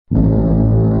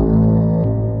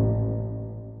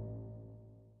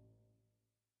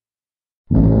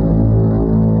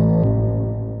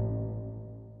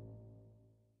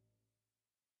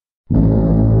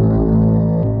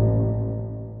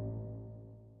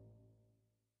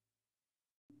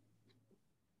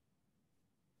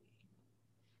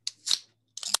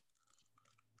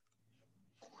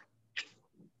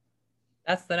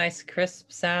That's the nice crisp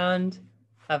sound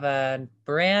of a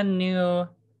brand new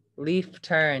leaf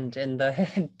turned in the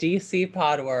DC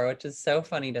Podwar, which is so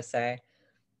funny to say.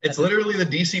 It's literally the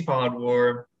DC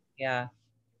Podwar. Yeah.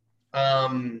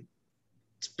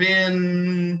 It's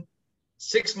been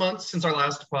 6 months since our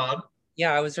last pod.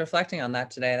 Yeah, I was reflecting on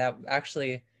that today. That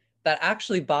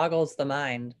actually boggles the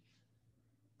mind.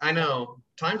 I know.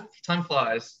 Time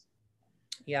flies.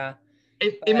 Yeah.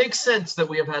 It makes sense that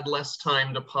we have had less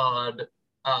time to pod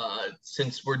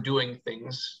since we're doing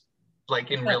things like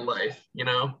in real life, you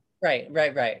know? Right.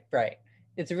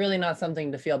 It's really not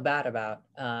something to feel bad about.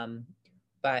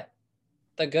 But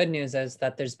the good news is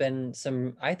that there's been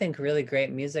some, I think, really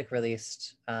great music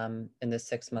released in this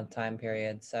 6-month time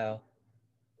period. So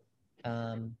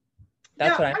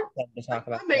that's what I'm excited to talk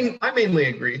about. I mainly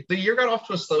agree. The year got off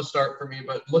to a slow start for me,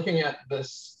 but looking at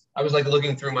this, I was like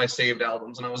looking through my saved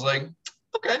albums and I was like,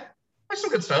 okay, there's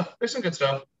some good stuff.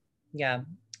 Yeah.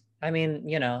 I mean,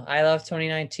 I love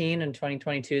 2019 and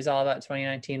 2022 is all about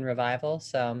 2019 revival.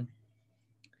 So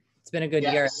it's been a good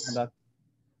year.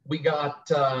 We got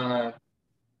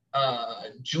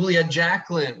Julia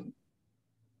Jacqueline.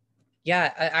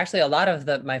 Yeah, actually, a lot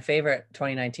of my favorite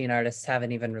 2019 artists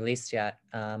haven't even released yet.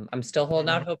 I'm still holding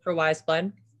out hope for Wise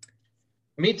Blood.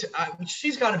 Me too.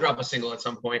 She's got to drop a single at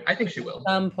some point. I think she will.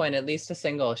 At some point, at least a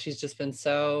single. She's just been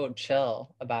so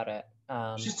chill about it.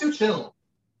 She's too chill.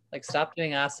 Like, stop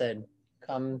doing acid.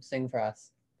 Come sing for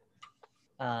us.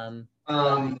 You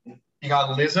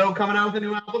got Lizzo coming out with a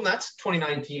new album. That's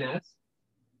 2019.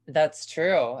 That's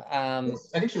true. I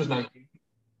think she was 19.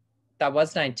 That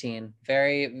was 19.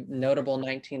 Very notable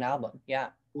 19 album. Yeah.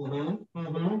 I don't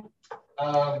know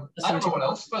what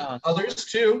else, but others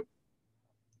too.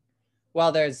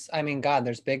 Well, there's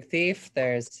Big Thief.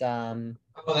 There's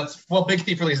Big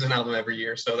Thief releases an album every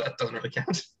year, so that doesn't really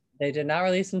count. They did not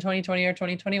release in 2020 or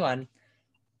 2021.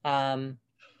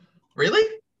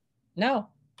 Really? No.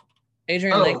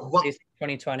 Adrian Lake released in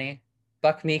 2020.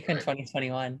 Buck Meek in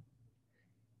 2021.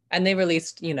 And they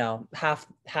released, half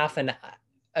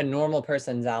a normal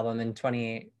person's album in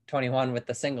 2021 with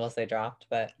the singles they dropped.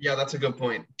 But yeah, that's a good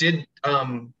point.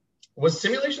 Was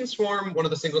Simulation Swarm one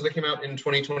of the singles that came out in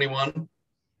 2021?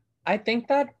 I think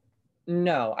that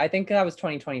was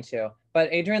 2022. But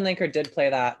Adrian Linker did play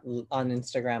that on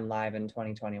Instagram Live in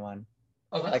 2021.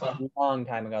 Oh, that's fun. A long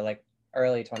time ago, like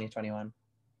early 2021.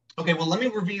 Okay, well, let me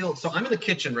reveal. So I'm in the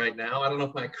kitchen right now. I don't know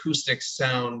if my acoustics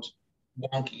sound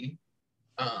wonky.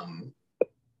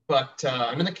 But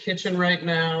I'm in the kitchen right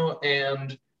now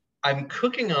and I'm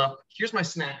cooking up. Here's my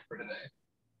snack for today.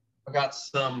 I've got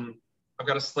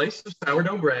a slice of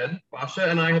sourdough bread. Basha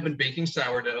and I have been baking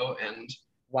sourdough and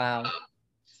wow,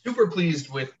 super pleased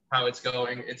with how it's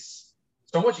going. It's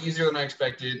so much easier than I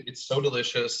expected. It's so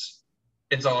delicious.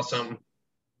 It's awesome.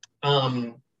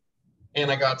 And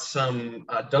I got some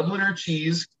Dubliner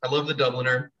cheese. I love the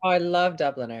Dubliner. Oh, I love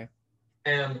Dubliner.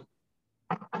 And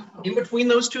in between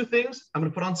those two things, I'm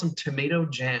gonna put on some tomato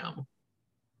jam.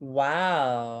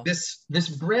 Wow. This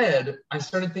bread, I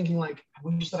started thinking like, I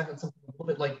wish that I had something a little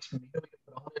bit like tomato to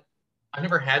put on it. I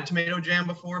never had tomato jam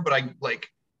before, but I like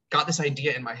got this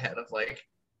idea in my head of like,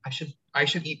 I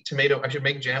should eat tomato. I should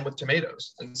make jam with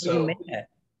tomatoes. And so you made it.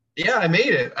 Yeah, I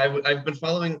made it. I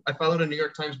followed a New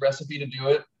York Times recipe to do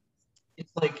it.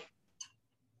 It's like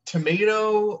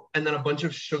tomato and then a bunch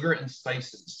of sugar and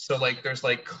spices. So like there's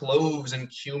like cloves and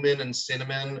cumin and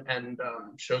cinnamon and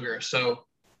sugar. So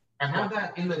I have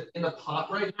that in the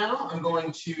pot right now. I'm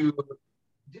going to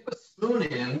dip a spoon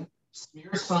in,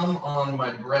 smear some on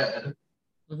my bread.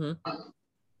 Mm-hmm.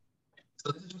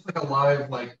 So this is just like a live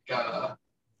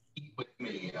eat with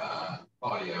me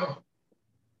audio.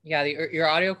 Yeah, your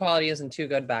audio quality isn't too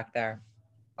good back there.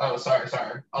 Oh, sorry.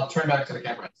 I'll turn back to the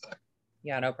camera in a sec.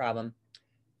 Yeah, no problem.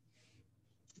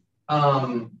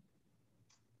 All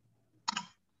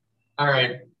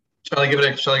right. Shall I give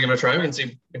it a try and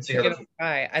see how it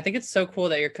try. I think it's so cool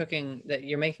that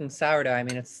you're making sourdough. I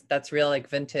mean, that's real like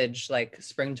vintage like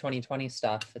spring 2020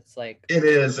 stuff. It's like it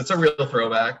is. It's a real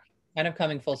throwback. Kind of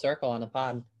coming full circle on the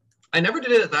pod. I never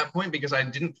did it at that point because I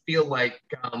didn't feel like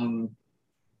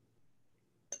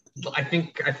I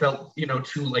think I felt,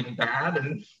 too like bad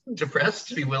and depressed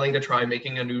to be willing to try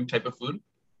making a new type of food.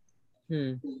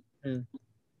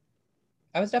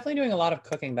 I was definitely doing a lot of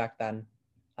cooking back then.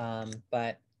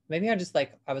 But maybe I was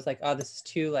like, oh, this is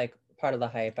too like part of the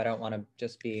hype. I don't want to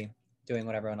just be doing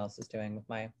what everyone else is doing with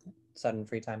my sudden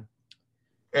free time.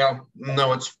 Yeah,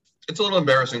 no, it's a little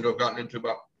embarrassing to have gotten into,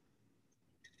 but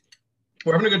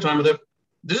we're having a good time with it.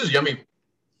 This is yummy.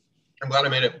 I'm glad I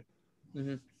made it.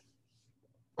 Mm-hmm.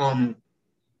 All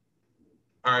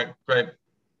right, great.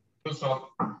 Good stuff.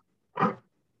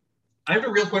 I have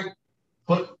to real quick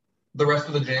put the rest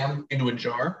of the jam into a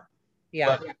jar.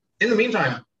 Yeah. But in the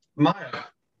meantime, Maya,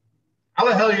 how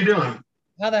the hell are you doing?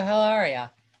 How the hell are ya?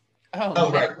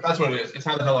 Oh, right. That's what it is. It's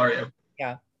how the hell are you?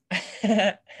 Yeah.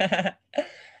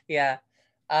 Yeah.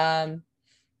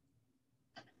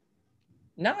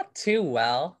 Not too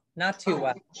well. Not too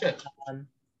well. Shit.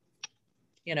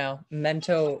 You know,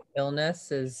 mental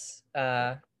illness is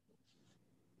a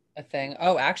thing.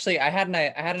 Oh, actually, I had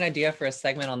an idea for a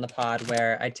segment on the pod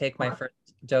where I take my first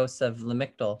dose of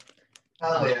Lamictal.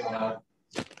 Oh yeah.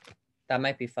 That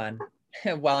might be fun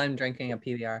while I'm drinking a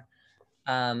PBR.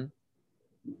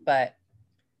 But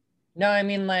no, I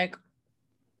mean, like,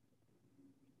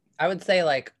 I would say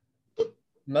like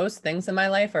most things in my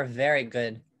life are very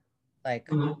good. Like,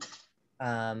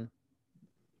 I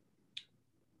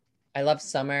love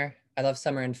summer. I love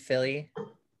summer in Philly.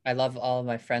 I love all of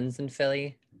my friends in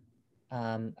Philly.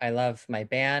 I love my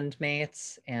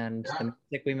bandmates and the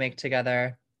music we make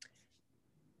together.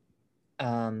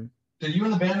 Did you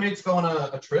and the bandmates go on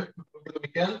a trip over the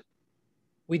weekend?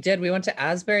 We did. We went to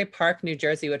Asbury Park, New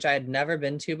Jersey, which I had never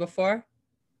been to before.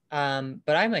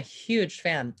 But I'm a huge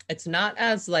fan. It's not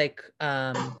as like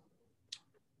a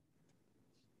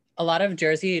lot of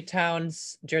Jersey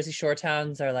Shore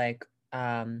towns are like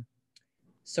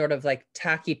sort of like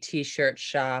tacky t-shirt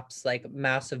shops, like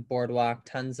massive boardwalk,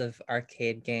 tons of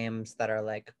arcade games that are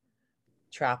like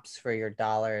traps for your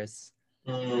dollars.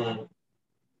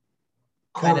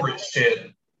 Corporate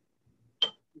shit.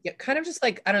 Yeah, kind of just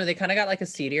like, I don't know, they kind of got like a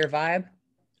seedier vibe,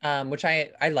 which I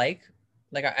like.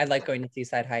 Like I like going to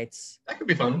Seaside Heights. That could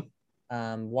be fun.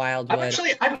 Wildwood.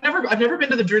 I've never been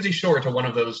to the Jersey Shore to one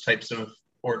of those types of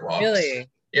boardwalks. Really?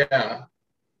 Yeah.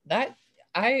 That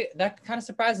kind of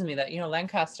surprises me that, you know,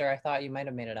 Lancaster, I thought you might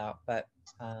have made it out, but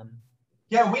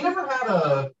yeah, we never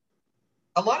had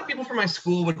a lot of people from my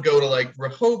school would go to like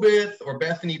Rehoboth or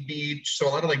Bethany Beach, so a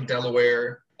lot of like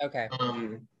Delaware. Okay.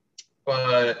 And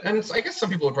I guess some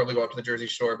people would probably go up to the Jersey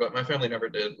Shore, but my family never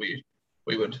did.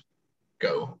 We would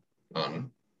go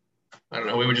on, I don't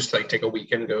know, we would just like take a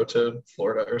weekend, go to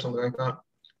Florida or something like that.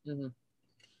 Mm-hmm.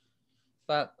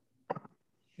 But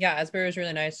yeah, Asbury is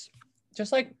really nice.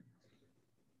 Just like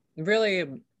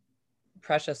really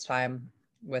precious time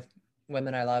with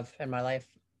women I love in my life.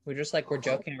 We're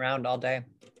joking around all day.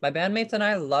 My bandmates and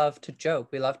I love to joke.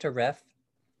 We love to riff.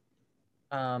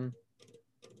 3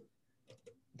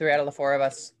 out of the 4 of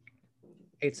us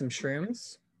ate some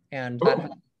shrooms, and that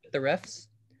helped with the riffs.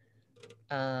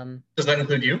 Does that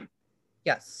include you?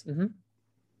 Yes. Mm-hmm.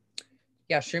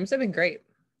 Yeah, shrooms have been great.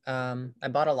 I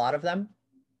bought a lot of them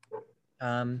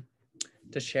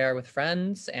to share with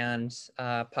friends and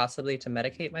possibly to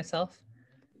medicate myself.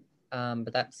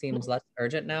 But that seems less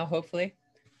urgent now, hopefully.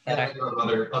 That I have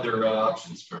other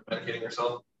options for medicating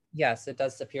yourself. Yes, it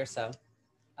does appear so.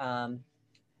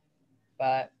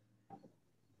 But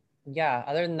yeah,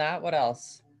 other than that, what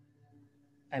else?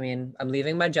 I mean, I'm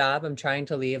leaving my job. I'm trying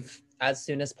to leave as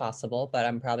soon as possible, but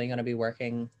I'm probably going to be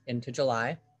working into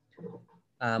July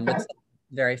with some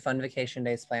very fun vacation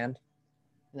days planned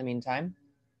in the meantime.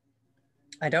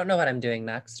 I don't know what I'm doing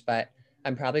next, but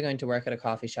I'm probably going to work at a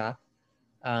coffee shop.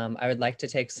 I would like to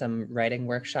take some writing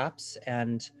workshops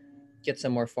and get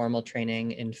some more formal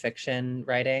training in fiction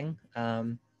writing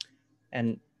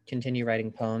and continue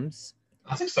writing poems.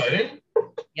 That's exciting.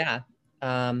 Yeah.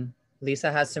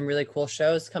 Lisa has some really cool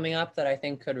shows coming up that I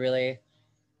think could really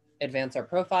advance our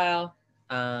profile.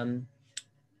 I'm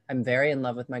very in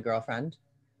love with my girlfriend.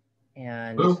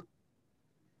 And woo.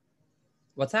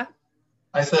 What's that?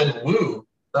 I said woo.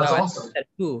 That's awesome. I said,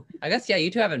 who? I guess, yeah, you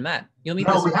two haven't met. You'll meet.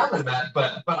 No, we haven't met,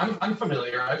 but I'm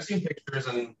familiar. I've seen pictures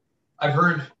and I've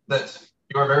heard that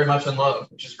you are very much in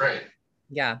love, which is great.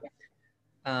 Yeah.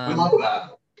 We love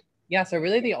that. Yeah, so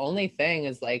really the only thing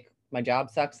is like my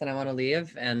job sucks and I want to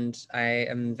leave and I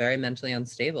am very mentally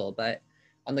unstable, but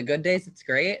on the good days, it's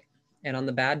great. And on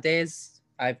the bad days,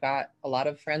 I've got a lot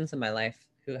of friends in my life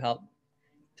who help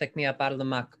pick me up out of the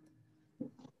muck.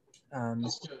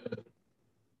 That's good.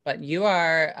 But you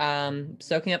are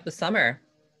soaking up the summer.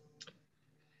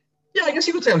 Yeah, I guess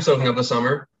you could say I'm soaking up the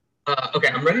summer. Okay,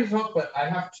 I'm ready to talk, but I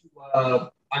have to,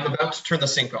 I'm about to turn the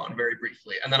sink on very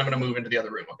briefly, and then I'm going to move into the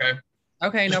other room, okay?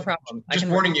 Okay, no problem. Just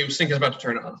warning you, sink is about to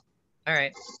turn on. All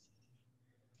right.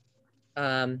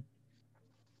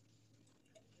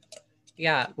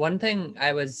 Yeah, one thing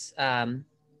I was, I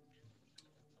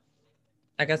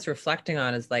guess, reflecting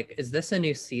on is like, is this a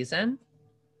new season?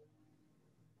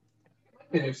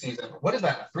 A new season. What is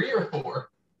that, 3 or 4?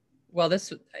 Well,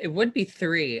 it would be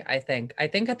 3, I think. I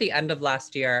think at the end of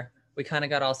last year, we kind of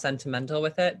got all sentimental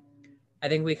with it. I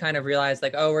think we kind of realized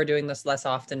like, oh, we're doing this less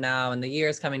often now and the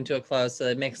year's coming to a close. So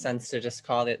it makes sense to just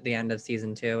call it the end of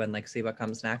season 2 and like see what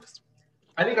comes next.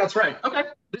 I think that's right. Okay.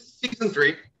 This is season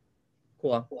 3.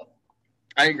 Cool.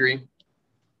 I agree.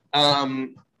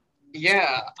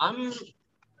 Yeah, I'm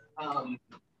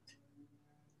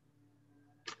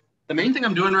the main thing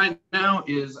I'm doing right now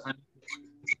is I'm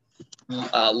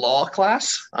law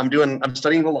class. I'm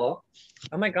studying the law.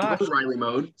 Oh my gosh. Riley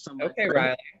mode. Okay,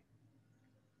 Riley.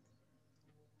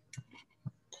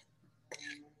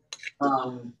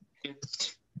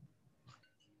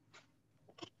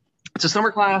 It's a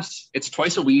summer class. It's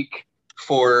twice a week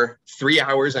for 3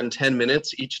 hours and 10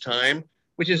 minutes each time,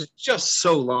 which is just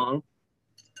so long.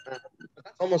 But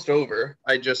that's almost over.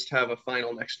 I just have a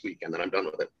final next week and then I'm done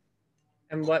with it.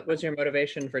 And what was your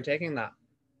motivation for taking that?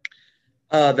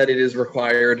 That it is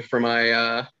required for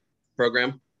my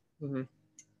program. Mm-hmm.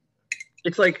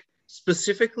 It's like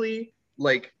specifically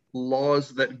like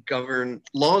laws about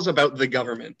the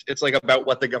government. It's like about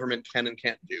what the government can and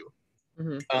can't do.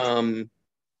 Mm-hmm.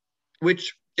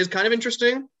 Which is kind of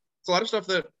interesting. It's a lot of stuff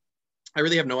that I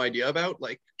really have no idea about,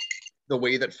 like the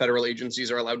way that federal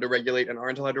agencies are allowed to regulate and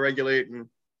aren't allowed to regulate. And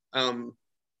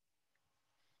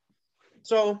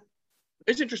so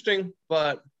it's interesting,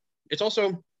 but it's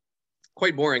also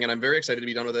quite boring. And I'm very excited to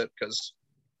be done with it because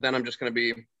then I'm just going to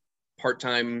be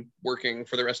part-time working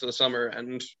for the rest of the summer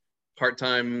and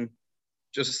part-time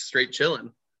just straight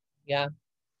chilling. Yeah.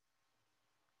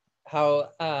 How's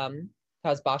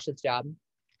Bosch's job?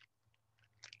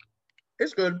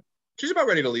 It's good. She's about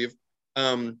ready to leave.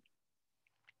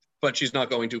 But she's not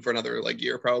going to for another like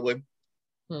year probably.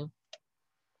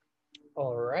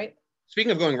 All right.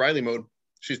 Speaking of going Riley mode,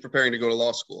 she's preparing to go to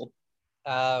law school.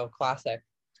 Oh, classic.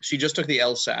 She just took the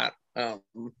LSAT.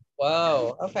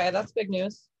 Whoa. Okay, that's big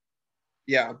news.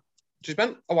 Yeah. She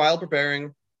spent a while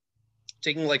preparing,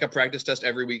 taking like a practice test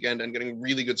every weekend and getting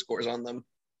really good scores on them,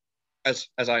 as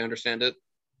I understand it.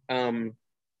 And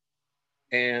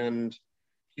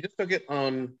she just took it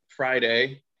on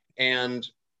Friday, and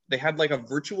they had like a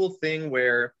virtual thing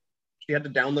where she had to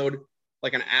download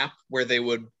like an app where they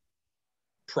would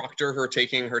proctor her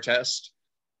taking her test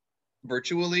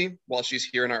virtually while she's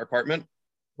here in our apartment.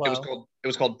 Wow. It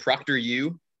was called Proctor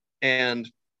U,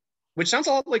 and which sounds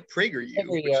a lot like PragerU.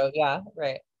 PragerU, yeah,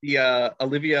 right. The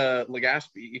Olivia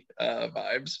Legaspi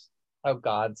vibes. Oh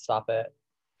God, stop it.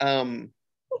 And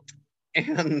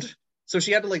so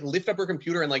she had to like lift up her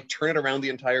computer and like turn it around the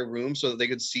entire room so that they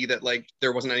could see that like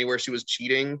there wasn't anywhere she was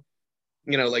cheating.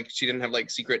 You know, like she didn't have like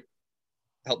secret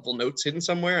helpful notes hidden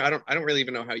somewhere. I don't really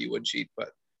even know how you would cheat,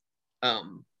 but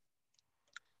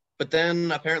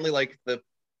then apparently like the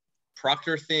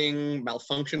proctor thing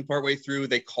malfunctioned partway through.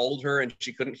 They called her and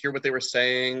she couldn't hear what they were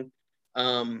saying.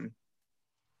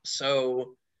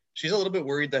 So she's a little bit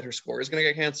worried that her score is going to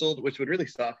get canceled, which would really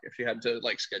suck if she had to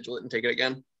like schedule it and take it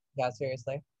again. Yeah,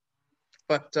 seriously.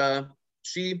 But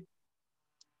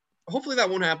hopefully that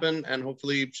won't happen, and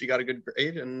hopefully she got a good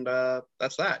grade, and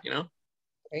that's that, you know.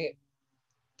 Great.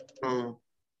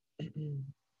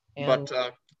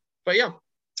 But yeah,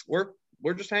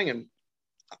 we're just hanging.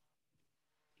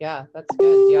 Yeah, that's good.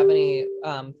 Do you have any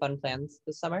fun plans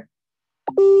this summer?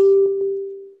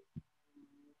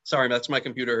 Sorry, that's my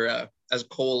computer. As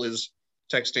Cole is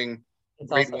texting,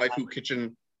 great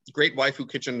waifu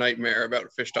kitchen nightmare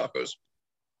about fish tacos.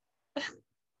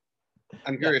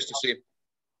 I'm curious to see.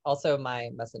 Also, my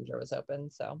messenger was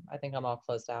open, so I think I'm all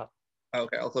closed out.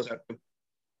 Okay, I'll close out.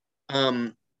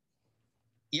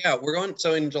 Yeah, we're going.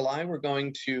 So in July, we're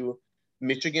going to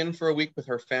Michigan for a week with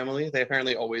her family. They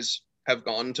apparently always have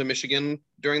gone to Michigan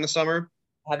during the summer.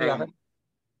 Have you ever?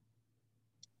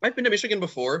 I've been to Michigan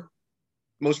before.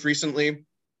 Most recently,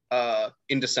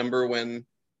 in December when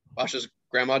Basha's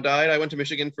grandma died, I went to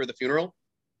Michigan for the funeral.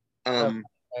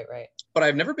 Right. But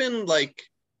I've never been like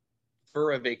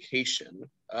for a vacation.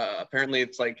 Apparently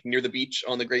it's like near the beach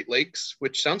on the Great Lakes,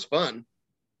 which sounds fun.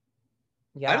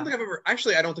 Yeah. I don't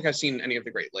think I've seen any of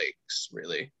the Great Lakes,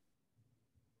 really.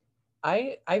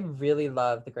 I really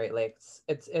love the Great Lakes.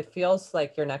 It feels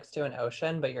like you're next to an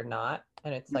ocean, but you're not.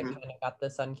 And it's like kind of got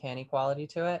this uncanny quality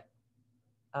to it.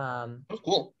 That's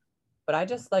cool. But I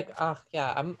just like,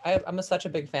 I'm such a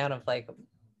big fan of like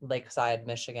Lakeside,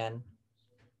 Michigan.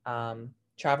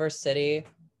 Traverse City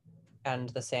and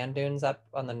the sand dunes up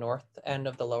on the north end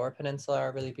of the Lower Peninsula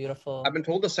are really beautiful. I've been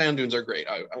told the sand dunes are great.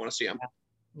 I want to see them.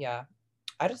 Yeah.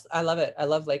 I love it. I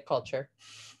love lake culture.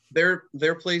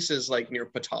 Their place is like near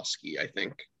Petoskey, I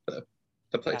think. The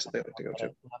place that they like to go to.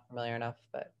 I'm not familiar enough,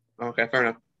 but okay, fair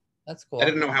enough. That's cool. I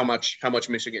didn't know how much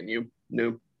Michigan you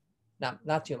knew.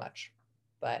 Not too much,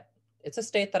 but it's a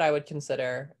state that I would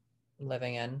consider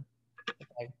living in.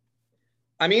 Okay.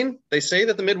 I mean, they say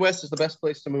that the Midwest is the best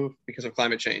place to move because of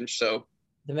climate change. So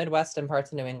the Midwest and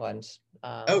parts of New England.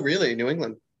 Oh, really? New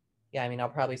England? Yeah, I mean, I'll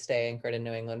probably stay anchored in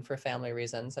New England for family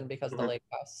reasons and because of the lake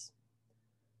house.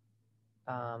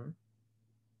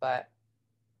 But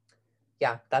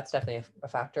yeah, that's definitely a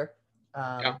factor.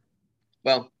 Yeah.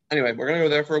 Well, anyway, we're gonna go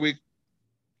there for a week,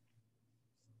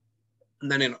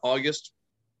 and then in August,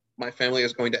 my family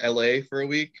is going to LA for a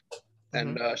week,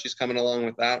 and she's coming along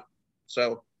with that.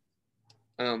 So,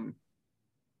 the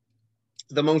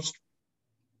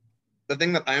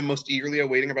thing that I am most eagerly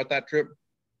awaiting about that trip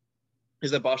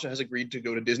is that Basha has agreed to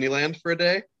go to Disneyland for a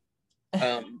day.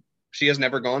 She has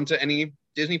never gone to any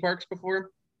Disney parks before,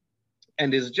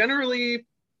 and is generally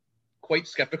quite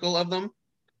skeptical of them.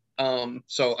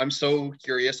 So I'm so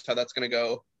curious how that's going to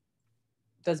go.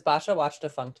 Does Basha watch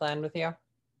Defunctland with you?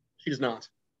 She does not.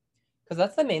 Because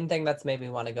that's the main thing that's made me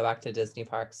want to go back to Disney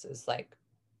parks is like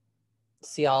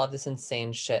see all of this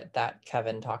insane shit that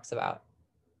Kevin talks about.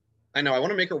 I know. I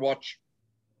want to make her watch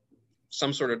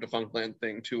some sort of Defunctland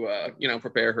thing to,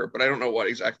 prepare her, but I don't know what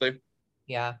exactly.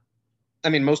 Yeah. I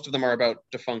mean, most of them are about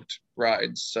defunct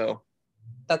rides, so.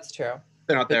 That's true.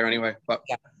 They're not there anyway, but.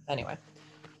 Yeah, anyway.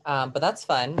 But that's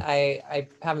fun. I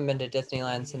haven't been to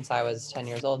Disneyland since I was 10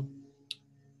 years old.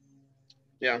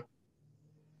 Yeah.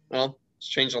 Well, it's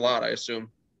changed a lot, I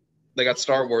assume. They got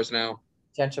Star Wars now.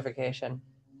 Gentrification.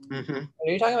 Mm-hmm.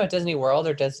 Are you talking about Disney World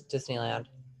or Disneyland?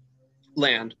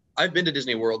 Land. I've been to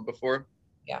Disney World before.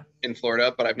 Yeah. In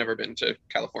Florida, but I've never been to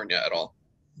California at all.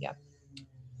 Yeah.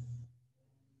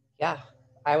 Yeah.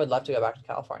 I would love to go back to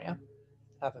California.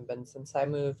 Haven't been since I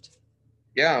moved.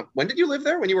 Yeah. When did you live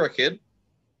there? When you were a kid?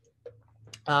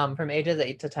 From ages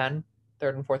 8 to 10,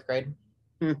 3rd and 4th grade.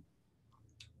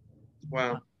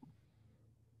 Wow.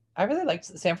 I really liked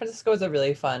San Francisco. Was a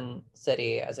really fun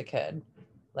city as a kid.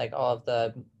 Like all of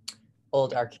the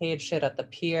old arcade shit at the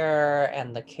pier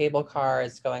and the cable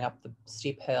cars going up the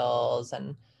steep hills.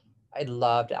 And I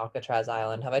loved Alcatraz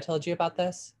Island. Have I told you about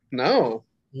this? No.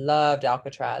 Loved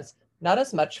Alcatraz. Not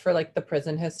as much for like the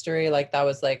prison history. Like that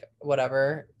was like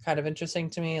whatever kind of interesting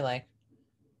to me. Like,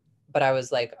 but I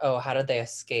was like, oh, how did they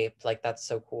escape? Like, that's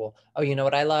so cool. Oh, you know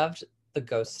what I loved? The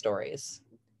ghost stories.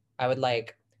 I would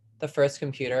like the first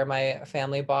computer my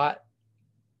family bought,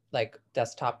 like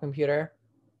desktop computer,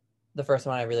 the first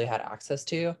one I really had access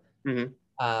to.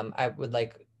 I would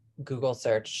like Google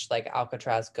search like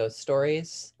Alcatraz ghost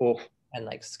stories and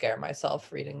like scare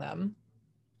myself reading them.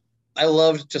 I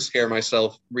loved to scare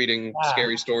myself reading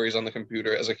scary stories on the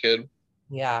computer as a kid.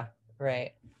 Yeah,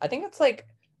 right. I think it's like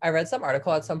I read some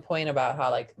article at some point about how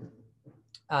like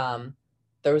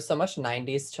there was so much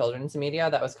 90s children's media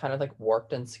that was kind of like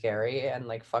warped and scary and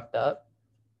like fucked up.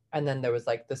 And then there was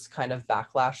like this kind of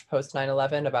backlash post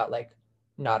 9/11 about like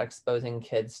not exposing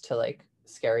kids to like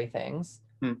scary things.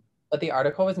 But the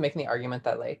article was making the argument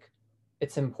that like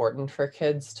it's important for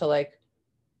kids to like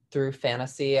through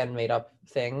fantasy and made up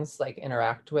things like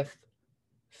interact with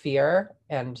fear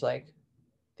and like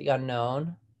the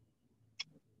unknown.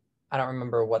 I don't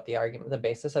remember what the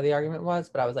basis of the argument was,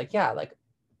 but I was like, yeah, like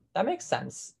that makes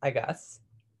sense, I guess.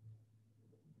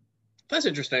 That's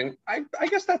interesting. I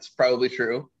guess that's probably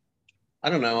true. I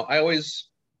don't know. I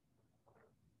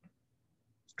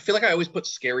feel like I always put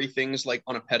scary things like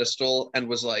on a pedestal and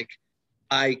was like,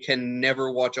 I can never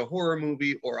watch a horror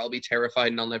movie or I'll be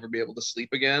terrified and I'll never be able to sleep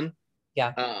again.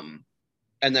 Yeah.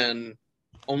 And then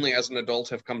only as an adult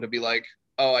have come to be like,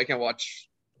 oh, I can watch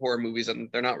horror movies and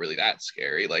they're not really that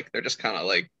scary. Like they're just kind of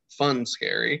like fun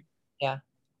scary. Yeah.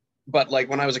 But like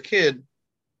when I was a kid,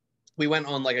 we went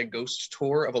on like a ghost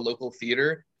tour of a local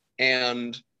theater,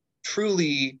 and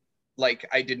truly, like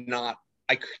I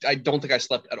don't think I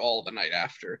slept at all the night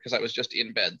after because I was just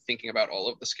in bed thinking about all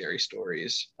of the scary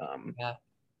stories. Yeah.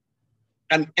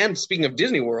 And speaking of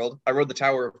Disney World, I rode the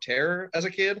Tower of Terror as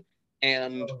a kid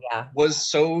and was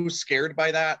so scared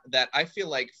by that I feel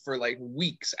like for like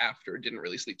weeks after didn't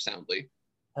really sleep soundly.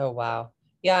 Oh wow.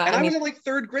 Yeah. And I was in like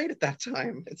 3rd grade at that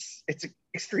time. It's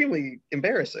extremely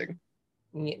embarrassing.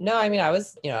 No, I mean I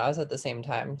was at the same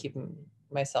time keeping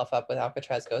myself up with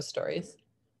Alcatraz ghost stories.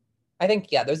 I think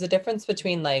there's a difference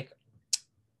between like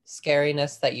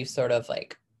scariness that you sort of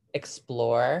like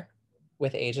explore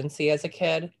with agency as a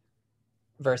kid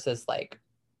versus like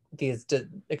these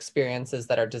experiences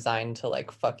that are designed to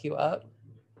like fuck you up.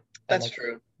 That's like,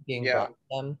 true. Being brought to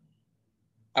them.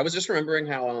 I was just remembering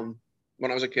how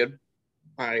when I was a kid,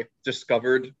 I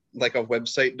discovered like a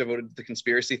website devoted to the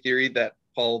conspiracy theory that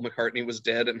Paul McCartney was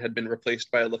dead and had been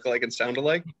replaced by a lookalike and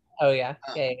sound-alike. Oh yeah.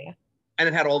 Yeah. And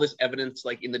it had all this evidence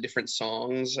like in the different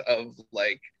songs of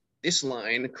like this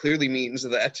line clearly means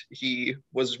that he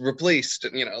was replaced,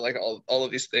 you know, like all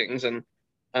of these things. And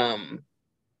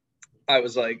I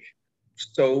was like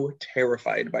so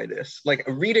terrified by this. Like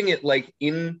reading it like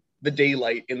in the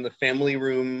daylight in the family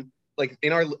room, like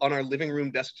in our on our living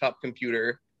room desktop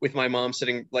computer with my mom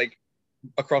sitting like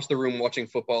across the room watching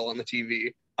football on the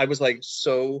TV. I was like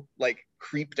so like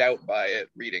creeped out by it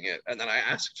reading it. And then I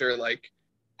asked her like,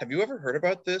 have you ever heard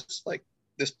about this? Like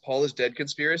this Paul is dead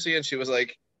conspiracy? And she was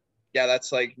like, yeah,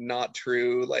 that's like not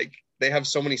true. Like they have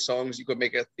so many songs, you could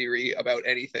make a theory about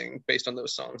anything based on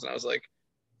those songs. And I was like,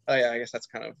 oh yeah, I guess that's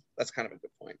kind of a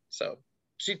good point. So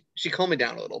she calmed me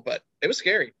down a little, but it was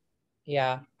scary.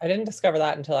 Yeah, I didn't discover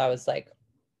that until I was like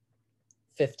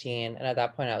 15, and at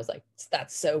that point I was like,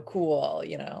 that's so cool,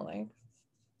 you know, like.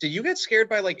 Did you get scared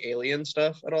by like alien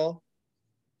stuff at all?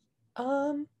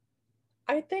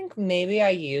 I think maybe I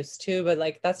used to, but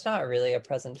like that's not really a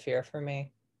present fear for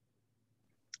me.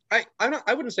 I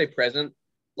wouldn't say present.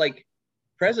 Like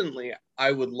presently,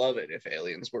 I would love it if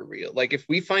aliens were real. Like if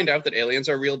we find out that aliens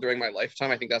are real during my lifetime,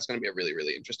 I think that's going to be a really,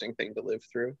 really interesting thing to live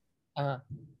through. Uh-huh.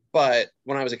 But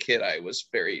when I was a kid, I was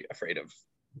very afraid of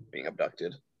being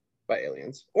abducted by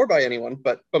aliens or by anyone,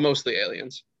 but mostly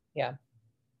aliens. Yeah.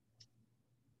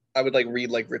 I would like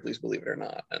read like Ripley's Believe It or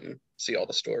Not and see all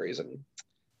the stories, and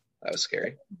that was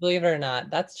scary. Believe it or not,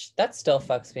 that still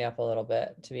fucks me up a little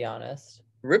bit, to be honest.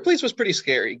 Ripley's was pretty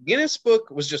scary. Guinness Book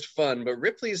was just fun, but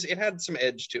Ripley's, it had some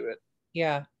edge to it.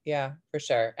 Yeah, for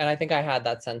sure. And I think I had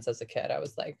that sense as a kid. I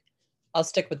was like, I'll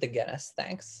stick with the Guinness,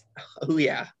 thanks. Oh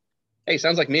yeah. Hey,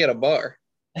 sounds like me at a bar.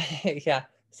 Yeah,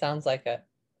 sounds like it.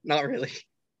 Not really.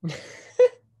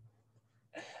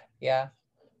 Yeah.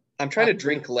 I'm trying to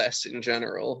drink less in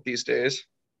general these days.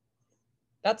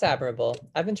 That's admirable.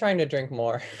 I've been trying to drink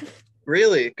more.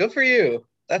 Really? Good for you.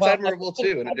 That's admirable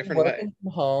too, in a different way.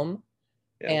 From home,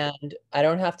 yeah. And I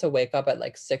don't have to wake up at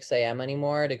like 6 a.m.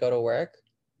 anymore to go to work.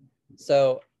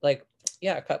 So like,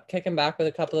 yeah, kicking back with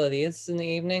a couple of these in the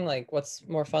evening, like what's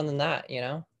more fun than that, you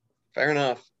know? Fair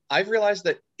enough. I've realized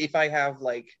that if I have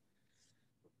like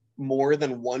more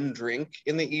than one drink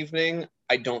in the evening,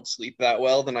 I don't sleep that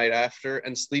well the night after.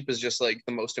 And sleep is just like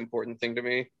the most important thing to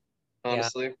me,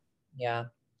 honestly. Yeah.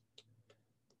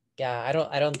 I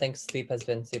don't think sleep has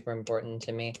been super important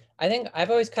to me. I think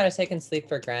I've always kind of taken sleep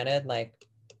for granted. Like,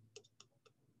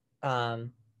 I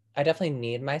definitely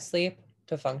need my sleep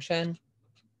to function,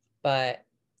 but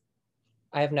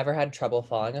I have never had trouble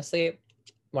falling asleep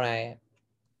when I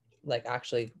like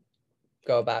actually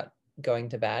go about going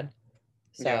to bed.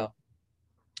 So,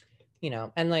 you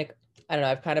know, and like, I don't know,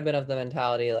 I've kind of been of the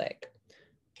mentality, like,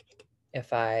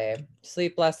 if I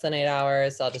sleep less than 8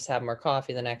 hours, I'll just have more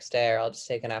coffee the next day, or I'll just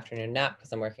take an afternoon nap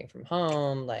because I'm working from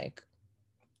home. Like,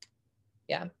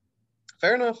 yeah.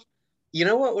 Fair enough. You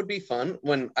know what would be fun?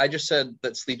 When I just said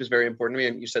that sleep is very important to me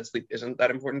and you said sleep isn't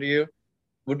that important to you,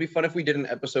 would be fun if we did an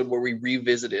episode where we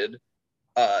revisited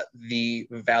the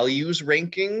values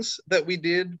rankings that we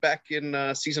did back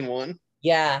in season 1.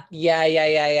 Yeah.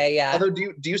 Although,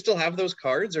 do you still have those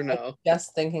cards or no?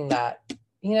 Just thinking that,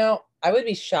 you know, I would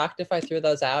be shocked if I threw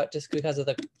those out just because of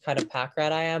the kind of pack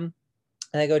rat I am.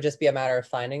 I think it would just be a matter of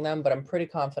finding them, but I'm pretty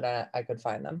confident I could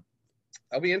find them.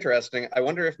 That'll be interesting. I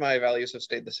wonder if my values have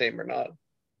stayed the same or not.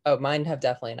 Oh, mine have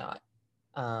definitely not.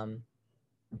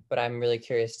 But I'm really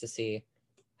curious to see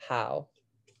how.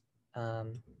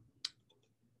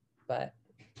 But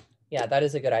yeah, that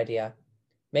is a good idea.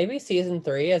 Maybe season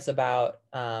 3 is about,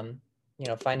 you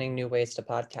know, finding new ways to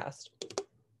podcast.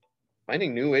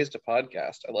 Finding new ways to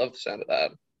podcast. I love the sound of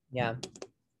that. Yeah.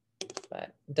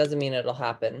 But it doesn't mean it'll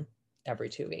happen every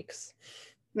 2 weeks.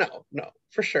 No,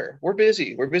 for sure. We're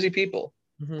busy. We're busy people.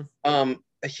 Mm-hmm.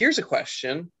 Here's a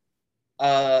question.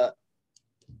 It's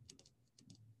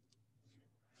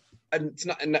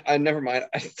not. Never mind.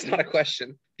 It's not a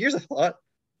question. Here's a thought.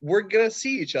 We're gonna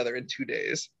see each other in 2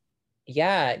 days.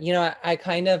 Yeah, you know, I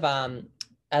kind of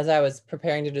as I was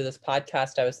preparing to do this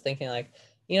podcast, I was thinking like,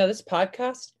 you know, this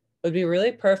podcast would be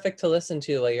really perfect to listen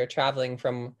to while you're traveling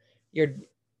from your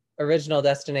original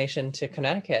destination to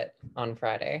Connecticut on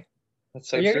Friday. That's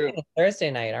so true. You're Thursday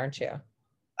night, aren't you?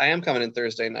 I am coming in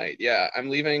Thursday night. Yeah, I'm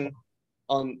leaving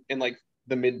in like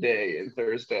the midday in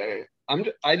Thursday.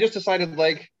 I just decided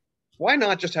like, why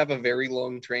not just have a very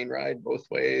long train ride both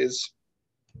ways?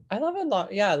 I love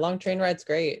it. Yeah, long train ride's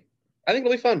great. I think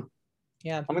it'll be fun.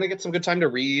 Yeah. I'm gonna get some good time to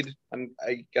read.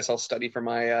 I guess I'll study for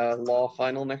my law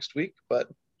final next week, but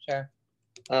sure.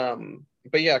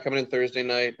 But yeah, coming in Thursday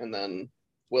night, and then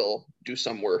we'll do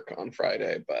some work on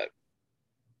Friday, but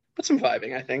some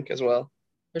vibing, I think, as well.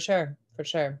 For sure.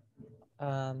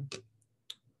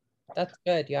 That's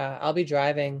good. Yeah, I'll be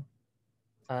driving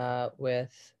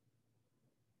with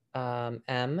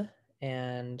M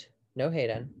and no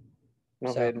Hayden.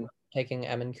 No So Hayden. taking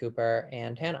Em and Cooper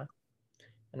and Hannah.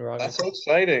 And we're all That's so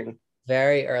exciting.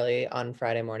 Very early on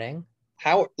Friday morning.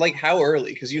 How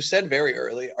early? Because you said very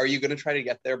early. Are you going to try to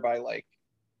get there by like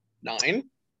 9?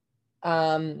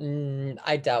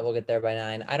 I doubt we'll get there by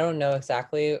 9. I don't know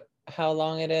exactly how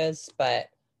long it is, but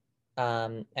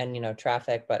and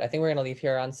traffic, but I think we're gonna leave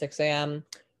here around 6 a.m.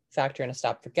 Factor in a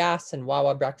stop for gas and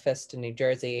Wawa breakfast in New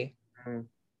Jersey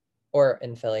or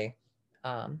in Philly.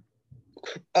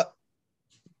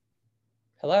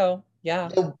 Hello, yeah.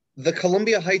 The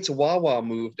Columbia Heights Wawa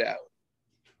moved out.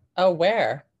 Oh,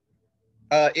 where?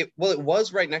 It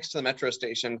was right next to the metro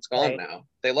station. It's gone now.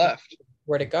 They left.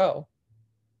 Where'd it go?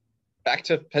 Back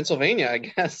to Pennsylvania, I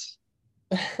guess.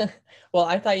 Well,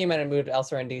 I thought you meant it moved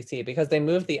elsewhere in DC because they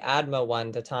moved the Admo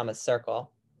one to Thomas Circle.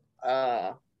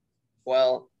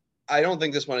 Well, I don't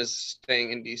think this one is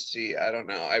staying in DC. I don't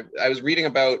know. I was reading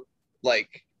about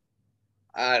like,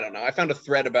 I don't know. I found a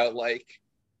thread about like,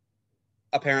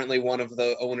 apparently one of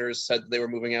the owners said they were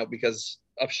moving out because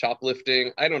of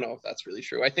shoplifting. I don't know if that's really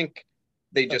true. I think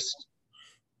they just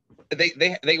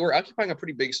they were occupying a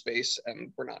pretty big space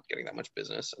and we're not getting that much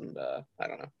business. And I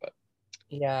don't know, but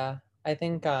yeah, I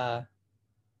think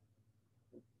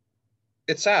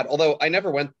it's sad. Although I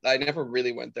never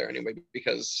really went there anyway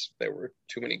because there were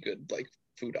too many good like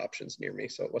food options near me,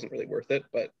 so it wasn't really worth it.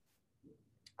 But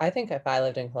I think if I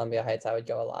lived in Columbia Heights, I would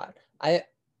go a lot.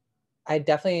 I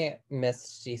definitely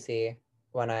missed DC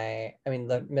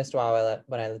missed Wawa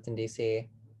when I lived in DC.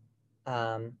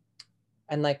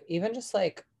 And like even just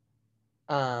like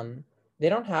they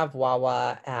don't have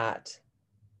Wawa at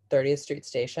 30th Street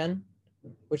Station,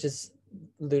 which is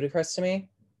ludicrous to me.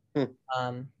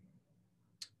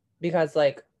 Because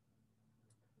like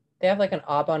they have like an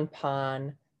Au Bon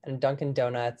Pain and Dunkin'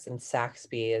 Donuts and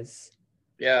Saxby's.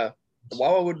 Yeah, the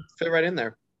Wawa would fit right in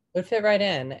there. It would fit right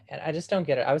in, and I just don't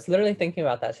get it. I was literally thinking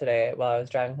about that today while I was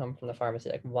driving home from the pharmacy.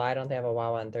 Like, why don't they have a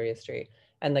Wawa on 30th Street?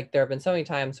 And like, there have been so many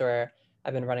times where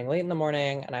I've been running late in the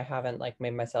morning and I haven't like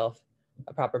made myself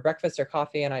a proper breakfast or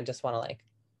coffee, and I just want to like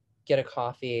get a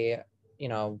coffee,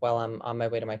 while I'm on my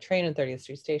way to my train in 30th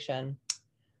Street Station.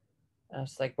 And I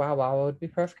was like, wow, Wawa would be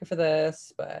perfect for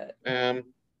this, but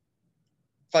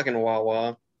fucking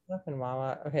Wawa. Fucking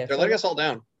Wawa. Okay, they're letting us all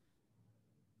down.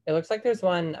 It looks like there's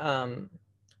one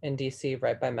in DC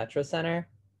right by Metro Center.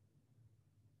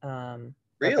 Really?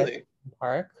 Right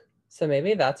Park. So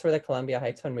maybe that's where the Columbia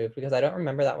Heights one moved because I don't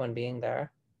remember that one being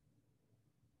there.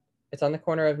 It's on the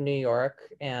corner of New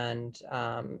York and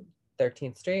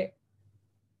 13th Street.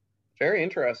 Very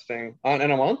interesting. And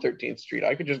I'm on 13th Street.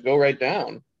 I could just go right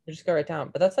down. You just go right down.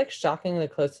 But that's like shockingly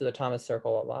close to the Thomas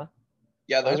Circle Wawa.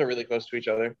 Yeah, those are really close to each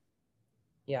other.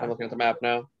 Yeah. I'm looking at the map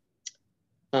now.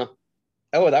 Huh.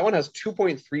 Oh, that one has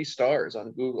 2.3 stars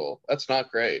on Google. That's not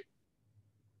great.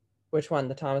 Which one?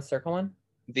 The Thomas Circle one?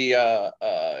 The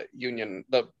Union,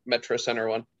 the Metro Center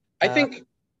one. I think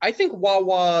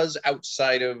Wawas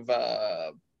outside of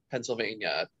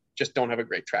Pennsylvania just don't have a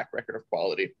great track record of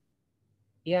quality.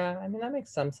 Yeah, I mean that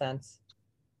makes some sense.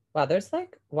 Wow, there's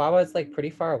like Wawa's like pretty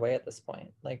far away at this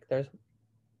point. Like there's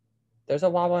a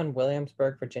Wawa in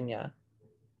Williamsburg, Virginia.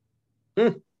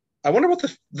 I wonder what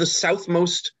the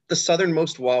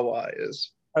southernmost Wawa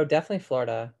is. Oh, definitely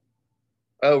Florida.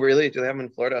 Oh, really? Do they have them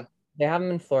in Florida? They have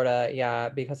them in Florida, yeah,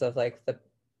 because of like the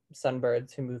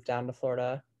sunbirds who moved down to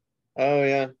Florida. Oh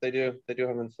yeah, they do. They do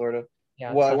have them in Florida.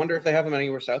 Yeah. Well, I wonder if they have them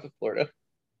anywhere south of Florida.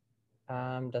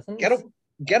 Doesn't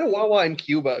get a Wawa in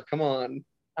Cuba? Come on.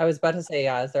 I was about to say,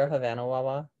 yeah. Is there a Havana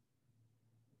Wawa?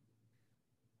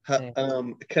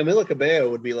 Camila Cabello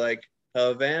would be like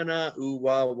Havana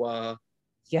Wawa.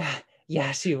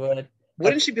 Yeah, she would.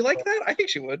 Wouldn't she be like that? I think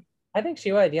she would. I think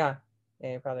she would. Yeah,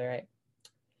 you're probably right.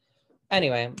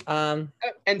 Anyway, and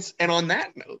on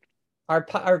that note, our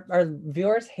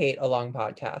viewers hate a long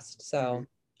podcast, so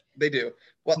they do.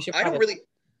 Well, I don't really.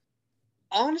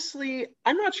 Honestly,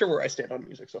 I'm not sure where I stand on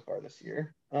music so far this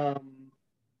year.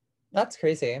 That's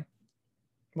crazy.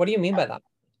 What do you mean by that?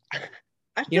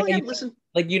 I feel like I've listened.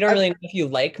 Like you don't really know if you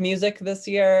like music this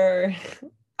year.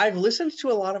 I've listened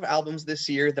to a lot of albums this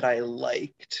year that I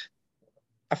liked.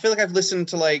 I feel like I've listened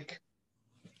to like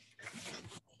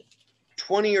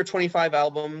 20 or 25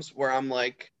 albums where I'm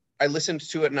like, I listened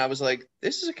to it and I was like,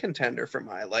 this is a contender for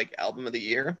my like album of the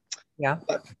year. Yeah.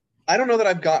 But I don't know that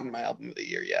I've gotten my album of the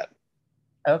year yet.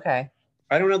 Okay.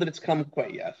 I don't know that it's come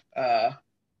quite yet.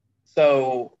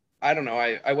 So I don't know.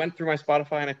 I went through my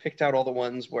Spotify and I picked out all the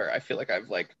ones where I feel like I've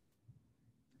like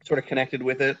sort of connected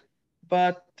with it.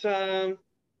 But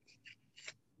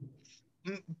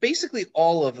basically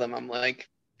all of them, I'm like,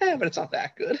 but it's not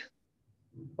that good.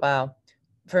 Wow.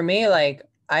 For me, like,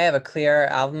 I have a clear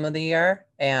album of the year,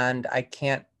 and I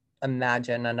can't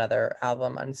imagine another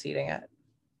album unseating it.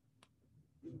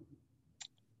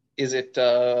 Is it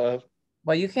Well,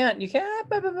 you can't we'll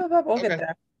okay. get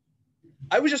there.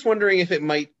 I was just wondering if it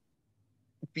might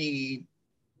be,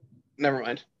 never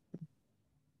mind.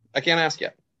 I can't ask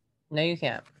yet. No, you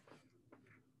can't.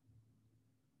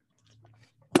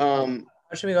 How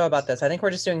should we go about this? I think we're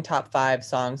just doing top 5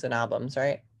 songs and albums,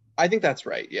 right? I think that's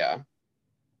right, yeah.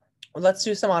 Well, let's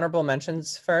do some honorable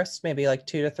mentions first, maybe like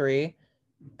 2 to 3.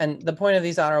 And the point of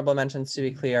these honorable mentions, to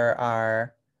be clear,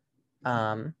 are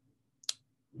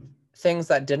things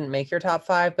that didn't make your top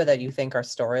 5, but that you think are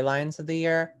storylines of the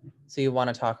year. So you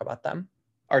want to talk about them.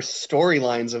 Our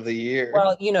storylines of the year.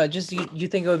 Well, just you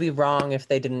think it would be wrong if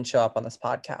they didn't show up on this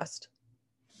podcast.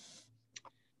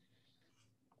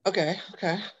 Okay.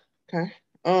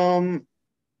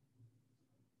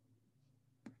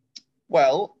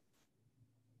 Well,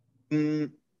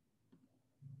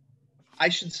 I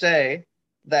should say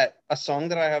that a song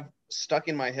that I have stuck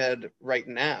in my head right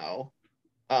now,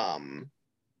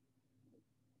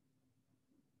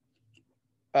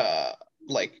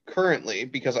 like currently,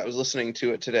 because I was listening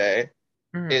to it today,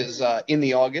 is In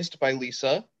the August by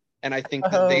Lisa. And I think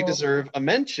that they deserve a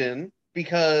mention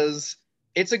because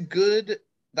that's a good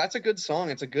song.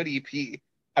 It's a good EP.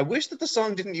 I wish that the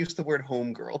song didn't use the word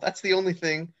homegirl. That's the only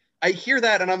thing. I hear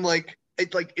that and I'm like,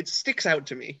 it sticks out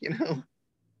to me,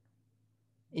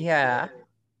 Yeah.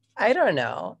 I don't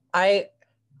know. I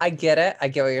get it. I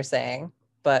get what you're saying.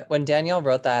 But when Danielle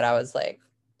wrote that, I was like,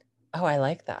 oh, I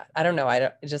like that. I don't know.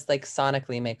 It just like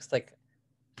sonically makes like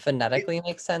phonetically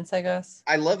makes sense, I guess.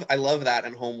 I love that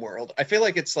in Homeworld. I feel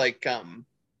like it's like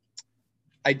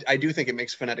I do think it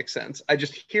makes phonetic sense. I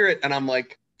just hear it and I'm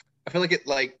like, I feel like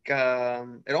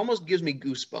it almost gives me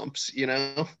goosebumps,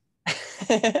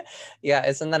 Yeah,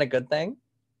 isn't that a good thing?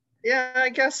 Yeah, I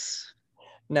guess.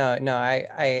 No,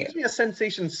 It gives me a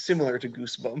sensation similar to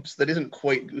goosebumps that isn't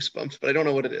quite goosebumps, but I don't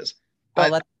know what it is.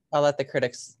 But I'll let the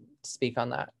critics speak on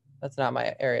that. That's not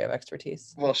my area of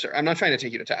expertise. Well, sure. I'm not trying to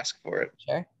take you to task for it.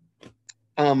 Sure.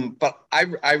 But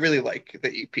I really like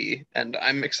the EP, and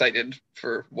I'm excited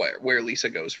for where Lisa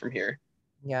goes from here.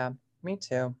 Yeah, me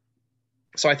too.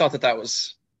 So I thought that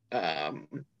was a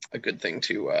good thing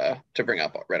to bring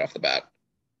up right off the bat.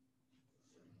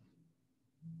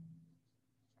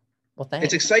 Well, thanks.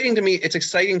 It's exciting to me. It's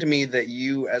exciting to me that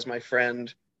you, as my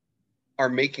friend, are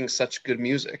making such good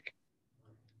music.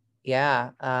 Yeah,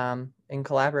 in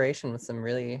collaboration with some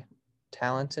really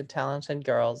talented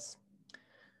girls.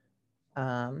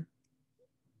 Yeah,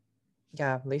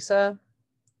 Lisa.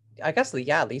 I guess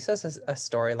Lisa's a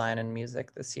storyline in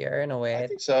music this year in a way I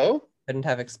think so. Couldn't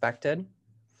have expected.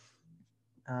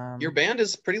 Your band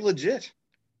is pretty legit.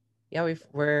 Yeah, we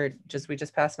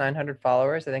just passed 900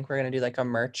 followers. I think we're gonna do like a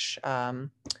merch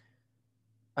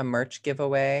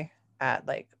giveaway at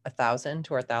like 1,000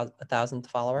 to our 1,000th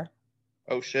follower.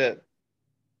 Oh shit!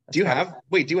 Do you have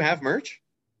merch?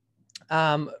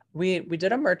 We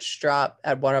did a merch drop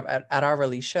at our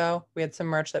release show. We had some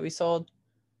merch that we sold.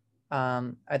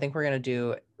 I think we're gonna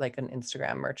do like an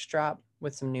Instagram merch drop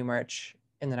with some new merch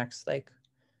in the next like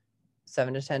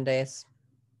 7 to 10 days.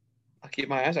 I'll keep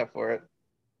my eyes out for it.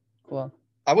 Cool.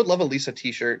 I would love a Lisa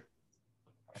t-shirt.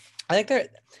 I think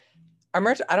our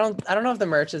merch. I don't know if the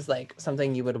merch is like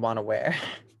something you would want to wear.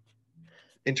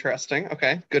 Interesting.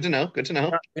 Okay. Good to know.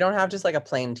 We don't have just like a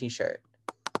plain t-shirt.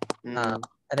 I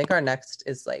think our next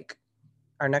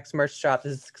merch drop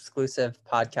is exclusive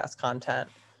podcast content.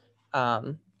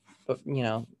 But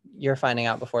you're finding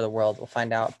out before the world will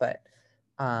find out. But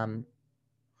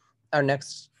our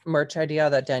next merch idea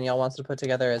that Danielle wants to put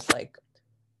together is like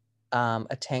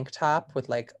a tank top with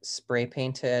like spray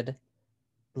painted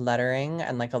lettering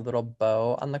and like a little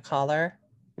bow on the collar.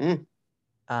 And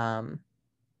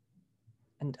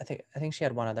I think she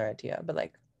had one other idea, but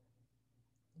like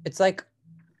it's like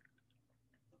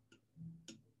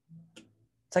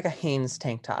a Hanes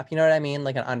tank top. You know what I mean?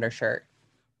 Like an undershirt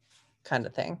kind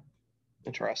of thing.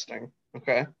 Interesting.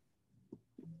 Okay.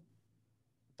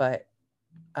 But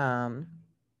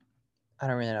I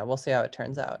don't really know. We'll see how it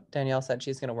turns out. Danielle said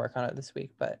she's going to work on it this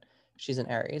week, but she's an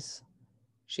Aries.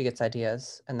 She gets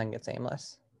ideas and then gets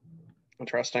aimless.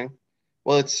 Interesting.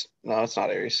 Well, it's not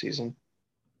Aries season.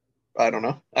 I don't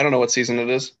know. I don't know what season it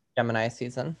is. Gemini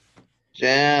season.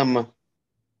 Gem.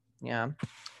 Yeah. All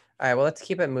right. Well, let's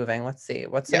keep it moving. Let's see.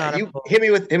 What's an honorable? You hit me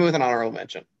with an honorable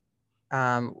mention.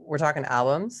 We're talking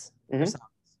albums. Or songs?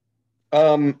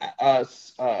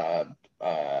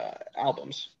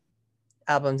 Albums.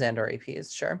 Albums and or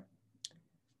EPs, sure.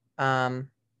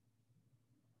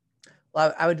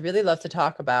 Well, I would really love to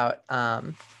talk about wow,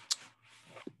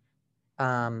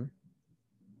 a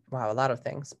lot of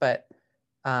things, but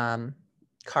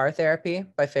Car Therapy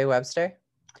by Faye Webster.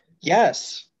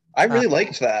 Yes, I really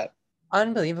liked that.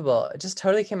 Unbelievable. It just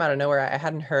totally came out of nowhere. I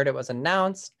hadn't heard it was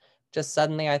announced. Just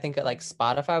suddenly, I think it like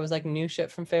Spotify was like new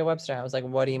shit from Faye Webster. I was like,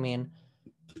 what do you mean?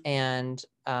 And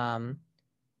the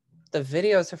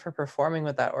videos of her performing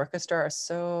with that orchestra are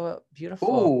so beautiful.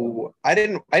 Ooh, I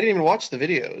didn't even watch the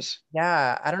videos.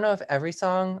 Yeah, I don't know if every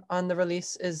song on the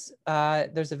release is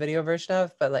there's a video version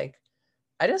of, but like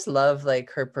I just love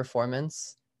like her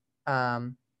performance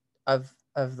of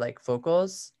like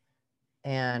vocals,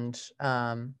 and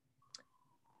I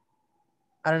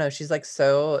don't know, she's like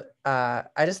so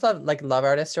I just love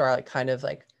artists who are like kind of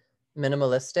like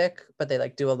minimalistic, but they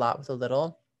like do a lot with a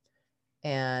little.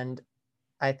 And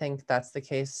I think that's the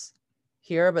case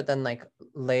here, but then like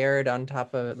layered on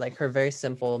top of like her very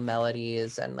simple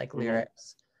melodies and like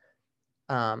lyrics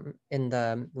in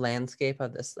the landscape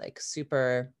of this like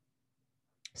super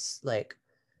like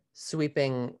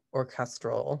sweeping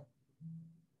orchestral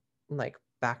like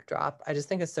backdrop. I just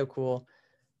think it's so cool.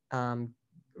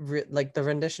 Like the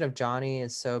rendition of Johnny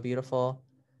is so beautiful.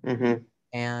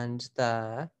 And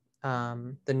the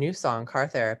new song Car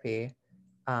Therapy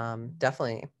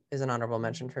definitely is an honorable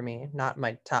mention for me. Not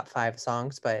my top 5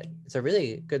 songs, but it's a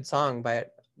really good song by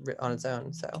on its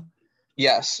own. So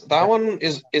yes, that one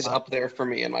is up there for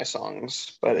me in my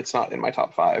songs, but it's not in my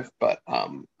top 5. But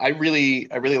I really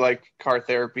like Car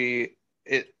Therapy.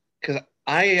 It because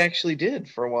I actually did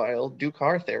for a while do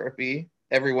car therapy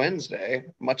every Wednesday,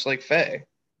 much like Faye.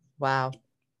 Wow.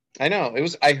 I know. It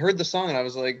was I heard the song and I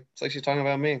was like, it's like she's talking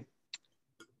about me.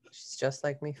 She's just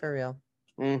like me for real.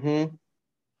 Mm-hmm.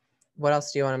 What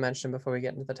else do you want to mention before we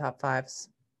get into the top 5s?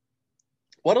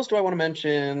 What else do I want to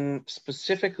mention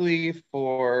specifically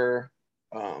for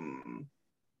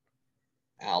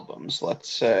albums,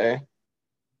 let's say?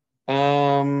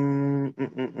 I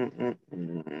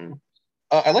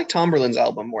like Tom Berlin's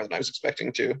album more than I was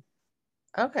expecting to.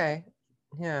 Okay.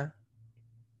 Yeah.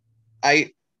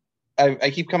 I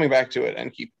I keep coming back to it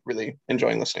and keep really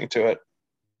enjoying listening to it.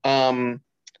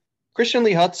 Christian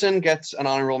Lee Hudson gets an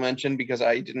honorable mention because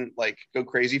I didn't like go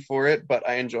crazy for it, but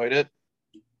I enjoyed it.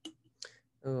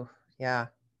 Ooh, yeah.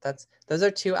 Those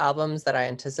are 2 albums that I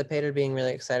anticipated being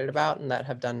really excited about and that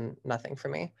have done nothing for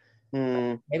me.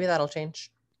 Maybe that'll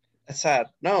change. That's sad.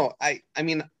 No, I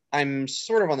mean I'm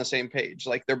sort of on the same page.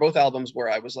 Like they're both albums where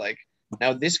I was like,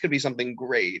 now this could be something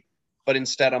great, but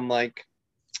instead I'm like,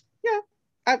 yeah,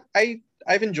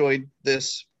 I've enjoyed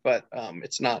this, but they're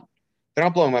not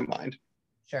blowing my mind.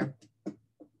 Sure.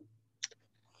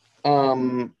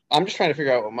 I'm just trying to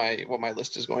figure out what my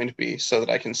list is going to be so that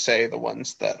I can say the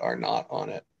ones that are not on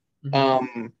it.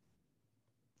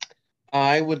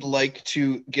 I would like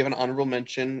to give an honorable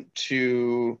mention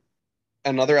to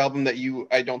another album that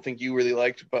I don't think you really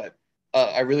liked, but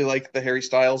I really like the Harry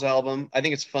Styles album. I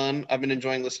think it's fun. I've been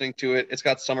enjoying listening to it. It's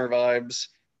got summer vibes,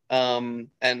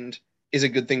 and is a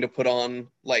good thing to put on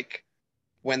like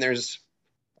when there's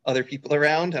other people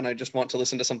around, and I just want to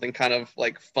listen to something kind of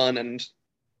like fun and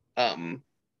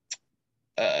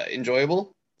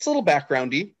enjoyable. It's a little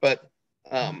backgroundy, but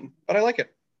I like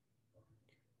it.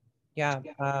 Yeah,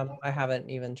 I haven't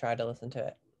even tried to listen to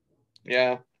it.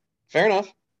 Yeah, fair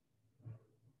enough.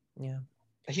 Yeah,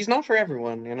 he's not for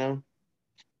everyone, you know.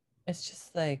 It's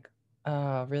just like,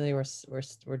 really, we're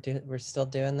still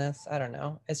doing this. I don't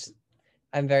know.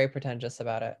 I'm very pretentious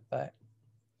about it, but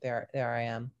there I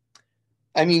am.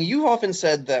 I mean, you've often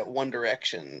said that One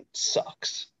Direction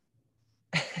sucks.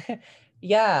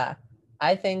 Yeah,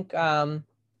 I think I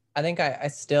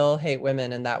still hate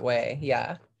women in that way.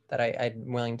 Yeah, that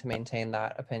I'm willing to maintain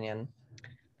that opinion.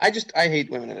 I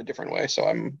hate women in a different way, so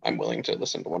I'm willing to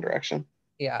listen to One Direction.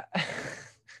 Yeah.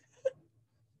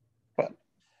 But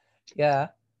yeah.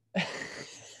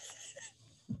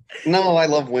 No, I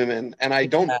love women, and I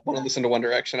don't want to listen to One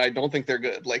Direction. I don't think they're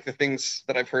good. Like the things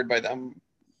that I've heard by them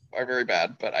are very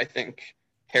bad, but I think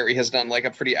Harry has done like a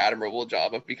pretty admirable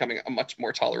job of becoming a much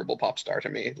more tolerable pop star to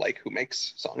me, like who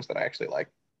makes songs that I actually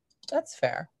like. That's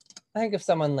fair. I think if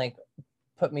someone like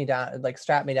put me down, like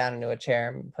strap me down into a chair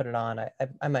and put it on,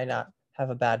 I might not have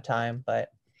a bad time,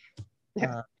 but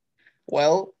yeah.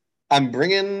 Well, I'm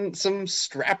bringing some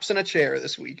straps and a chair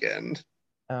this weekend.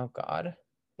 Oh God.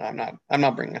 I'm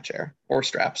not bringing a chair or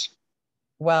straps.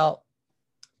 Well,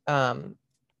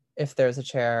 if there's a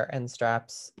chair and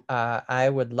straps, I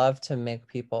would love to make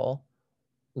people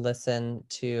listen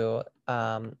to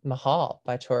Mahal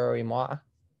by Toro y Moi.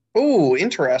 Oh,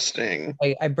 interesting.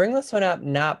 I bring this one up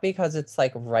not because it's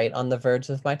like right on the verge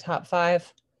of my top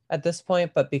 5, at this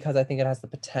point, but because I think it has the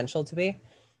potential to be.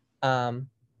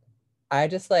 I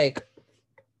just like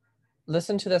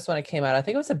listened to this when it came out. I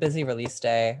think it was a busy release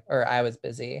day, or I was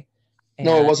busy.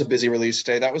 No, it And was a busy release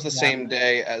day. That was the yeah. same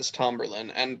day as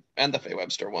Tomberlin and the Faye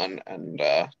Webster one, and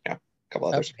yeah, a couple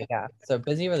others. Okay, yeah. So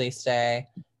busy release day,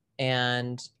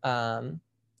 and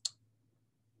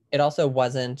it also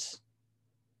wasn't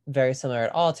very similar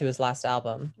at all to his last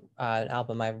album, an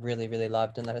album I really, really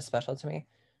loved and that is special to me.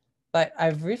 But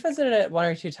I've revisited it one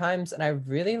or two times, and I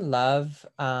really love.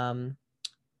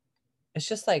 It's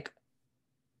just like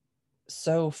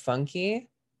so funky,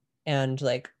 and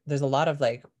like there's a lot of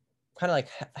like kind of like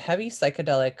heavy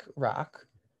psychedelic rock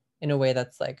in a way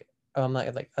that's like, oh, I'm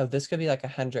like, oh, this could be like a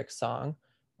Hendrix song,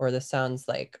 or this sounds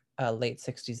like a late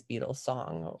 60s Beatles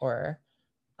song, or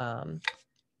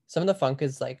some of the funk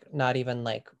is like not even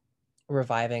like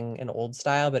reviving an old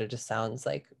style, but it just sounds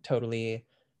like totally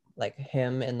like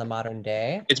him in the modern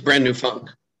day. It's brand new funk.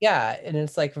 Yeah, and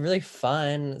it's like really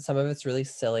fun. Some of it's really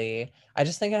silly. I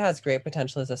just think it has great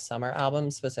potential as a summer album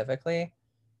specifically.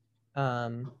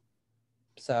 So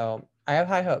I have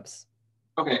high hopes.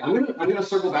 Okay, I'm gonna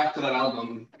circle back to that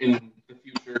album in the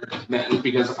future then,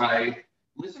 because I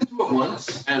listened to it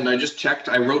once and I just checked.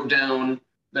 I wrote down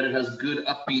that it has good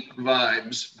upbeat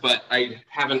vibes, but I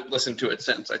haven't listened to it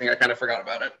since. I think I kind of forgot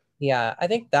about it. Yeah, I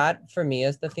think that for me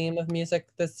is the theme of music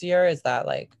this year, is that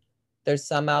like there's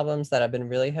some albums that have been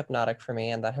really hypnotic for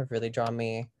me and that have really drawn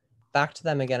me back to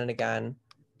them again and again.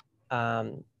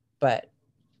 But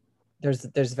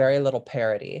there's very little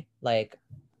parody. Like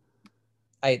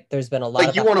there's been a lot Like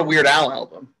of you want a Weird Al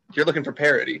album. You're looking for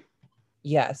parody.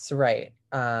 Yes, right.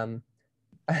 I'm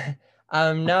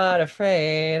not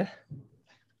afraid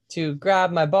to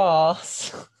grab my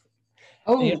balls.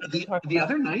 Oh, You know the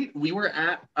other night we were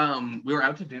out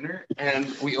to dinner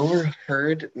and we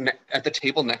overheard at the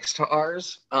table next to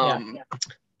ours Yeah.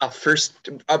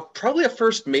 probably a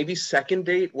first maybe second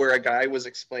date where a man was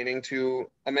explaining to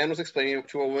a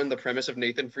woman the premise of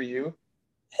Nathan For You.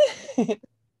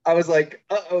 I was like,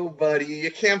 uh-oh, buddy,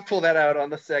 you can't pull that out on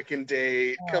the second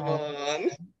date. Come on.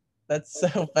 That's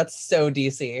so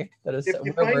DC. That is If so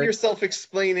you find yourself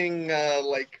explaining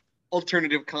like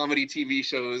alternative comedy TV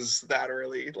shows that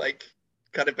early, like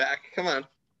cut it back. Come on.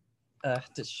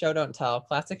 Just show don't tell.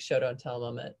 Classic show don't tell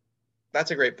moment.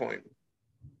 That's a great point.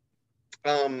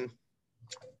 Yeah,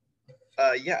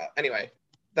 anyway.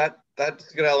 That's a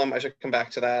good album. I should come back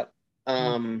to that.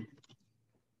 I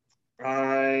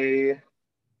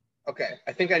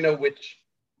think I know which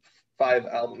 5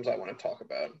 albums I want to talk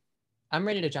about. I'm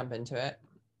ready to jump into it.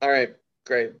 All right,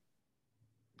 great.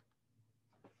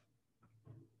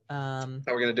 How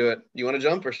we're gonna do it? You want to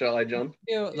jump or shall I jump?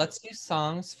 Let's do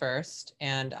songs first,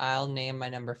 and I'll name my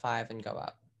number 5 and go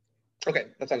up. Okay,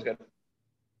 that sounds good.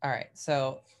 All right,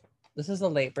 so this is a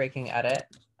late breaking edit.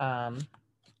 This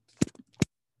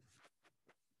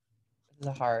is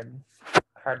a hard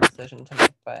decision to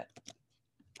make, but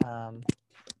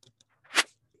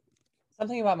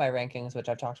something about my rankings, which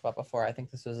I've talked about before. I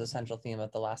think this was a central theme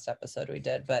of the last episode we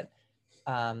did, but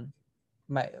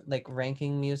my like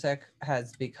ranking music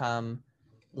has become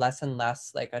less and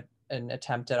less like an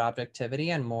attempt at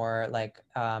objectivity and more like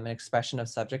an expression of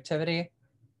subjectivity.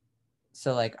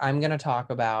 So like I'm gonna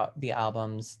talk about the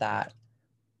albums that,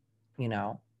 you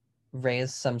know,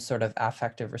 raise some sort of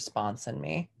affective response in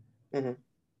me. Mm-hmm.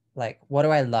 Like, what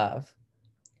do I love?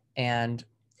 And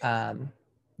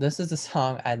this is a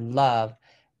song I love,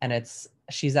 and it's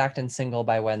She's Acting Single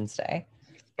by Wednesday.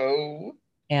 Oh.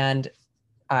 And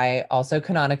I also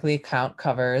canonically count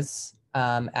covers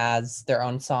as their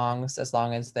own songs, as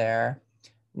long as they're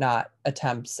not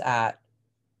attempts at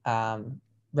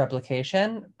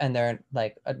replication, and they're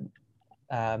like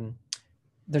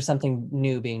there's something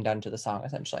new being done to the song,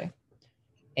 essentially.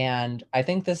 And I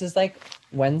think this is like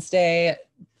Wednesday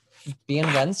being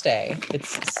Wednesday.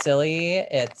 It's silly,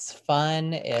 it's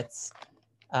fun, it's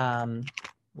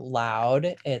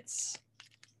loud, it's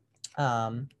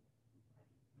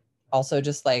also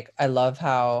just like I love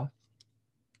how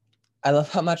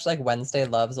much like Wednesday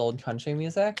loves old country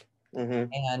music.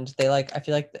 Mm-hmm. And they like, I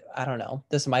feel like, I don't know,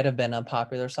 this might have been a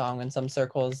popular song in some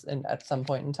circles at some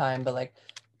point in time, but like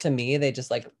to me they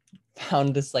just like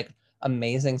found this like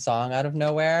amazing song out of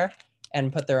nowhere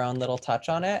and put their own little touch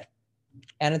on it,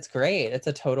 and it's great. It's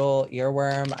a total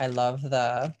earworm. I love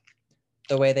the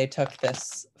way they took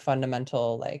this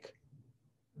fundamental like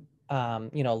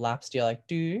lap steel, like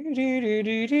do do do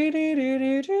do do do do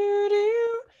do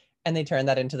do, and they turned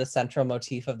that into the central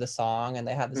motif of the song, and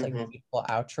they had this like beautiful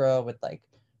outro with like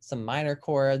some minor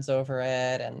chords over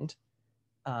it, and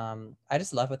I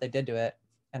just love what they did to it,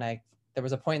 and I there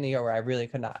was a point in the year where I really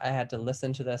could not. I had to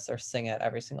listen to this or sing it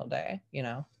every single day, you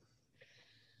know?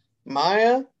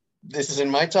 Maya, this is in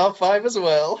my top 5 as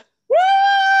well.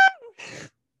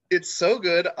 It's so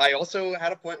good. I also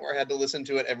had a point where I had to listen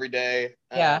to it every day.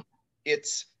 Yeah.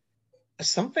 It's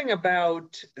something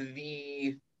about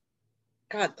the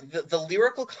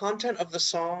lyrical content of the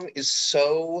song is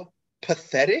so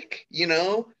pathetic, you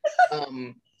know? But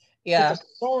Yeah. the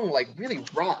song like really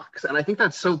rocks, and I think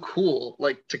that's so cool,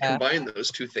 like to Yeah. combine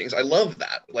those two things. I love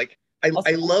that. Like I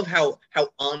Also, love how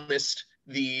honest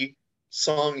the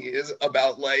song is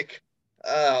about like,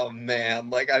 oh man,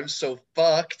 like I'm so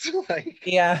fucked. Like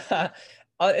yeah.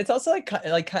 It's also like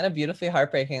kind of beautifully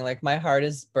heartbreaking. Like my heart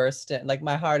is bursting, like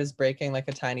my heart is breaking like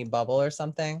a tiny bubble or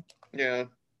something. yeah,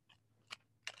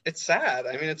 it's sad.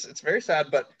 I mean, it's very sad,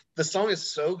 but the song is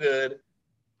so good.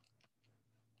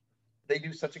 They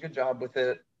do such a good job with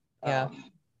it. Yeah.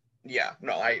 Yeah,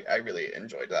 no, I really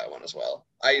enjoyed that one as well.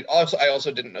 I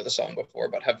also didn't know the song before,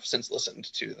 but have since listened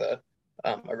to the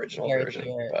original Very version.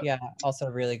 clear. But Yeah. Also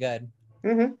really good.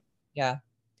 hmm Yeah.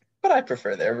 but I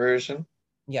prefer their version.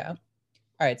 Yeah.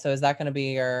 All right. So is that going to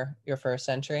be your first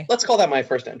entry? Let's call that my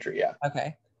first entry. Yeah.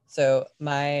 Okay. So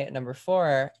my number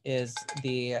 4 is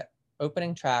the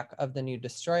opening track of the new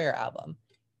Destroyer album.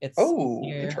 It's Oh,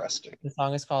 interesting. the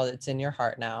song is called "It's in Your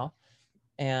Heart Now,"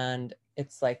 and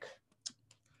it's like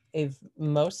a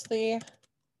mostly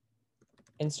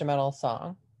instrumental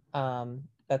song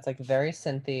that's like very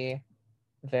synthy,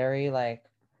 very like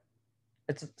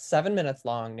it's 7 minutes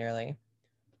long nearly,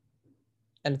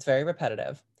 and it's very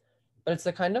repetitive. But it's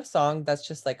the kind of song that's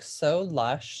just like so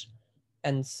lush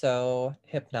and so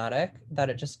hypnotic that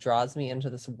it just draws me into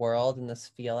this world and this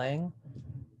feeling.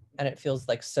 And it feels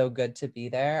like so good to be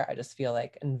there. I just feel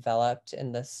like enveloped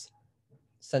in this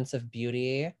sense of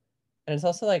beauty. And it's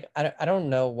also like, I don't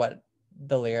know what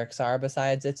the lyrics are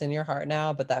besides "It's in Your Heart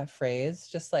Now," but that phrase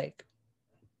just like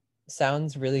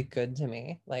sounds really good to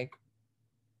me. Like,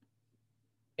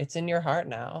 it's in your heart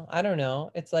now. I don't know.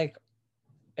 It's like,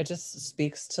 it just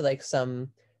speaks to like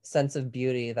some sense of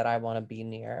beauty that I want to be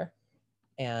near.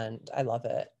 And I love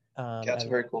it. Yeah, that's a And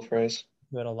very cool phrase.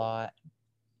 do it a lot.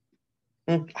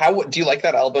 How do you like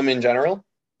that album in general?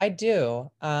 I do.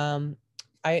 I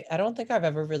don't think I've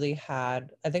ever really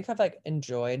had, I think I've like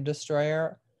enjoyed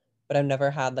Destroyer, but I've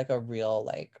never had like a real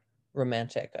like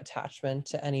romantic attachment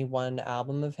to any one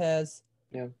album of his.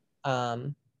 Yeah.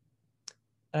 Um,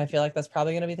 and I feel like that's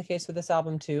probably going to be the case with this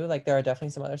album too. Like there are definitely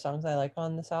some other songs I like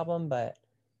on this album, but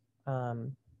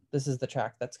um, this is the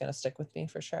track that's going to stick with me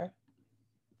for sure.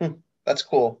 That's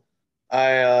cool.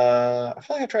 I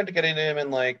feel like I tried to get into him in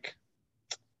like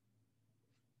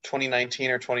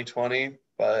 2019 or 2020,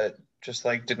 but just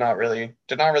like did not really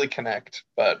connect,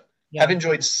 but have Yeah.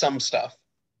 enjoyed some stuff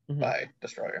Hmm. by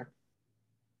Destroyer.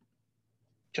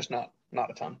 Just not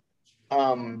a ton.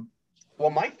 Um well,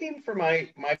 my theme for my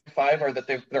 5 are that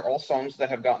they're all songs that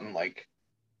have gotten like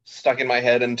stuck in my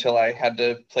head until I had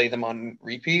to play them on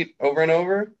repeat over and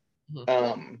over. Hmm.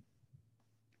 Um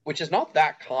which is not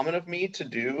that common of me to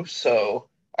do, so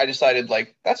I decided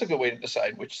like that's a good way to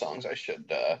decide which songs I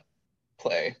should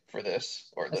play for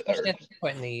this or Especially at this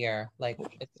point in the year, like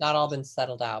it's not all been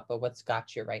settled out, but what's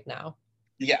got you right now?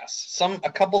 yes,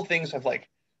 a couple things have like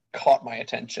caught my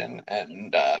attention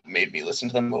and made me listen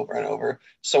to them over and over.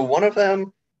 So one of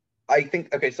them, I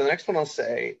think, okay, so the next one I'll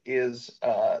say is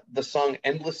the song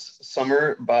 "Endless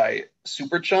Summer" by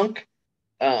Superchunk.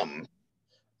 Um,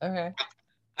 Okay.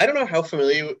 I don't know how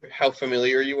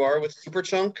familiar you are with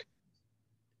Superchunk.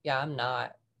 Yeah, I'm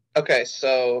not. Okay,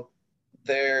 so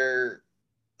they're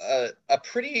a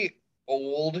pretty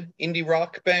old indie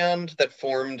rock band that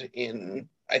formed in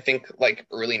I think like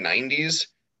early 90s,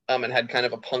 and had kind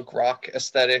of a punk rock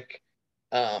aesthetic.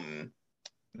 Um,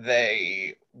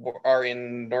 they are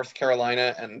in North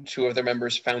Carolina, and 2 of their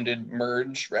members founded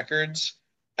Merge Records,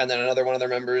 and then another one of their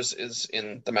members is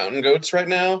in the Mountain Goats right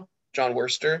now, John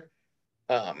Worster.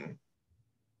 Um,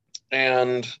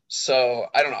 and so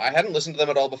I don't know. I hadn't listened to them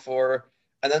at all before,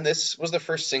 and then this was the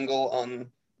first single on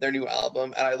their new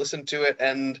album, and I listened to it,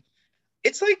 and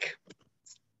it's like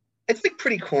it's like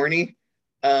pretty corny.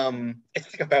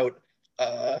 It's like about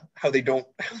how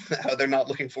they're not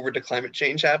looking forward to climate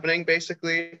change happening,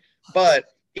 basically. But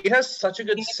it has such a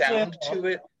good Me too. sound to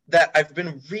it that I've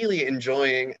been really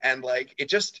enjoying, and like it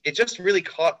just really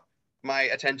caught my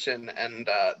attention, and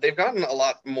they've gotten a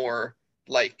lot more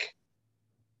like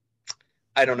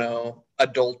I don't know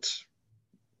adult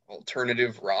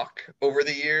alternative rock over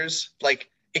the years. Like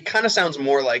it kind of sounds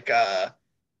more like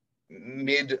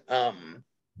mid.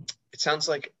 It sounds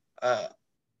like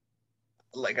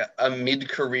like a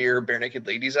mid-career Bare Naked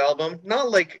Ladies album. Not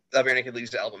like a Bare Naked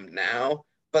Ladies album now,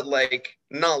 but like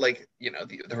not like, you know,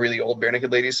 the really old Bare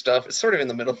Naked Ladies stuff. It's sort of in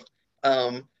the middle.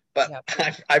 But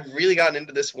Yeah. I've really gotten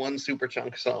into this one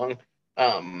Superchunk song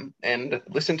and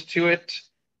listened to it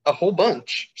a whole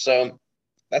bunch. So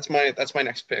that's my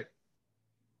next pick.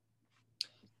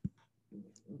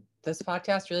 This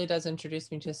podcast really does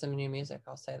introduce me to some new music.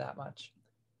 I'll say that much.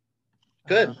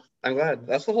 Good. I'm glad.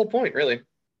 That's the whole point, really.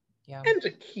 Yeah. And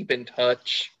to keep in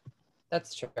touch.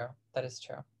 That's true. That is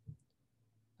true.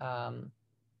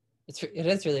 It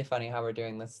is really funny how we're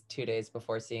doing this 2 days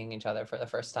before seeing each other for the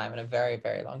first time in a very,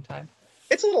 very long time.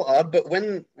 It's a little odd, but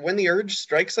when the urge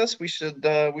strikes us, we should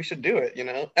do it, you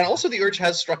know? And also the urge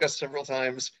has struck us several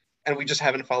times and we just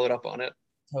haven't followed up on it.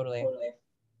 Totally.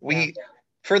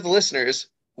 For the listeners,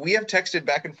 we have texted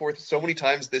back and forth so many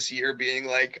times this year being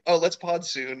like, oh, let's pod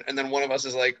soon. And then one of us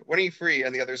is like, when are you free?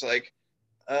 And the other's like,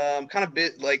 kind of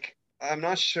bit like, I'm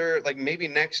not sure, like maybe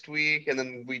next week. And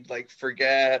then we'd like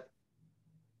forget.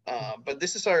 But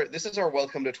this is our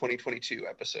welcome to 2022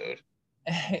 episode.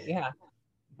 Yeah.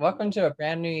 Welcome to a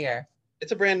brand new year.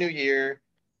 It's a brand new year.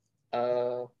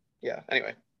 Yeah,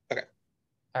 anyway. Okay.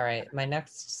 All right. My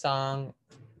next song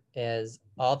is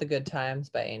All the Good Times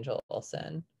by Angel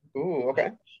Olsen. Ooh,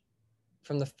 okay.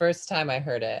 From the first time I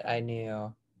heard it, I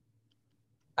knew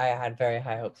I had very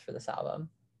high hopes for this album.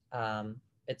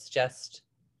 It's just,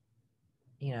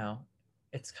 you know,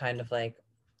 it's kind of like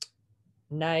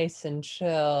nice and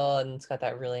chill, and it's got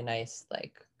that really nice,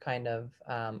 like, kind of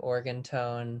organ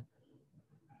tone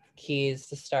keys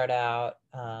to start out.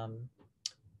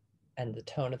 And the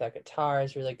tone of that guitar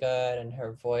is really good, and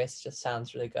her voice just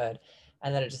sounds really good.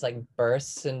 And then it just like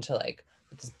bursts into like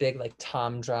this big like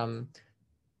tom drum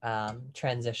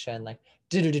transition, like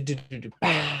and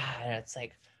it's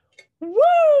like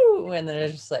woo, and then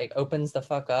it just like opens the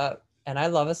fuck up. And I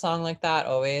love a song like that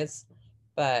always,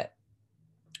 but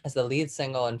as the lead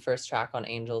single and first track on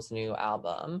Angel's new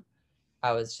album,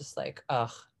 I was just like,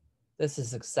 ugh, this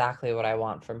is exactly what I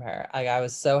want from her. I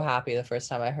was so happy the first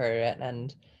time I heard it,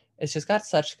 and it's just got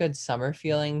such good summer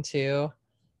feeling too,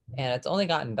 and it's only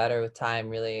gotten better with time,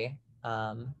 really.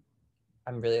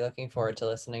 I'm really looking forward to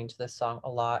listening to this song a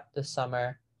lot this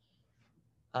summer.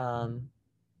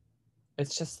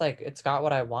 It's just like, it's got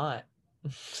what I want.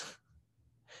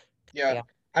 Yeah.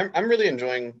 I'm really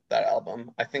enjoying that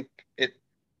album. I think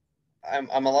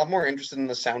I'm a lot more interested in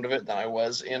the sound of it than I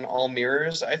was in All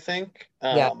Mirrors, I think.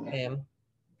 Same.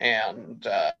 And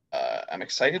I'm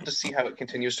excited to see how it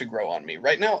continues to grow on me.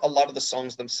 Right now, a lot of the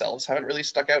songs themselves haven't really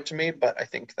stuck out to me, but I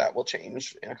think that will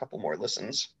change in a couple more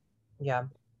listens. Yeah.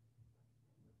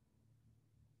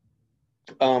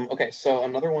 Okay, so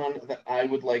another one that I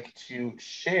would like to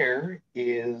share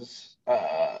is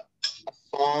a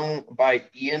song by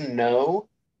Ian Noe,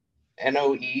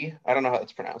 Noe. I don't know how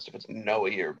it's pronounced, if it's Noe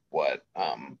or what,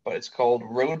 but it's called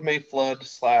Road May Flood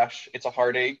 / It's a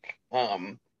Heartache.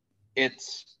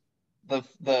 It's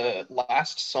the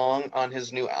last song on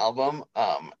his new album,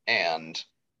 and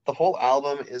the whole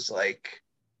album is like,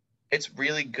 it's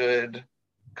really good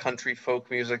country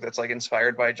folk music that's like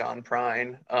inspired by John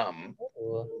Prine,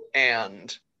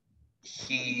 and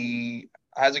he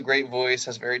has a great voice,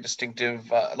 has very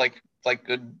distinctive like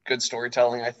good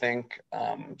storytelling, I think.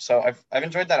 So I've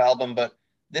enjoyed that album, but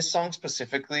this song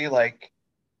specifically, like,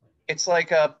 it's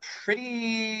like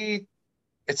it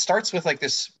starts with like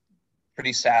this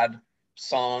pretty sad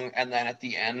song, and then at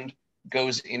the end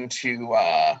goes into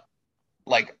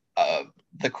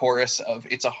the chorus of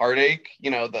It's a Heartache,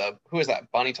 you know, who is that,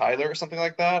 Bonnie Tyler or something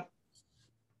like that?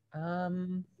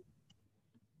 Who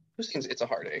sings It's a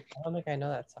Heartache? I don't think I know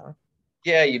that song.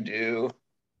 Yeah, you do.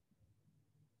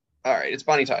 All right, it's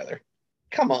Bonnie Tyler.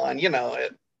 Come on, you know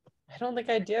it. I don't think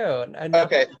I do. I know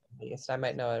okay. At least I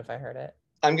might know it if I heard it.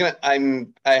 I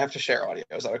have to share audio.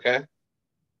 Is that okay?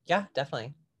 Yeah,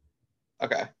 definitely.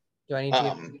 Okay. Do I need to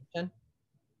give permission?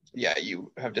 Yeah,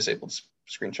 you have disabled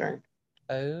screen sharing.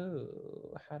 Oh,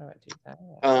 how do I do that?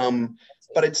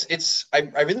 But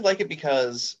I really like it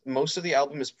because most of the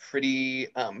album is pretty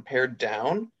pared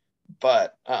down,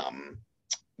 but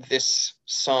this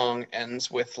song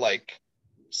ends with like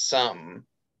some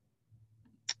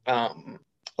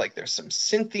like there's some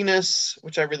synthiness,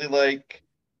 which I really like,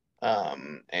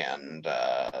 and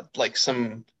like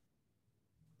some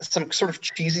sort of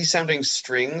cheesy sounding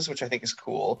strings, which I think is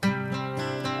cool.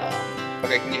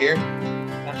 Okay, can you hear?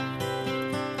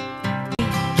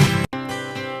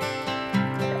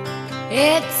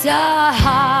 It's a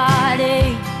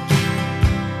heartache,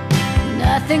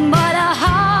 nothing but a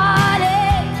heartache.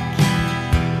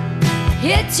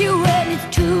 Hits you when it's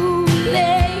too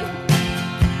late.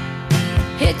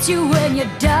 hits you when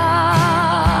you're down.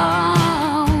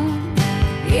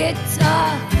 It's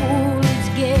a fool's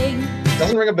game.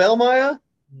 Doesn't ring a bell, Maya?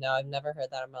 No, I've never heard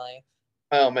that in my life.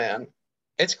 Oh man,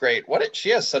 it's great.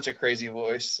 She has such a crazy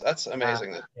voice. That's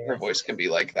amazing that her voice can be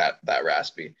like that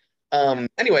raspy.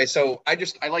 Anyway, so I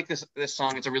like this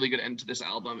song. It's a really good end to this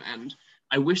album, and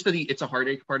I wish that It's a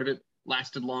Heartache part of it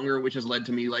lasted longer, which has led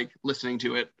to me like listening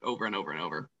to it over and over and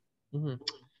over. Mm-hmm.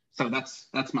 So that's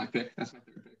my pick. That's my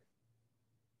third pick.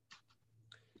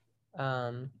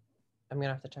 I'm gonna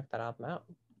have to check that album out.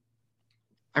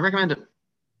 I recommend it.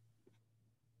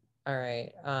 All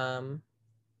right.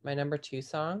 My number 2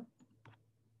 song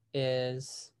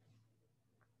is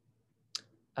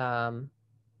oh,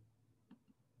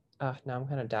 now I'm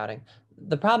kind of doubting.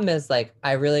 The problem is like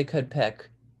I really could pick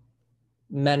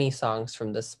many songs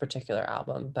from this particular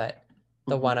album, but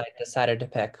the one I decided to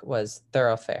pick was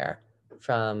Thoroughfare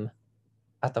from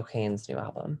Ethel Cain's new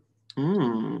album.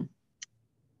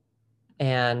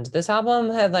 And this album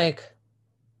had like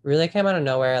really came out of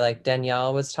nowhere. Like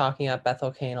Danielle was talking up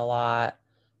Ethel Cain a lot.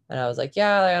 And I was like,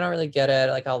 yeah, like, I don't really get it.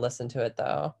 Like I'll listen to it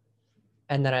though.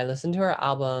 And then I listened to her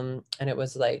album and it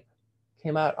was like,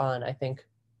 came out on, I think,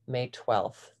 May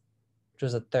 12th, which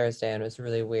was a Thursday, and it was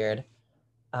really weird.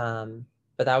 But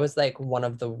that was like one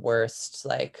of the worst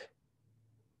like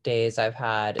days I've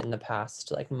had in the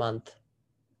past like month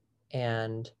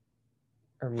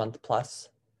or month plus.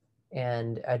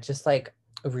 And I just like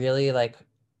really like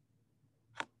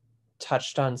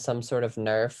touched on some sort of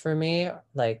nerve for me,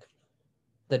 like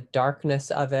the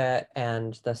darkness of it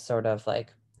and the sort of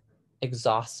like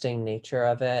exhausting nature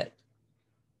of it.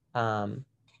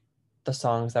 The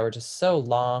songs that were just so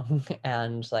long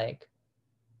and like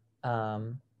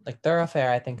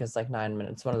Thoroughfare, I think, is like 9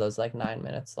 minutes, one of those like 9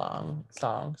 minutes long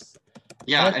songs.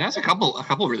 Yeah, it has a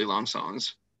couple really long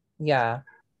songs. Yeah,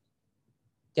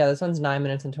 this one's 9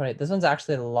 minutes and 20. This one's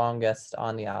actually the longest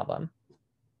on the album.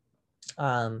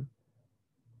 And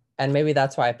maybe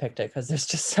that's why I picked it, because there's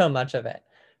just so much of it.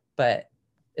 But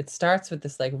it starts with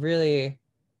this like really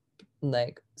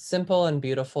like simple and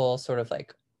beautiful sort of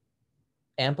like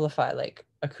amplified like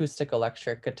acoustic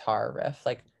electric guitar riff.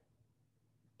 Like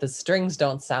the strings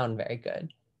don't sound very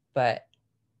good, but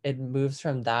it moves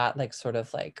from that like sort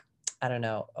of like, I don't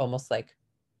know, almost like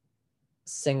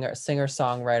singer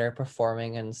songwriter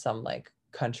performing in some like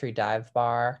country dive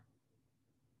bar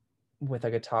with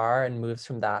a guitar, and moves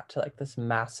from that to like this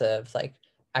massive like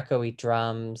echoey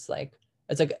drums. Like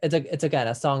it's again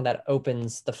a song that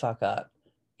opens the fuck up,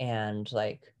 and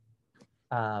like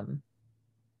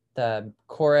the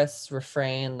chorus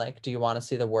refrain, like, do you want to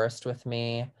see the worst with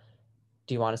me,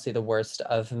 do you want to see the worst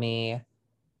of me,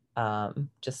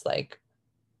 just like,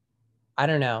 I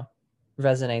don't know,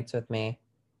 resonates with me.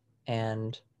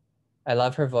 And I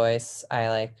love her voice. I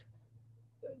like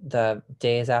the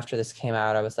days after this came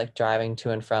out, I was like driving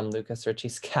to and from Lucas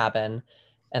Ritchie's cabin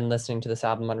and listening to this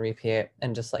album on repeat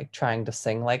and just like trying to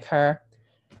sing like her.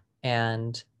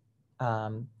 And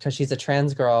because she's a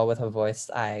trans girl with a voice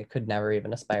I could never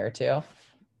even aspire to.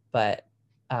 But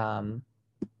I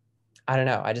don't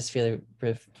know, I feel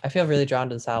really drawn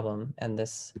to this album, and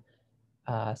this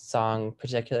song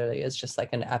particularly is just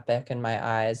like an epic in my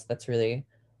eyes that's really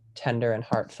tender and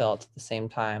heartfelt at the same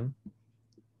time.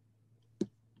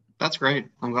 That's great.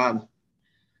 I'm glad.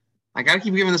 I gotta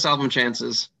keep giving this album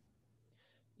chances.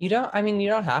 You don't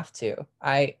have to.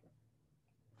 I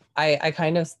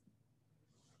kind of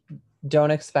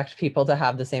don't expect people to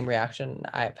have the same reaction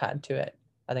I've had to it.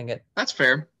 I think that's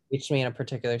fair. Reached me in a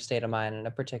particular state of mind in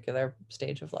a particular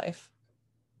stage of life.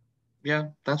 Yeah,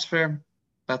 that's fair.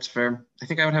 That's fair. I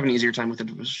think I would have an easier time with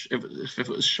it if it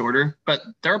was shorter, but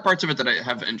there are parts of it that I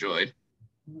have enjoyed.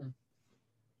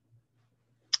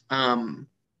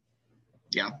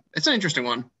 Yeah, it's an interesting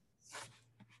one.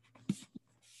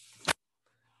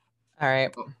 All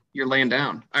right. Oh, you're laying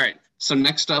down. All right. So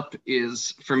next up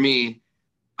is, for me,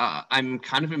 I'm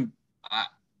kind of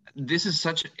this is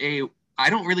such a, I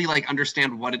don't really like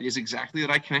understand what it is exactly that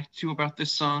I connect to about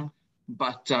this song,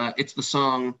 but it's the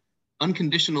song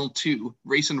Unconditional 2,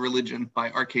 Race and Religion by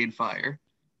Arcade Fire.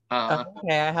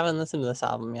 Okay, I haven't listened to this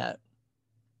album yet.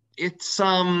 It's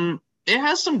it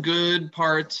has some good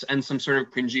parts and some sort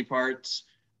of cringy parts,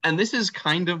 and this is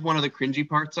kind of one of the cringy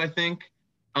parts, I think,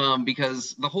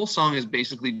 because the whole song is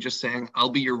basically just saying, I'll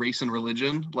be your race and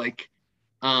religion. Like,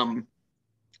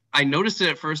 I noticed it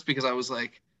at first because I was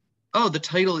like, oh, the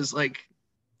title is like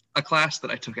a class that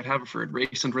I took at Haverford,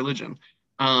 Race and Religion.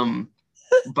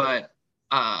 But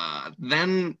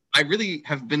then I really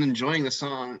have been enjoying the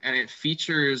song, and it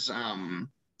features, who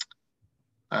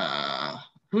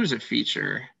does it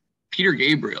feature? Peter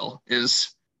Gabriel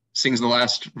is sings the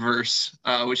last verse,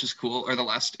 which is cool, or the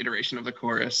last iteration of the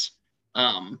chorus.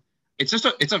 It's just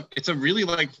it's a really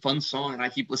like fun song, and I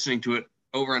keep listening to it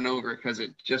over and over because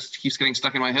it just keeps getting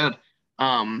stuck in my head.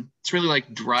 It's really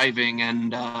like driving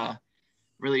and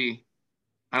really,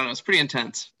 I don't know, it's pretty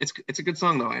intense. It's a good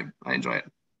song though. I enjoy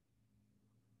it.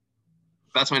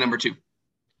 That's my number 2.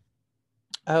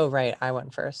 Oh, right. I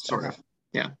went first. Sort of.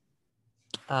 Yeah.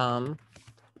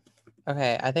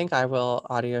 Okay, I think I will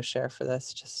audio share for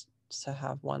this just to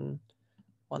have one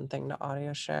thing to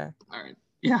audio share. All right.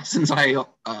 Yeah, since I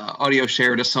audio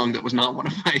shared a song that was not one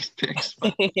of my picks.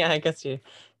 But... yeah, I guess you,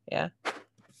 yeah.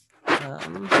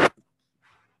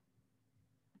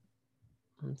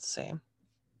 Let's see.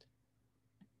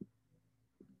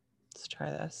 Let's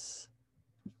try this.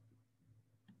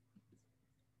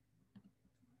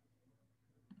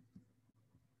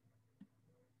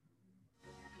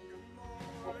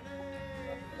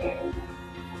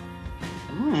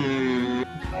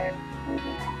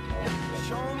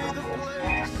 Show me the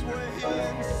place where he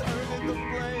inserted the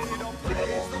blade. Oh,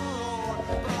 praise the Lord,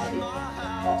 burn my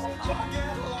house. I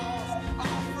get lost, I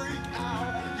freak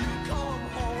out. You come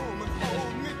home and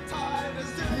hold me tight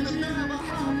as if it never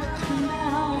happened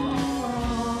at all.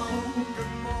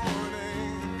 Good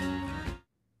morning.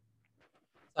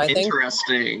 I think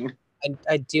Interesting.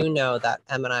 I do know that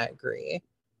Em and I agree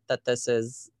that this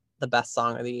is the best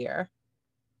song of the year.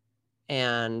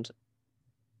 And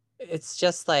it's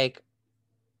just like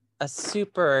a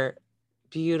super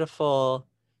beautiful,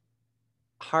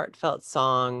 heartfelt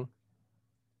song.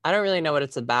 I don't really know what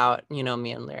it's about. You know,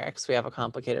 me and lyrics, we have a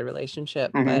complicated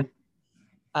relationship, but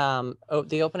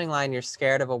the opening line, "You're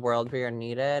scared of a world where you're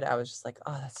needed," I was just like,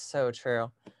 oh, that's so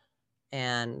true.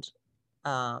 And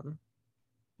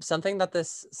something that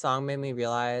this song made me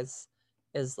realize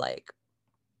is like,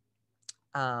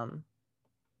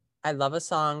 I love a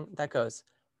song that goes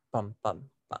bum bum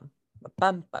bum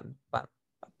bum bum bum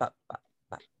bum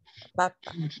bum bum.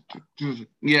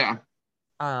 Yeah.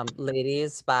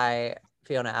 Ladies by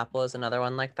Fiona Apple is another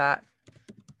one like that.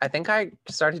 I think I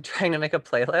started trying to make a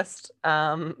playlist.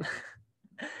 I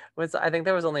think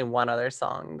there was only one other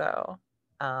song though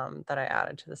that I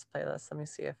added to this playlist. Let me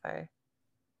see if I.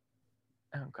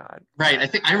 Oh God. Right. I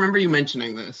think I remember you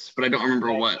mentioning this, but I don't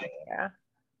remember what. Yeah.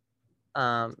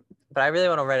 But I really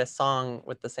want to write a song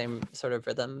with the same sort of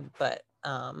rhythm. But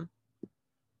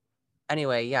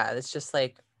anyway, yeah, it's just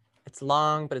like, it's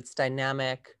long, but it's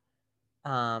dynamic.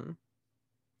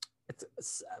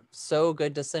 It's so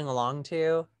good to sing along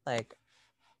to. Like,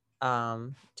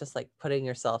 just like putting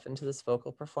yourself into this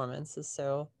vocal performance is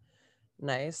so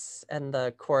nice. And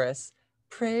the chorus,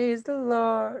 "Praise the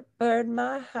Lord, burn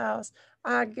my house,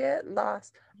 I get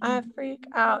lost, I freak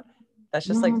out." That's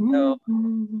just like so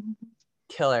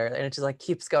killer, and it just like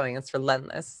keeps going. It's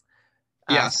relentless.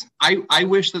 Yes, I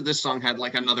wish that this song had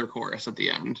like another chorus at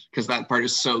the end because that part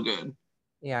is so good.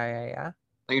 Yeah. I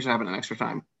think it should happen an extra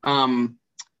time.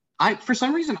 For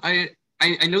some reason I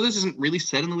know this isn't really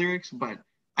said in the lyrics, but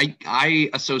I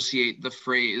associate the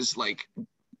phrase like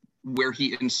where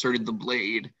he inserted the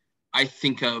blade. I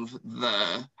think of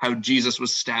how Jesus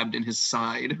was stabbed in his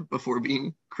side before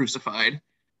being crucified.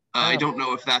 I don't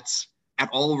know if that's at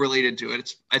all related to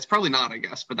it. It's probably not, I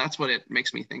guess, but that's what it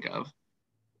makes me think of.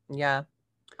 Yeah.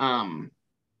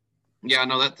 Yeah,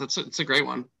 no, it's a great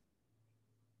one.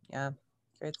 Yeah,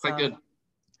 great song. Quite good.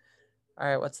 All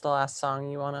right, what's the last song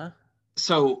you wanna?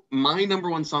 So my number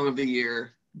 1 song of the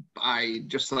year, I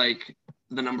just like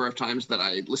the number of times that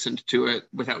I listened to it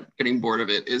without getting bored of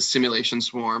it, is Simulation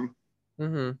Swarm.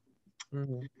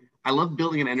 I love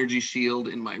building an energy shield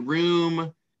in my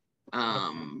room,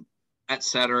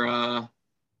 etc.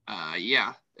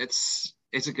 Yeah, it's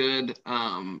a good.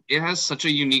 It has such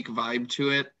a unique vibe to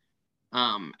it,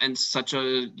 and such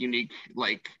a unique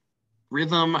like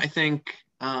rhythm. I think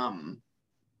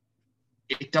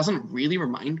it doesn't really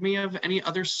remind me of any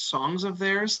other songs of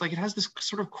theirs. Like, it has this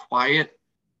sort of quiet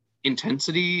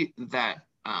intensity that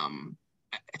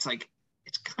it's like,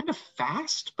 it's kind of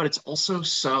fast, but it's also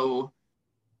so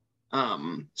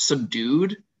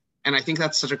subdued, and I think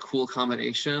that's such a cool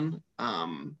combination.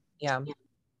 Yeah.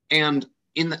 And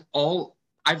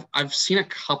I've seen a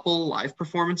couple live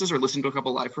performances or listened to a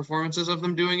couple live performances of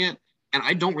them doing it, and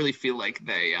I don't really feel like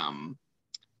they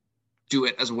do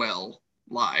it as well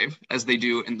live as they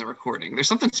do in the recording. There's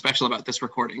something special about this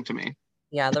recording to me.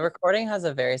 Yeah, the recording has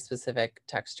a very specific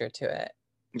texture to it.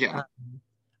 Yeah.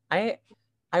 I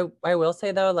will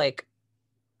say though, like,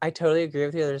 I totally agree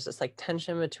with you. There's this like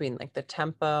tension between like the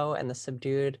tempo and the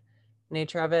subdued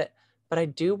nature of it. But I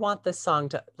do want this song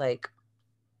to like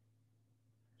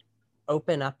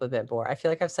open up a bit more. I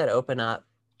feel like I've said open up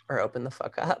or open the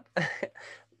fuck up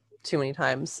too many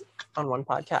times on one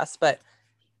podcast. But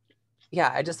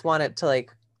yeah, I just want it to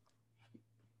like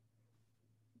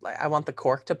I want the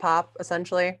cork to pop,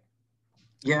 essentially.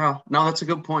 Yeah, no, that's a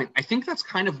good point. I think that's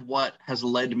kind of what has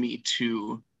led me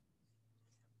to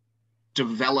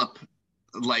develop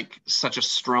like such a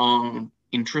strong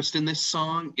interest in this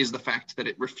song, is the fact that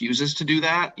it refuses to do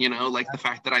that, you know, like the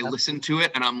fact that I listen to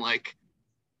it and I'm like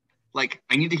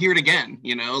I need to hear it again,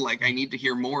 you know, like I need to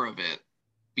hear more of it,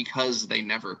 because they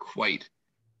never quite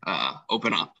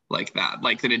open up like that,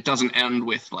 like that it doesn't end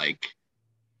with like,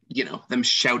 you know, them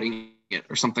shouting it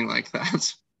or something like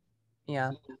that.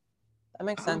 Yeah, that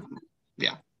makes sense.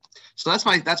 Yeah, so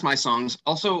that's my songs.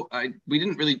 Also, we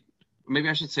didn't really, maybe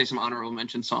I should say some honorable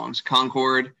mention songs.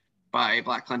 Concord by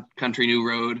Black Country New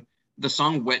Road. The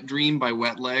song Wet Dream by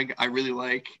Wet Leg, I really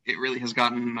like. It really has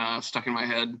gotten stuck in my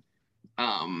head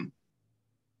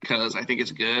because I think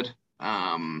it's good.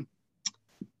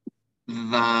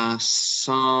 The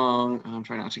song, I'm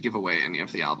trying not to give away any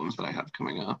of the albums that I have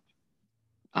coming up.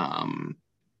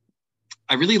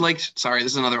 I really liked, sorry,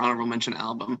 this is another honorable mention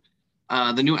album.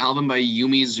 The new album by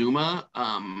Yumi Zuma,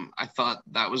 I thought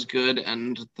that was good.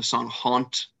 And the song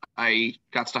Haunt, I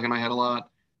got stuck in my head a lot.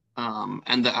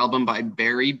 And the album by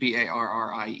Barrie,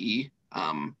 Barrie,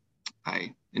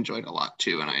 I enjoyed a lot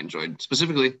too. And I enjoyed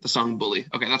specifically the song Bully.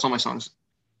 Okay, that's all my songs.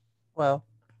 Well,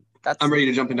 I'm ready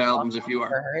to jump into albums if you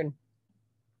are.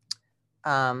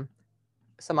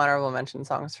 Some honorable mention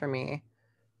songs for me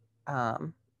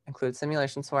include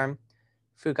Simulation Swarm,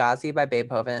 Fugazi by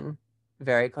Beethoven,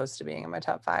 very close to being in my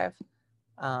top 5.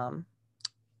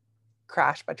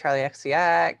 Crash by Charlie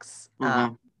XCX,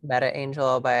 Meta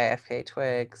Angel by FKA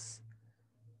Twigs,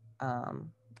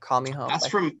 Call Me Home. That's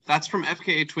from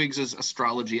FKA Twigs'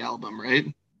 Astrology album, right?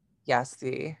 Yes,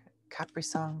 the Capri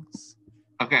Songs.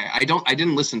 Okay, I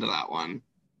didn't listen to that one.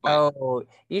 Oh,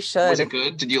 you should. Was it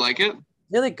good? Did you like it?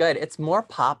 Really good. It's more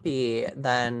poppy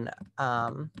than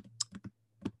well,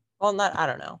 not, I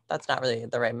don't know. That's not really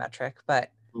the right metric,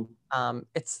 but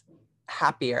it's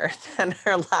happier than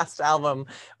her last album,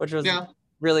 which was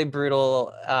really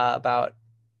brutal about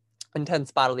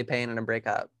intense bodily pain and a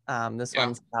breakup. This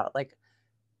one's about like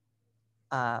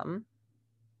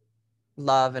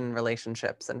love and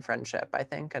relationships and friendship, I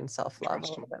think, and self-love a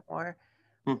little bit more.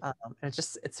 And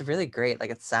it's really great.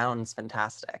 Like, it sounds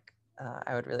fantastic.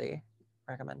 I would really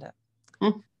recommend it.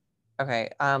 Okay,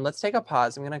 let's take a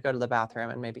pause. I'm gonna go to the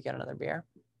bathroom and maybe get another beer.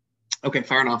 Okay,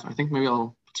 fair enough. I think maybe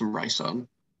I'll put some rice on.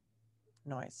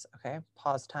 Nice. Okay,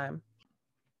 pause time.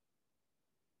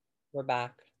 We're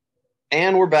back.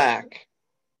 And we're back.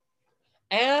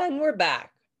 And we're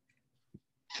back.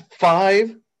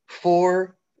 5,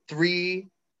 4, 3,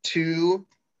 2.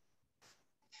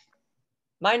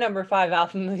 My number 5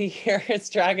 album of the year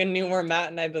is Dragon New More Matt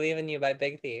and I Believe in You by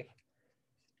Big Thief.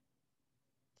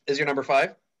 Is your number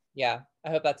 5? Yeah,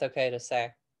 I hope that's okay to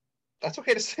say. That's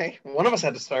okay to say. One of us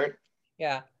had to start.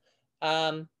 Yeah.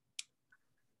 I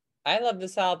love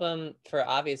this album for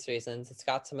obvious reasons. It's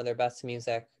got some of their best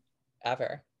music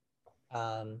ever.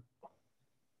 The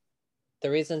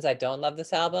reasons I don't love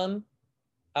this album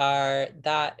are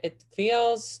that it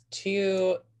feels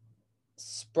too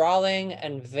sprawling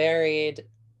and varied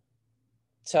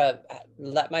to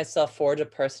let myself forge a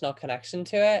personal connection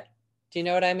to it. Do you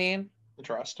know what I mean?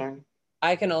 Interesting.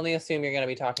 I can only assume you're going to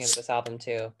be talking about this album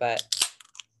too, but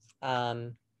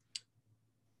I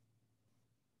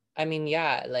mean,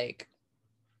 yeah, like,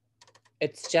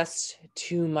 it's just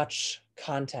too much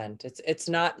content. It's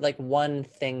not like one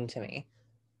thing to me.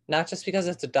 Not just because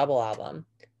it's a double album.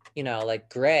 You know, like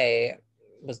Gray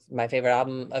was my favorite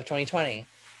album of 2020.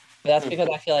 But that's because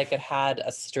I feel like it had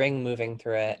a string moving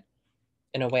through it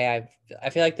in a way I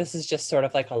feel like this is just sort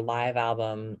of like a live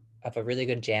album of a really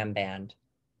good jam band.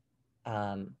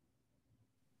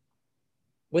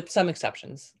 With some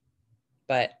exceptions.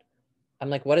 But I'm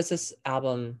like, what does this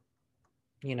album,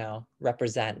 you know,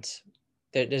 represent?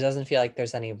 There doesn't feel like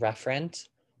there's any referent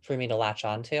for me to latch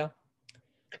onto.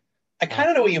 I kind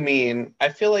of know what you mean. I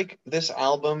feel like this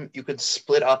album, you could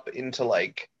split up into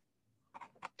like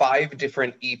 5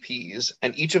 different EPs,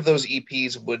 and each of those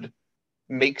EPs would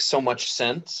make so much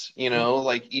sense, you know,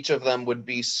 like each of them would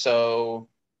be so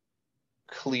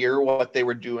clear what they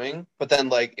were doing. But then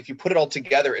like, if you put it all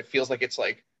together, it feels like it's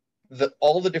like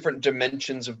all the different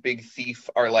dimensions of Big Thief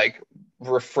are like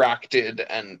refracted,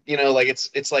 and you know, like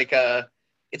it's like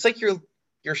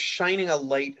you're shining a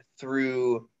light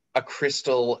through a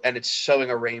crystal and it's showing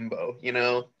a rainbow, you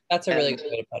know? That's a really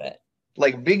good way to put it.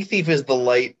 Like Big Thief is the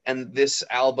light, and this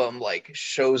album like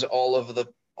shows all of the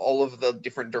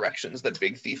different directions that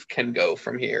Big Thief can go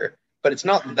from here. But it's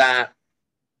not that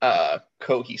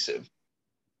cohesive.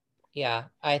 Yeah,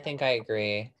 I think I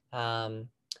agree. At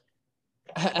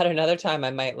another time,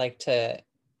 I might like to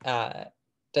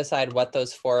decide what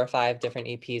those 4 or 5 different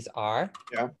EPs are.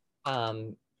 Yeah.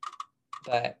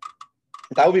 But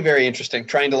that would be very interesting,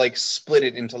 trying to like split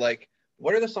it into like,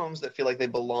 what are the songs that feel like they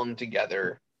belong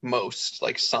together most,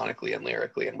 like sonically and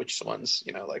lyrically, and which ones,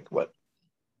 you know, like what?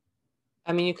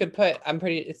 I mean, you could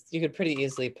pretty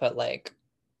easily put like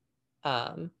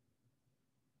Spud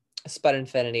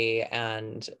Infinity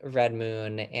and Red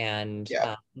Moon and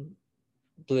Yeah.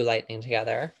 Blue Lightning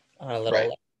together on a little,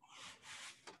 Right.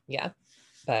 yeah.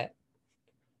 But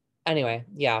anyway,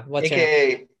 yeah. What's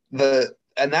AKA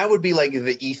and that would be like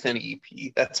the Ethan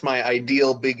EP. That's my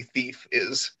ideal Big Thief,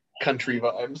 is country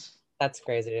vibes. That's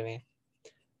crazy to me.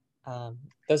 But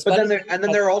then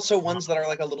there are also ones that are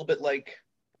like a little bit like,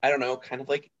 I don't know, kind of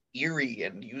like eerie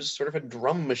and use sort of a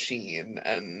drum machine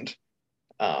and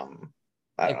I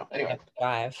don't know. Anyway.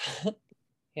 Drive.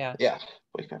 Yeah. Yeah,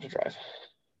 we have to drive.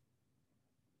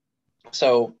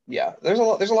 So yeah, there's a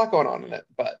lot going on in it,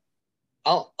 but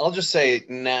I'll just say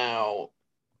now,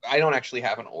 I don't actually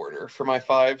have an order for my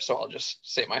 5, so I'll just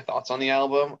say my thoughts on the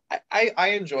album. I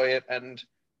enjoy it and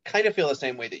kind of feel the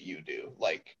same way that you do.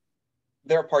 Like,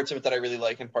 there are parts of it that I really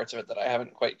like and parts of it that I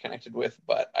haven't quite connected with,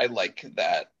 but I like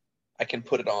that I can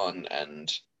put it on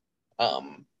and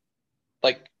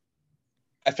like,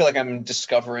 I feel like I'm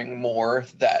discovering more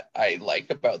that I like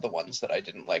about the ones that I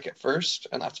didn't like at first,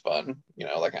 and that's fun. You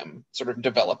know, like I'm sort of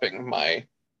developing my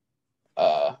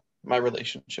my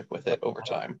relationship with it over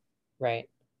time. Right.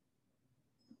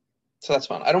 So that's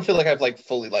fun. I don't feel like I've like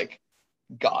fully like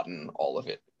gotten all of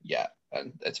it yet,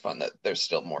 and it's fun that there's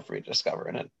still more for me to discover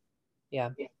in it. Yeah.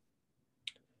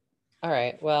 All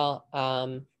right. Well,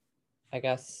 I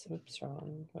guess, oops,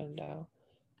 wrong window.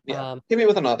 Yeah. Hit me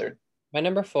with another. My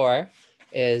number 4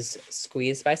 is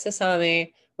Squeezed by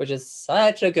Sasami, which is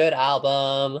such a good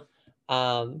album.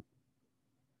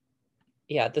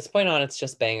 Yeah, at this point on, it's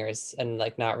just bangers and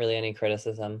like not really any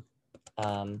criticism.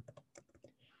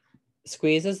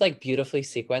 Squeeze is like beautifully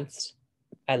sequenced.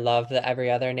 I love the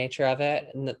every other nature of it,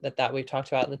 and that we talked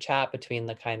about in the chat, between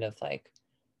the kind of like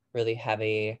really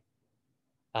heavy,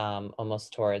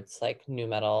 almost towards like nu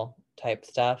metal type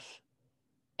stuff,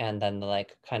 and then the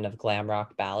like kind of glam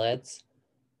rock ballads.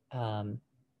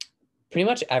 Pretty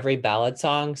much every ballad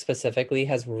song specifically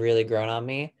has really grown on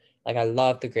me. Like, I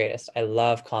love The Greatest. I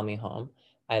love Call Me Home.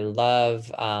 I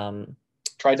love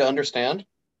Tried to Understand.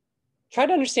 Try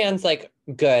to Understand's like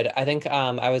good. I think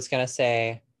I was gonna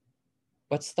say,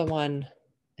 what's the one?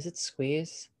 Is it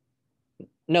Squeeze?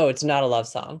 No, it's not a love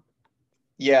song.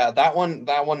 Yeah, that one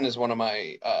is one of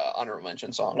my honorable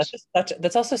mention songs.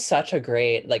 That's also such a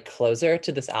great like closer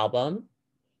to this album.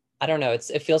 I don't know.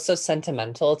 It feels so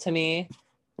sentimental to me.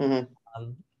 Mm-hmm.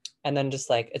 And then just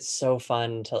like it's so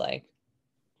fun to like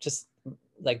just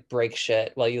like break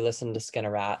shit while you listen to Skin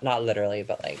a Rat. Not literally,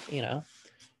 but like, you know.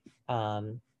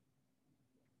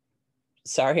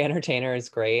 Sorry Entertainer is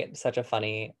great. Such a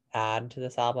funny add to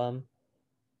this album.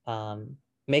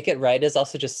 Make It Right is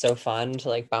also just so fun to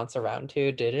like bounce around to.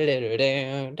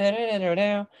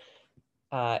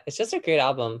 It's just a great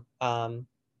album.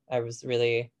 I was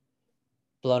really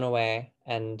blown away,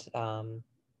 and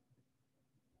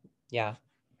yeah,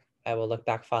 I will look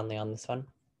back fondly on this one.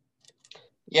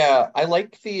 Yeah, I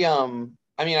like the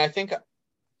I mean, I think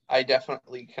I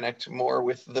definitely connect more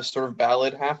with the sort of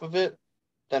ballad half of it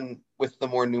than with the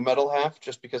more nu metal half,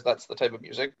 just because that's the type of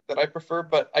music that I prefer.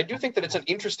 But I do think that it's an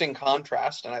interesting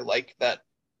contrast, and I like that.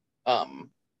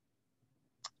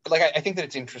 Like I think that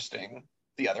it's interesting,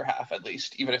 the other half at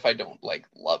least, even if I don't like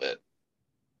love it.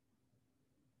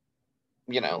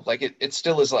 You know, like it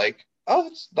still is like, oh,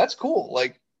 that's cool.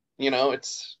 Like, you know, it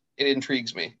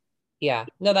intrigues me. Yeah,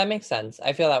 no, that makes sense.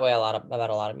 I feel that way about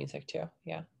a lot of music too.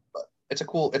 Yeah. But it's a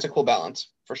cool balance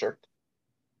for sure.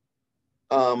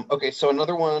 Okay, so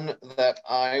another one that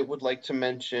I would like to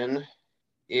mention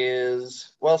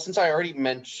is, well, since I already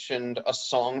mentioned a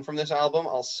song from this album,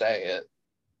 I'll say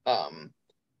it.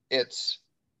 It's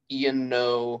Ian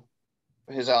No,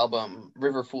 his album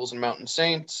River Fools and Mountain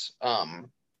Saints.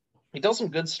 He tells some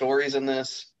good stories in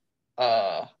this.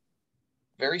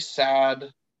 Very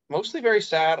sad, mostly very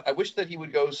sad. I wish that he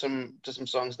would go to some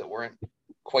songs that weren't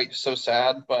quite so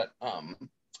sad, but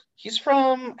he's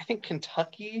from, I think,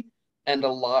 Kentucky, and a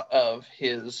lot of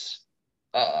his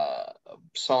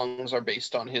songs are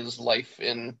based on his life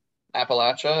in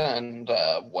Appalachia and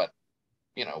what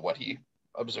he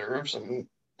observes and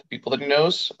the people that he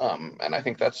knows. And I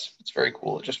think it's very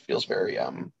cool. It just feels very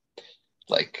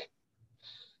like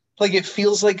like it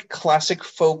feels like classic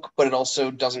folk, but it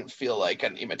also doesn't feel like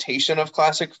an imitation of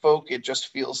classic folk. It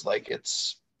just feels like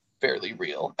it's fairly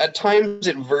real. At times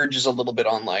it verges a little bit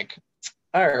on like,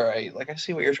 all right, like I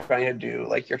see what you're trying to do.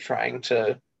 Like you're trying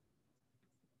to,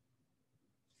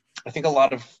 I think a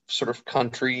lot of sort of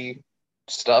country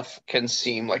stuff can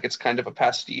seem like it's kind of a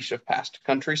pastiche of past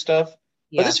country stuff.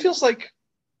 But this feels like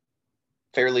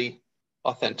fairly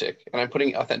authentic. And I'm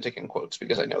putting authentic in quotes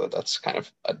because I know that that's kind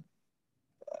of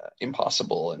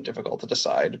impossible and difficult to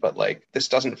decide. But like this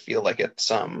doesn't feel like it's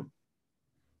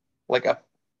like a,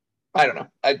 I don't know.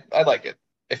 I like it.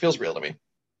 It feels real to me.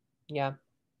 Yeah.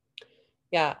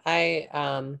 Yeah,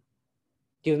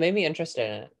 you've made me interested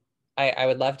in it. I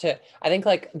would love to. I think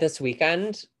like this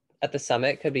weekend at the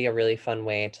summit could be a really fun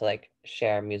way to like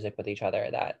share music with each other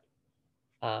that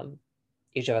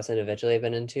each of us individually have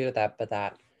been into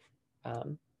that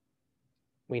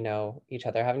we know each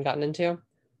other haven't gotten into.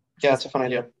 Yeah, it's a fun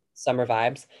idea. Summer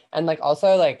vibes. And like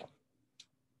also like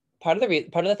part of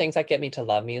the things that get me to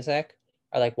love music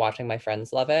are like watching my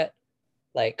friends love it.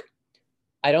 Like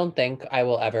I don't think I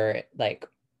will ever like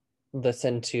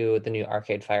listen to the new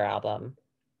Arcade Fire album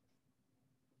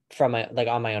from my like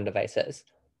on my own devices,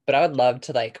 but I would love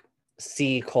to like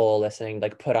see Cole listening,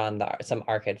 like put on some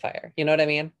Arcade Fire. You know what I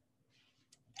mean?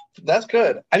 That's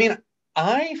good. I mean,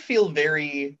 I feel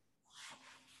very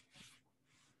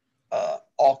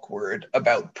awkward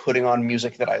about putting on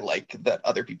music that I like that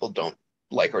other people don't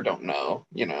like or don't know.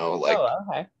 You know, like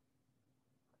Okay.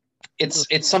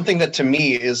 It's something that to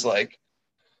me is like,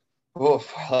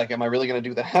 oof, like, am I really gonna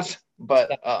do that?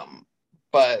 But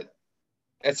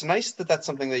it's nice that that's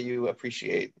something that you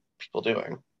appreciate people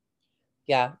doing.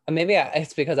 Yeah, maybe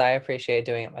it's because I appreciate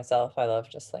doing it myself. I love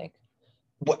just like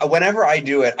whenever I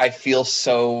do it, I feel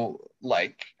so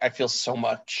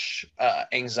much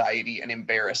anxiety and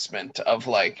embarrassment of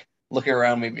like looking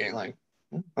around me being like,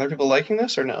 are people liking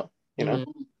this or no? You know?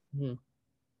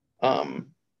 Mm-hmm.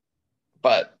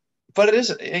 But it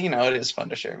is, you know, it is fun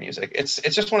to share music. It's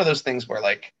just one of those things where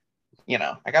like, you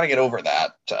know, I got to get over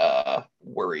that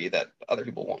worry that other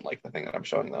people won't like the thing that I'm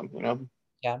showing them, you know?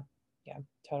 Yeah,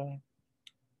 totally.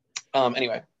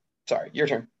 Anyway, sorry, your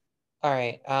turn. All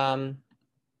right.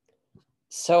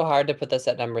 So hard to put this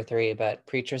at number 3, but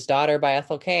Preacher's Daughter by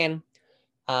Ethel Cain.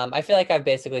 I feel like I've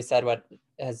basically said what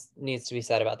needs to be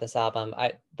said about this album.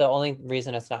 The only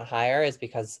reason it's not higher is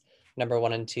because number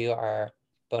 1 and 2 are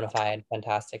bona fide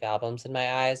fantastic albums in my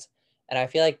eyes. And I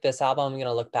feel like this album I'm going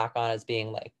to look back on as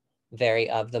being like very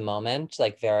of the moment,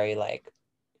 like very like,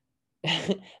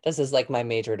 this is like my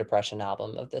major depression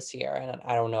album of this year. And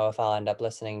I don't know if I'll end up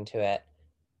listening to it.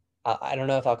 I don't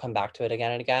know if I'll come back to it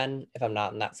again and again if I'm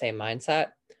not in that same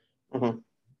mindset. Mm-hmm.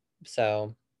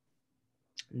 So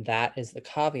that is the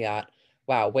caveat.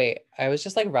 Wow, wait, I was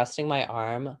just like resting my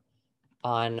arm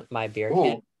on my beer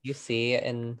can. You see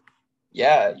in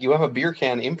yeah, you have a beer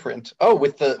can imprint. Oh,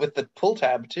 with the pull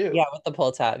tab too. Yeah, with the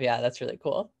pull tab. Yeah, that's really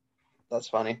cool. That's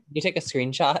funny. You take a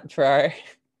screenshot for our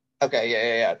Okay,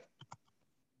 yeah.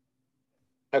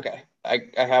 Okay. I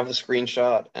have the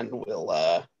screenshot and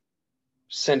we'll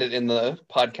send it in the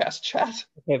podcast chat.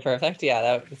 Okay, perfect.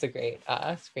 Yeah, that's a great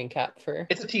screen cap for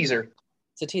It's a teaser.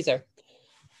 It's a teaser.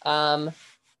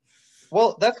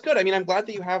 Well, that's good. I mean, I'm glad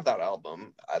that you have that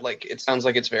album. Like, it sounds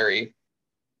like it's very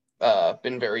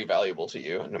been very valuable to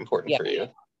you and important for you.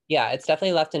 Yeah, it's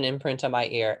definitely left an imprint on my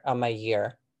year, and my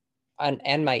ear.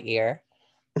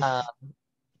 And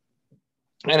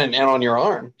on your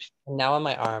arm. Now on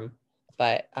my arm.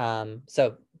 But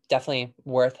so definitely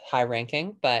worth high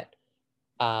ranking, but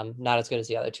not as good as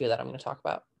the other 2 that I'm going to talk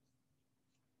about.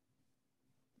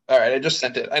 All right, I just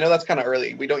sent it. I know that's kind of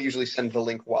early. We don't usually send the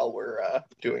link while we're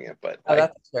doing it, but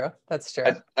that's true. That's true.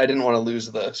 I didn't want to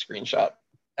lose the screenshot.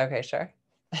 Okay, sure.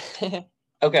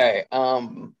 Okay.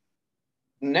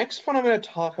 Next one I'm going to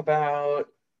talk about,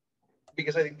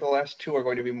 because I think the last 2 are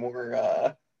going to be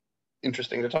more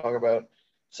interesting to talk about.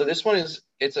 So this one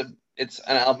it's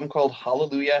an album called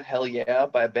Hallelujah Hell Yeah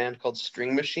by a band called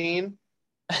String Machine.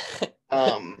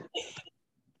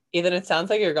 Ethan, it sounds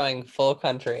like you're going full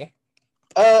country.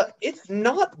 It's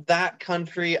not that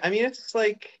country. I mean, it's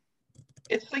like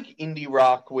indie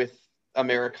rock with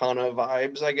Americana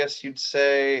vibes, I guess you'd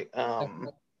say.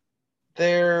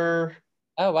 They're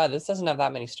Oh wow, this doesn't have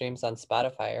that many streams on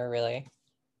Spotify. Or really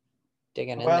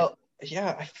digging in. Well,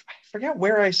 yeah, I forget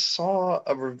where I saw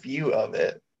a review of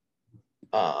it.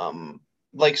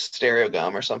 Like Stereo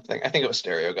Gum or something. I think it was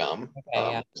Stereo Gum.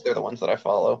 Okay, yeah. They're the ones that I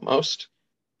follow most.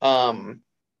 And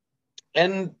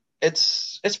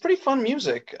it's pretty fun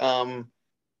music.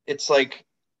 It's like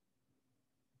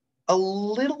a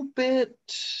little bit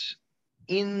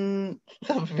in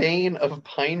the vein of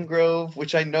Pine Grove,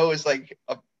 which I know is like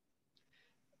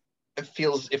it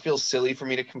feels silly for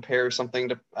me to compare something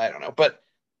to, I don't know, but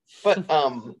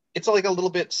it's like a little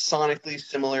bit sonically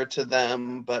similar to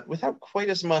them, but without quite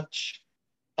as much.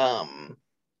 I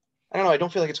don't know. I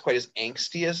don't feel like it's quite as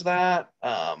angsty as that.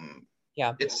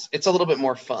 Yeah. It's a little bit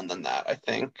more fun than that, I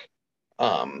think.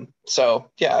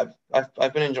 So yeah,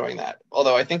 I've been enjoying that.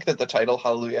 Although I think that the title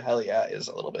 "Hallelujah, Hell Yeah" is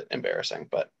a little bit embarrassing,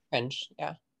 but Cringe.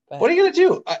 Yeah. what are you gonna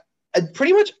do? I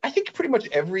think pretty much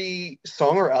every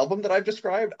song or album that I've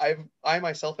described, I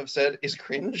myself have said is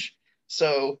cringe.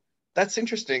 So that's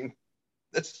interesting.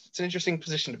 It's an interesting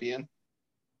position to be in.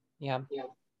 Yeah.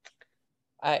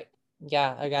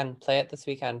 Again, play it this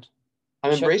weekend.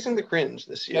 I'm embracing the cringe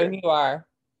this Show year. who you are.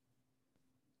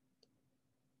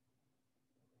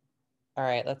 All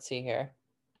right, let's see here.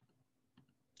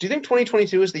 Do you think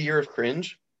 2022 is the year of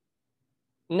cringe?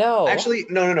 No. Actually,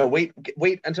 no. Wait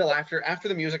until after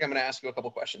the music. I'm going to ask you a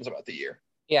couple questions about the year.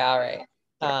 Yeah, all right.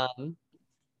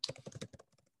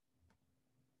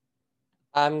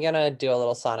 I'm gonna do a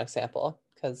little Sonic sample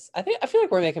because I feel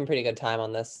like we're making pretty good time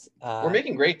on this. We're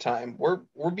making great time. We're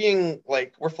being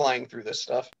like we're flying through this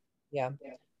stuff. Yeah,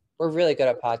 we're really good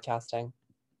at podcasting.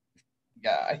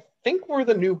 Yeah, I think we're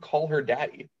the new Call Her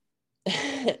Daddy.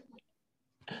 Yeah.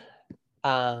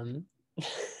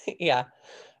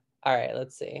 All right,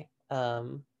 let's see. I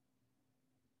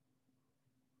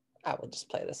will just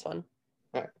play this one.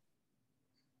 All right.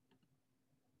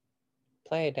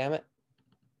 Play, damn it.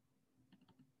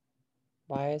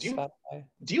 Why is Spotify?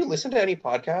 Do you listen to any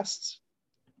podcasts?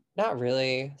 Not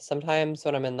really. Sometimes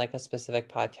when I'm in like a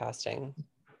specific podcasting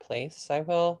place, I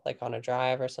will, like on a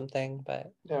drive or something,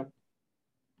 but yeah.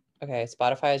 Okay,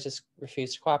 Spotify has just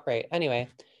refused to cooperate. Anyway,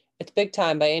 it's Big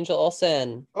Time by Angel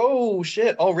Olsen. Oh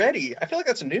shit, already. I feel like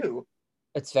that's new.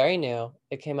 It's very new.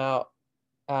 It came out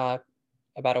about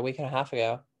a week and a half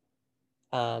ago.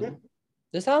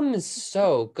 This album is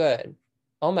so good.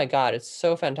 Oh my God, it's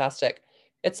so fantastic.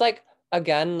 It's like,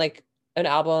 again, like an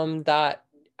album that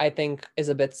I think is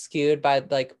a bit skewed by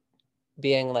like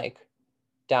being like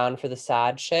down for the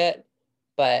sad shit.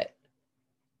 But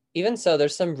even so,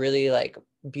 there's some really like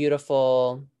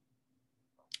beautiful,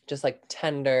 just like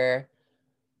tender,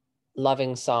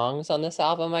 loving songs on this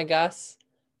album, I guess.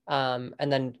 And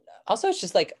then also it's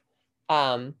just like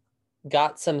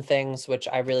got some things which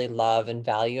I really love and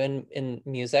value in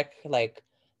music, like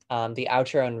the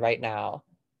outro and Right Now,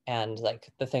 and like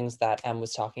the things that Em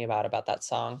was talking about that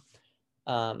song.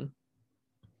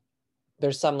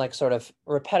 There's some like sort of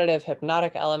repetitive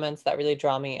hypnotic elements that really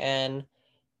draw me in.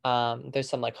 There's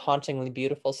some like hauntingly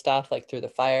beautiful stuff like Through the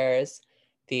Fires.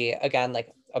 Again,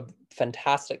 like a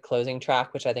fantastic closing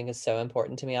track, which I think is so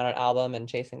important to me on an album, and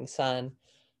Chasing the Sun.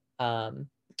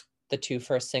 The two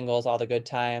first singles, All the Good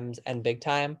Times and Big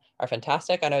Time, are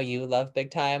fantastic. I know you love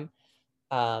Big Time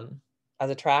as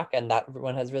a track, and that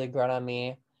one has really grown on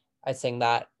me. I sing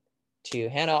that to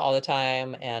Hannah all the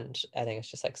time, and I think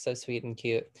it's just like so sweet and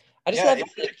cute. I just love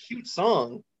it's a cute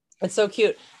song. It's so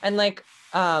cute. And like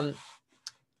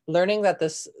learning that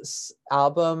this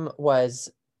album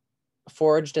was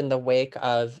forged in the wake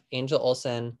of Angel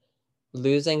Olsen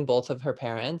losing both of her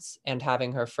parents and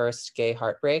having her first gay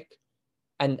heartbreak,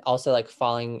 and also like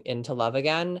falling into love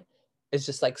again, is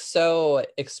just like so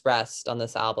expressed on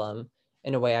this album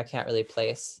in a way I can't really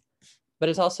place. But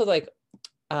it's also like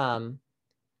kind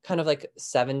of like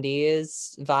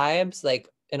 70s vibes, like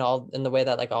in the way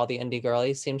that like all the indie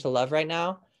girlies seem to love right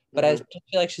now. But I just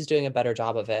feel like she's doing a better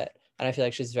job of it. And I feel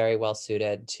like she's very well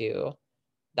suited to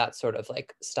that sort of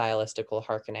like stylistical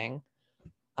hearkening.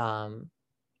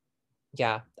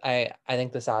 Yeah, I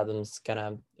think this album's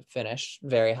gonna finish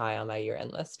very high on my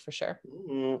year-end list for sure.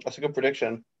 That's a good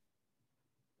prediction.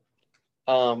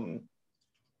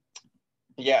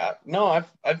 Yeah, no,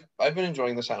 I've been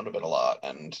enjoying the sound of it a lot,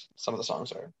 and some of the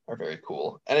songs are very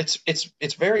cool. And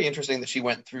it's very interesting that she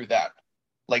went through that,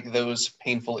 like those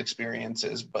painful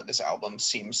experiences, but this album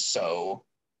seems so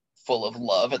full of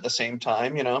love at the same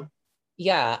time, you know?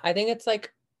 Yeah, I think it's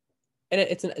like, and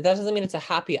that doesn't mean it's a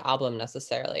happy album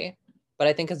necessarily, but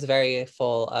I think it's very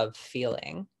full of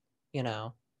feeling, you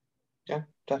know? Yeah,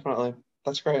 definitely.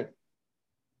 That's great.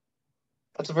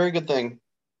 That's a very good thing.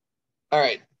 All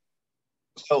right.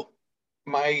 So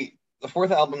the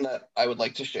fourth album that I would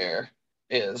like to share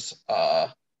is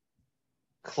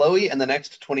Chloe and the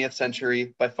Next 20th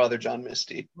Century by Father John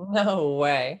Misty. No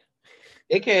way.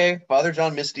 AKA Father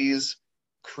John Misty's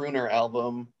crooner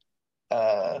album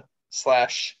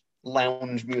slash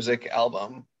lounge music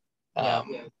album.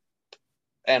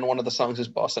 And one of the songs is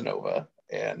Bossa Nova.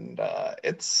 And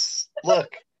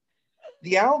look,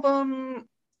 The album,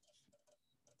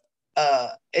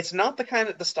 it's not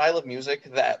the style of music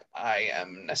that I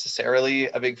am necessarily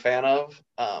a big fan of,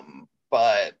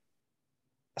 but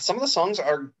some of the songs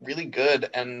are really good,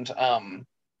 and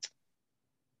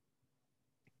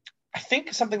I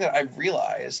think something that I've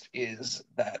realized is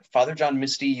that Father John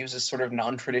Misty uses sort of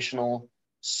non-traditional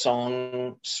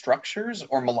song structures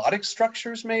or melodic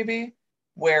structures, maybe,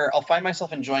 where I'll find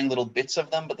myself enjoying little bits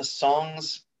of them, but the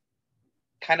songs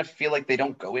kind of feel like they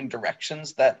don't go in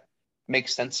directions that make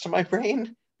sense to my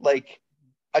brain. Like,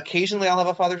 occasionally I'll have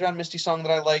a Father John Misty song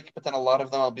that I like, but then a lot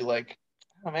of them I'll be like,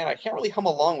 oh man, I can't really hum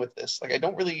along with this. Like, I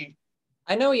don't really.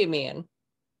 I know what you mean.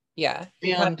 Yeah.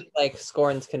 He kind of like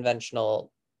scorns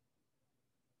conventional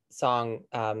song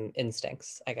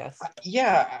instincts, I guess.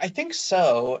 Yeah, I think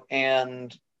so.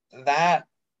 And that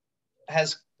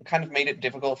has kind of made it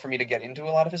difficult for me to get into a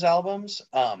lot of his albums.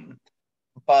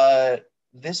 But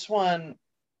this one,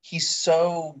 he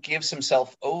so gives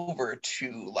himself over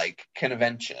to like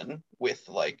convention with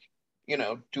like,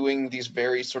 doing these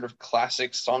very sort of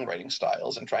classic songwriting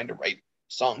styles and trying to write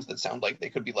songs that sound like they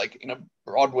could be like in a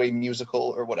Broadway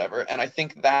musical or whatever. And I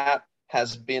think that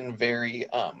has been very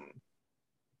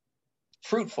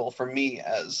fruitful for me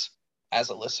as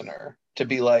a listener to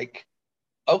be like,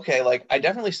 okay, like I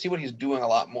definitely see what he's doing a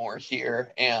lot more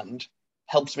here, and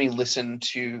helps me listen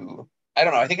to. I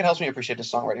don't know. I think it helps me appreciate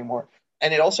his songwriting more,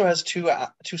 and it also has two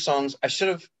songs. I should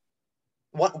have.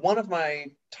 One of my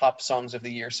top songs of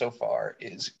the year so far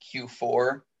is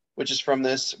Q4, which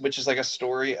is like a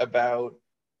story about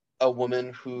a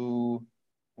woman who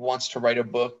wants to write a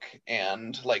book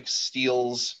and like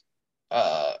steals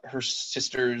her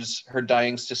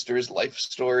dying sister's life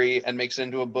story and makes it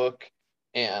into a book,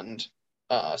 and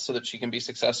so that she can be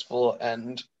successful,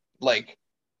 and like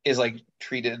is like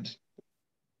treated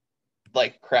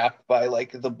like crap by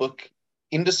like the book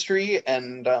industry.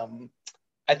 And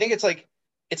I think it's like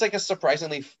a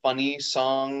surprisingly funny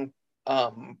song,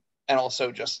 and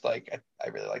also just like I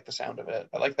really like the sound of it.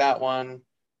 I like that one.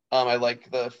 I like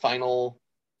the final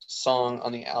song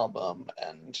on the album,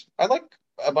 and I like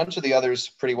a bunch of the others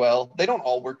pretty well. They don't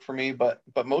all work for me, but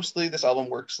mostly this album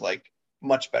works like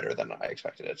much better than I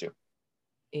expected it to.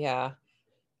 Yeah.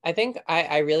 I think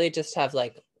I really just have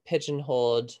like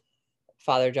pigeonholed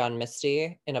Father John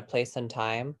Misty in a place and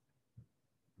time.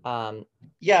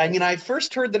 Yeah, I mean, I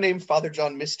first heard the name Father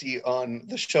John Misty on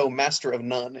the show Master of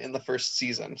None in the first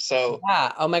season. So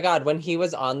yeah, oh my God, when he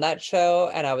was on that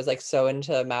show and I was like so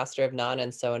into Master of None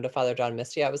and so into Father John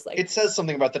Misty, I was like, it says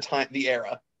something about the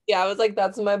era. Yeah, I was like,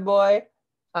 that's my boy.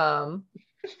 No,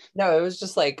 it was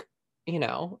just like, you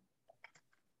know,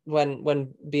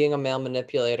 when being a male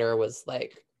manipulator was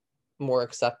like more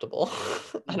acceptable.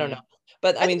 I don't know.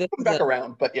 But I mean, this come back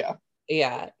around, but yeah.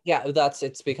 Yeah,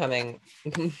 it's becoming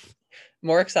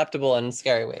more acceptable in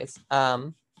scary ways.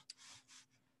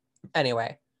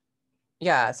 Anyway,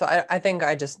 yeah, so I think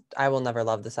I will never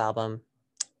love this album.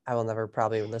 I will never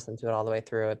probably listen to it all the way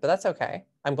through it, but that's okay.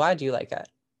 I'm glad you like it.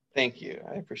 Thank you.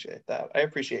 I appreciate that. I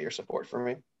appreciate your support for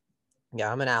me.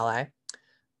 Yeah, I'm an ally.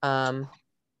 All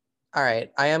right,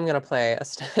 I am gonna play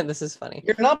this is funny.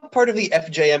 You're not part of the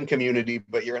FJM community,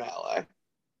 but you're an ally.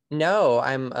 No,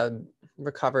 I'm a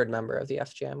recovered member of the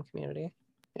FGM community.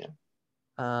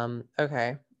 Yeah.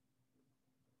 Okay.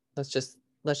 Let's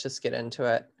just get into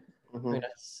it. I'm gonna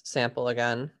sample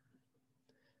again.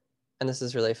 And this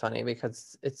is really funny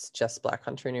because it's just Black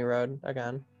Country New Road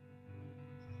again.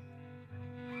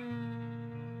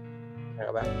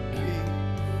 Go back.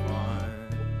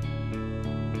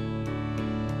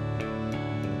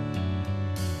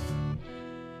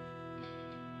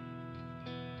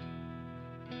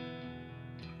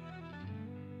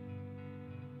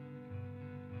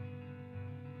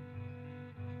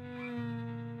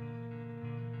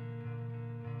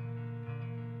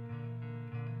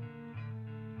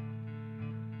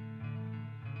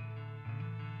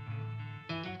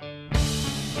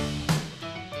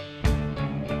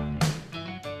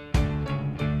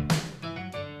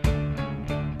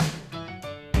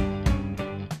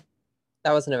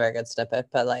 That wasn't a very good snippet,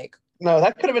 but like. No,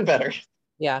 that could have been better.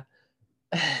 Yeah.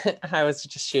 I was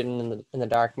just shooting in the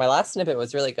dark. My last snippet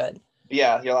was really good.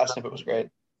 Yeah, your last snippet was great.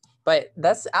 But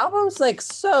this album's like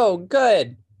so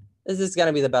good. This is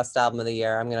gonna be the best album of the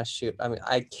year.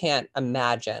 I can't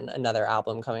imagine another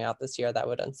album coming out this year that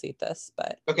would unseat this.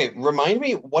 But okay, remind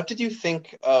me, what did you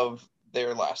think of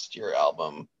their last year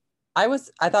album? I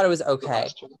thought it was okay.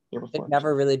 It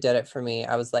never really did it for me.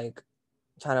 I was like,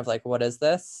 kind of like, what is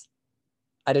this?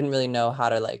 I didn't really know how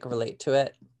to like relate to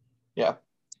it. Yeah.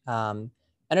 And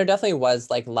it definitely was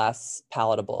like less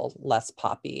palatable, less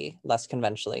poppy, less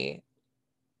conventionally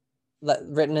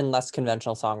written in less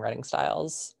conventional songwriting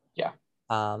styles. Yeah.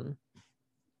 And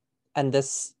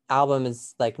this album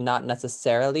is like not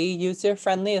necessarily user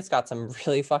friendly. It's got some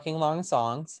really fucking long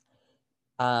songs.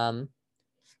 But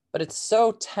it's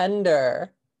so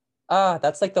tender.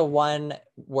 That's like the one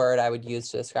word I would use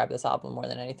to describe this album more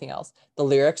than anything else. The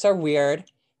lyrics are weird.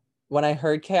 When I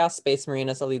heard Chaos Space Marine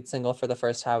as a lead single for the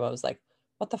first time, I was like,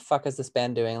 what the fuck is this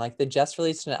band doing? Like, they just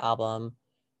released an album.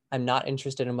 I'm not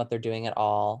interested in what they're doing at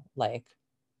all. Like,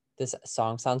 this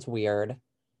song sounds weird.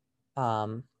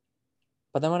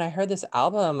 But then when I heard this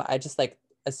album, I just like,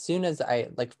 as soon as I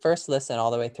like first listen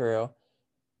all the way through,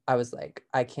 I was like,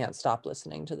 I can't stop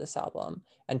listening to this album.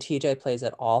 And TJ plays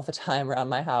it all the time around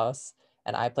my house,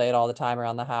 and I play it all the time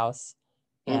around the house.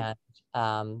 And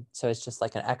so it's just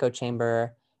like an echo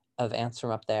chamber of ants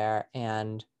from up there,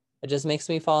 and it just makes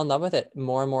me fall in love with it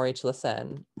more and more each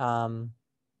listen.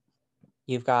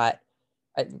 You've got,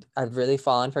 I've really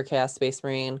fallen for Chaos Space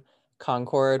Marine.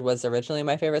 Concord was originally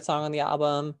my favorite song on the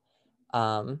album.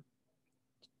 The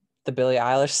Billie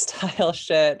Eilish style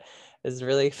shit is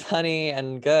really funny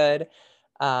and good.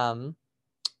 Haldern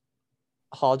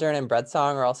and Bread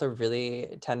Song are also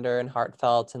really tender and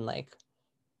heartfelt, and like,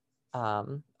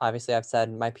 obviously I've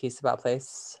said my piece about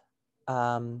Place.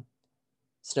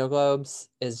 Snow Globes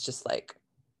is just like,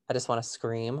 I just want to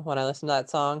scream when I listen to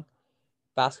that song.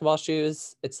 Basketball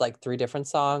Shoes, it's like 3 different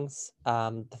songs.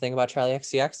 The Thing About Charlie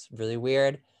XCX, really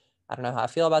weird. I don't know how I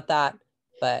feel about that,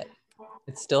 but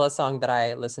it's still a song that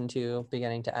I listen to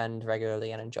beginning to end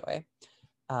regularly and enjoy.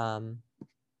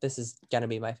 This is gonna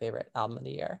be my favorite album of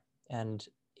the year. And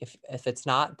if it's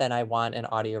not, then I want an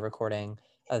audio recording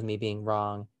of me being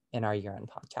wrong in our year-end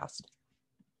podcast.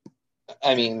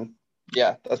 I mean,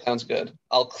 yeah, that sounds good.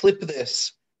 I'll clip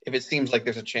this if it seems like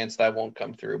there's a chance that I won't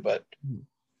come through, but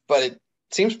it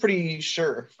seems pretty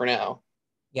sure for now.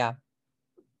 Yeah.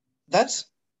 That's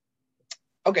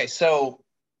okay. So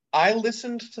I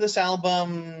listened to this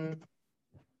album,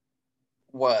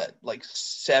 like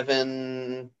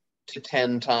 7 to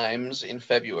 10 times in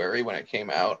February when it came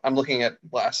out. I'm looking at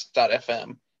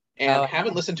Blast.fm and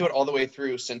haven't listened to it all the way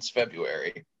through since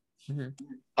February.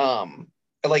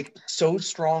 Like, so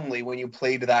strongly when you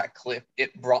played that clip,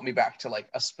 it brought me back to like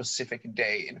a specific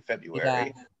day in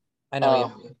February. Yeah, I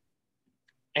know.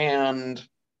 And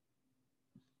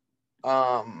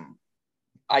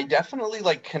I definitely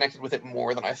like connected with it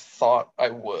more than I thought I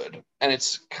would. And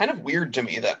it's kind of weird to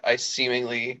me that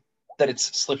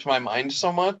it's slipped my mind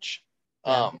so much.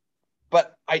 Yeah.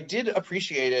 But I did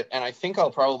appreciate it, and I think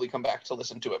I'll probably come back to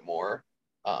listen to it more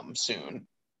soon,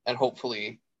 and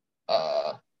hopefully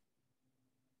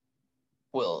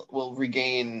will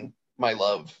regain my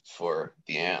love for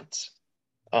the ants.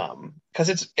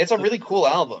 Because it's a really cool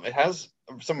album. It has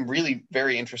some really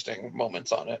very interesting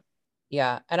moments on it.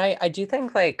 Yeah, and I do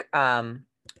think like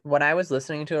when I was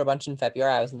listening to it a bunch in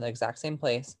February, I was in the exact same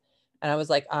place, and I was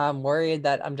like, I'm worried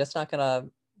that I'm just not gonna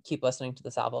keep listening to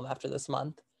this album after this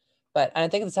month. But I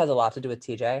think this has a lot to do with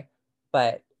TJ,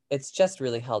 but it's just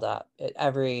really held up.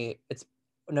 It's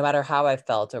no matter how I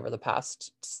felt over the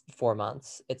past 4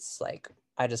 months, it's like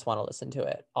I just want to listen to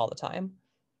it all the time.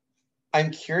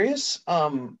 I'm curious,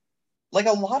 like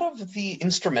a lot of the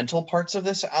instrumental parts of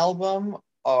this album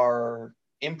are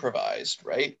improvised,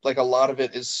 right? Like a lot of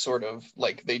it is sort of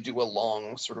like they do a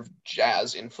long sort of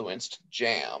jazz influenced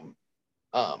jam.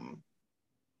 I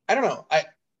don't know.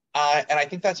 And I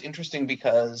think that's interesting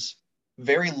because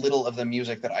very little of the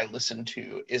music that I listen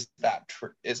to is that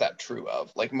true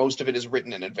of. Like most of it is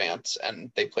written in advance and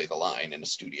they play the line in a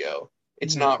studio.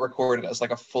 It's not recorded as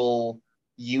like a full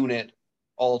unit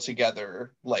all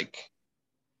together, like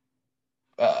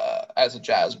as a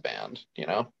jazz band, you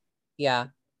know? Yeah,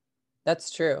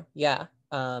 that's true. Yeah.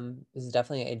 This is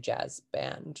definitely a jazz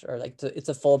band, or like it's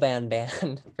a full band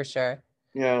for sure.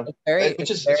 Yeah. It's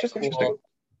just cool interesting.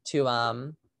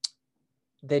 To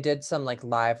they did some like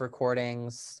live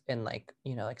recordings in like,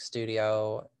 like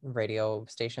studio radio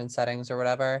station settings or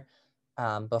whatever,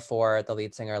 before the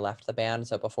lead singer left the band,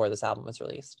 so before this album was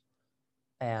released.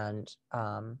 And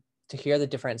to hear the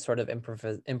different sort of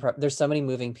improv, there's so many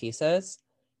moving pieces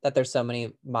that there's so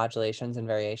many modulations and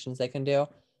variations they can do.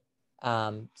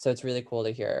 So it's really cool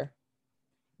to hear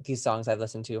these songs I've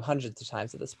listened to hundreds of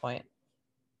times at this point.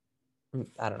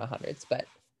 I don't know hundreds, but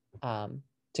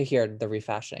to hear the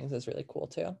refashionings is really cool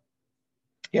too.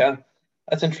 Yeah,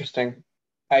 that's interesting.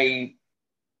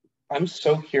 I'm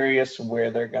so curious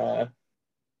where they're gonna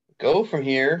go from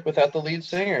here without the lead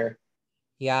singer.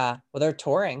 Yeah, well, they're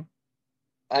touring.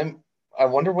 I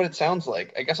wonder what it sounds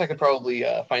like. I guess I could probably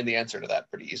find the answer to that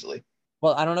pretty easily.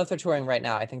 Well, I don't know if they're touring right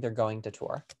now. I think they're going to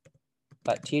tour.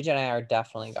 but TJ and I are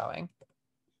definitely going.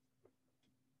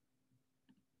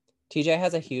 TJ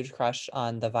has a huge crush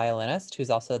on the violinist, who's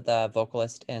also the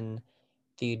vocalist in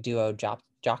the duo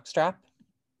Jockstrap.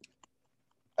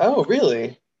 Oh,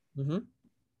 really? Mm-hmm.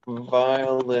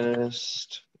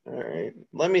 Violinist. All right.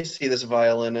 Let me see this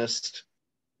violinist.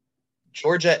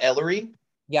 Georgia Ellery.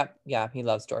 Yep. Yeah, he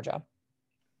loves Georgia.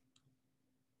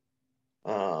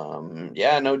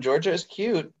 Yeah, no, Georgia is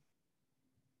cute.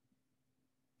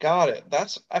 Got it.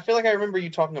 I feel like I remember you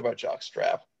talking about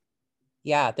Jockstrap.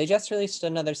 Yeah, they just released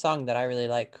another song that I really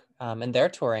like. And they're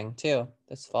touring too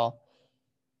this fall.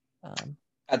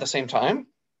 At the same time?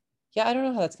 Yeah, I don't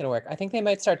know how that's gonna work. I think they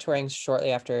might start touring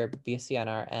shortly after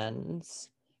BCNR ends.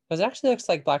 Because it actually looks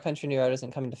like Black Country New Road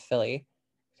isn't coming to Philly.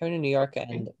 It's coming to New York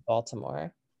and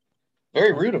Baltimore.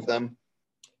 Very rude of them.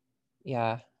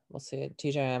 Yeah, we'll see.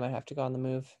 TJ and I might have to go on the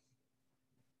move.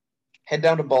 Head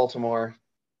down to Baltimore.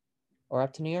 Or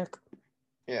up to New York.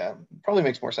 Yeah, probably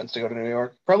makes more sense to go to New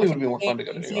York. Probably would be more fun to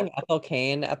go to I'm New seeing York. Ethel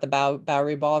Kane at the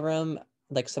Bowery Ballroom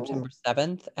like September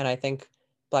 7th. And I think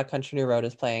Black Country New Road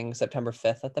is playing September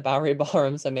 5th at the Bowery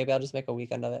Ballroom. So maybe I'll just make a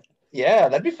weekend of it. Yeah,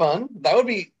 that'd be fun.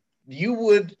 You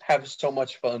would have so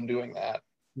much fun doing that.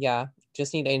 Yeah,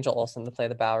 just need Angel Olsen to play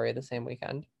the Bowery the same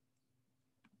weekend.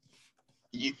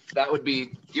 You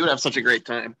would have such a great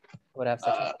time. Would have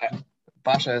such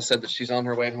Basha has said that she's on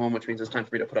her way home, which means it's time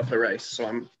for me to put up the rice.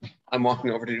 So I'm walking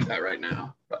over to do that right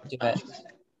now. But, Do it.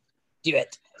 Do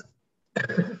it.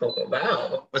 Oh,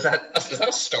 wow. Was that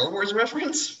a Star Wars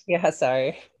reference? Yeah,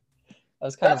 sorry. That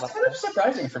was kind That's kind of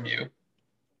surprising from you.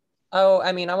 Oh,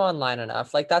 I mean, I'm online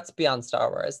enough. Like, that's beyond Star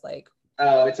Wars. Like,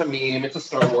 Oh, it's a meme. It's a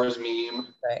Star Wars meme.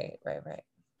 right.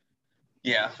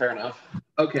 Yeah, fair enough.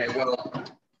 Okay, well.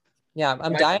 Yeah,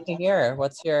 I'm dying to hear.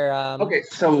 What's your Okay,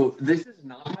 so this is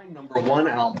not my number one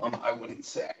album, I wouldn't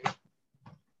say.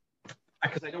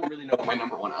 Because I don't really know what my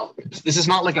number one album is. This is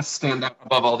not like a standout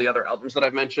above all the other albums that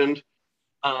I've mentioned.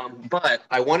 But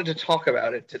I wanted to talk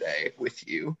about it today with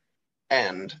you.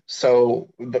 And so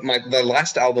the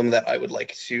last album that I would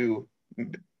like to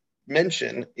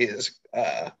mention is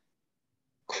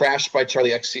Crash by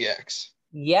Charlie XCX.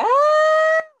 Yeah,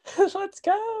 let's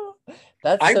go.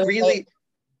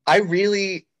 I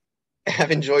really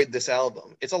have enjoyed this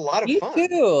album. It's a lot of fun. Me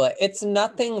too. It's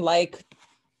nothing like,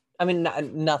 I mean,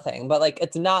 nothing, but like,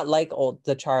 it's not like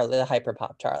the hyper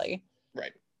pop Charlie.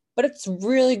 Right. But it's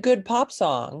really good pop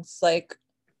songs. Like,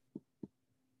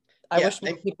 I wish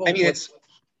more people. I mean,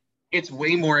 it's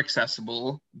way more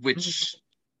accessible, which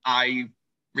I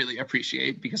really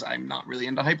appreciate because I'm not really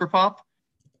into hyper pop.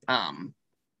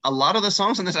 A lot of the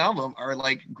songs on this album are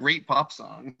like great pop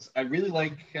songs. I really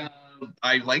like.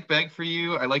 I like "Beg for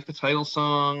You." I like the title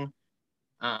song.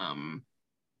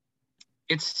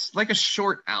 It's like a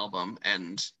short album,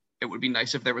 and it would be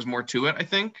nice if there was more to it, I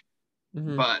think.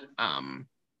 But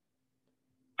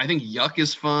I think "Yuck"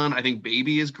 is fun. I think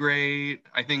 "Baby" is great.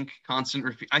 I think "Constant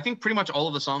Repeat." I think pretty much all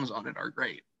of the songs on it are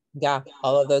great. Yeah,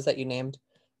 all of those that you named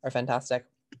are fantastic.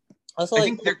 Also, I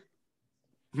think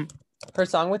her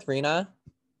song with Rena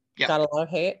got a lot of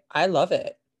hate. I love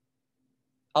it.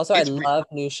 Also, I love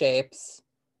New Shapes.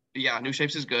 Yeah, New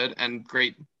Shapes is good and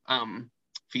great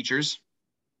features.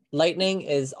 Lightning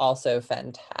is also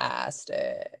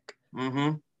fantastic.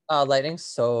 Oh, Lightning's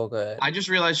so good. I just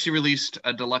realized she released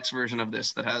a deluxe version of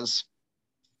this that has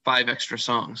 5 extra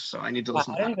songs, so I need to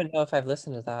listen to that. I don't even know if I've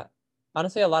listened to that.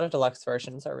 Honestly, a lot of deluxe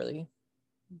versions are really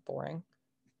boring.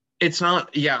 It's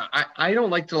not, I don't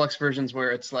like deluxe versions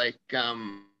where it's like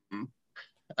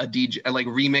a DJ, like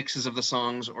remixes of the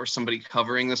songs or somebody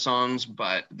covering the songs,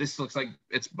 but this looks like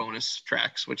it's bonus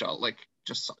tracks, which I'll like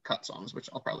just cut songs, which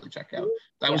I'll probably check out.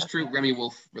 That was true. Remy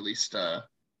Wolf released a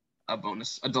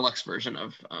deluxe version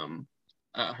of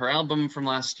her album from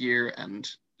last year, and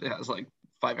it has like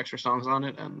 5 extra songs on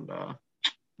it, and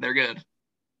they're good.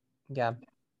 Yeah.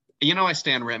 You know I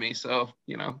stan Remy, so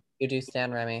you know. You do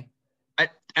stan Remy.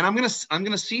 And I'm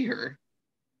gonna see her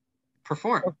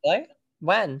perform. Okay.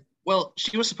 When? Well,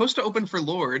 she was supposed to open for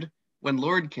Lorde when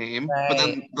Lorde came, but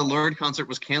then the Lorde concert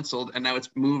was canceled, and now it's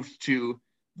moved to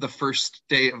the first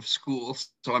day of school,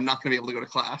 so I'm not gonna be able to go to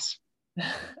class.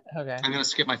 Okay. I'm gonna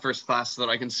skip my first class so that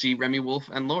I can see Remy Wolf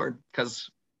and Lorde,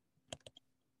 because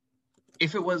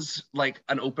if it was like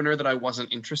an opener that I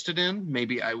wasn't interested in,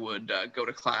 maybe I would go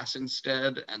to class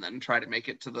instead and then try to make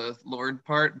it to the Lorde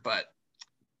part, but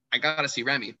I gotta see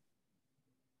Remy.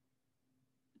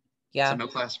 Yeah. So no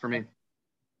class for me.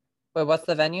 Wait, what's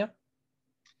the venue?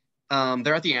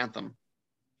 They're at the Anthem,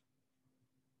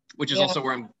 which is also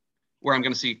where I'm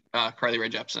going to see Carly Rae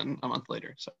Jepsen a month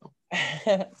later. So,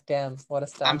 damn, what a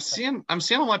stuff! I'm seeing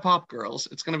all my pop girls.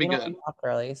 It's going to be good. Pop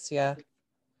girlies, yeah.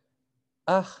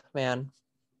 Oh man.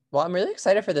 Well, I'm really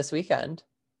excited for this weekend.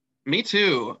 Me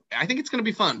too. I think it's going to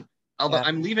be fun. Although Yeah.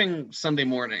 I'm leaving Sunday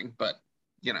morning, but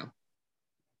you know,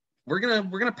 we're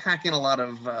gonna pack in a lot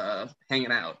of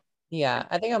hanging out. Yeah,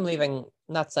 I think I'm leaving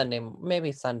not Sunday,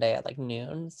 maybe Sunday at like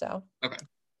noon. So Okay.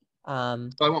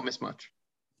 um So I won't miss much.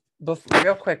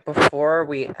 real quick before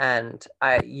we end,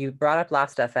 you brought up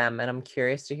Last FM, and I'm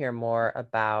curious to hear more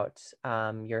about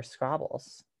your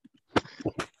Scrabbles.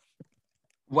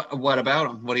 What about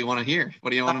them? What do you want to hear?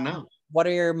 What do you want to know? What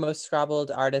are your most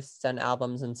Scrabbled artists and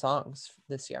albums and songs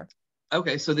this year?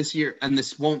 Okay, so this year, and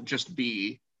this won't just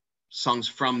be songs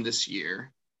from this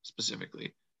year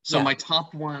specifically. So Yeah. my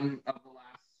top one of the last,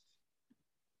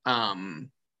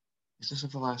 is this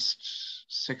of the last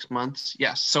 6 months?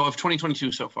 Yes. So of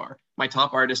 2022 so far, my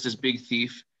top artist is Big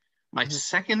Thief. My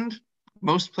second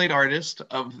most played artist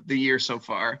of the year so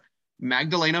far,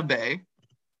 Magdalena Bay.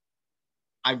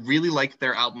 I really liked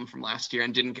their album from last year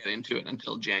and didn't get into it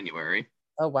until January.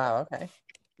 Oh wow, okay.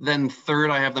 Then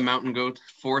third, I have the Mountain Goat.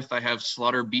 Fourth, I have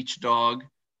Slaughter Beach Dog.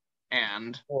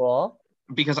 And Cool.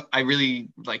 because I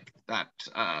really like that,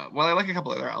 well, I like a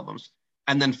couple other albums.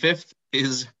 And then fifth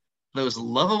is those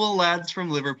lovable lads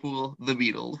from Liverpool, the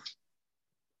Beatles.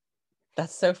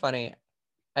 That's so funny.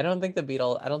 I don't think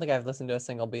I've listened to a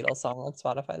single Beatles song on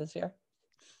Spotify this year.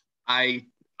 I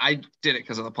did it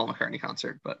because of the Paul McCartney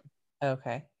concert, but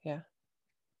Okay, yeah.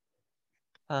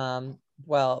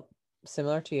 Well,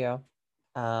 similar to you,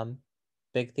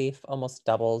 Big Thief almost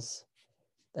doubles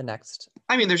the next.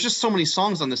 I mean, there's just so many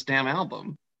songs on this damn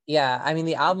album. Yeah, I mean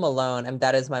the album alone, and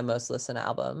that is my most listened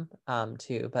album,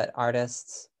 too. But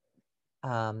artists,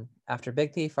 after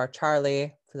Big Thief are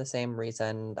Charlie for the same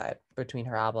reason that between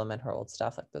her album and her old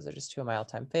stuff, like those are just two of my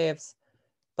all-time faves.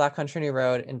 Black Country New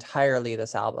Road entirely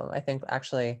this album. I think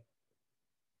actually.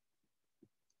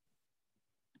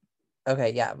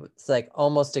 Okay, yeah, it's like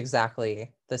almost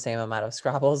exactly the same amount of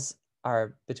Scrabbles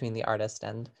are between the artist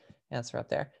and answer up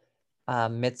there.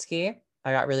 Mitski,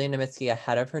 I got really into Mitski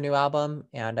ahead of her new album,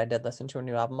 and I did listen to her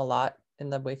new album a lot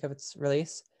in the wake of its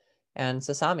release. And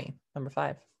Sasami, number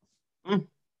 5.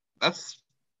 That's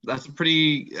a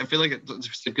pretty, I feel like it's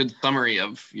just a good summary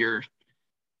of your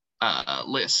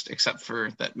list, except for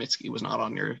that Mitski was not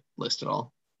on your list at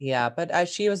all. Yeah, but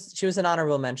she was an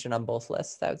honorable mention on both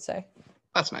lists, I would say.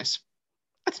 That's nice.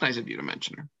 That's nice of you to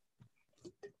mention her.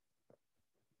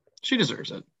 She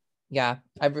deserves it. Yeah,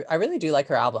 I really do like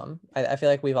her album. I feel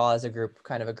like we've all as a group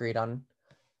kind of agreed on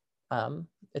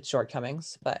its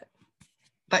shortcomings, but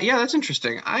that's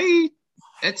interesting. I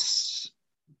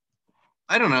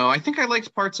don't know. I think I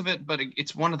liked parts of it, but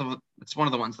it's one of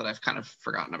the ones that I've kind of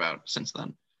forgotten about since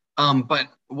then. But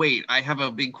wait, I have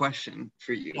a big question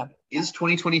for you. Yeah. Is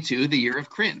 2022 the year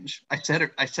of cringe? I said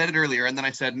it earlier, and then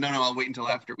I said no, I'll wait until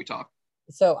after we talk.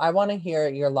 So I want to hear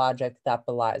your logic that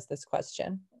belies this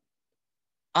question.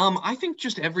 I think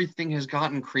just everything has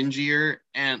gotten cringier,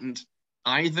 and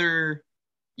either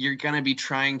you're gonna be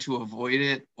trying to avoid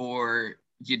it, or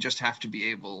you just have to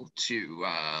be able to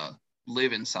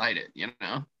live inside it, you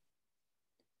know?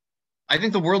 I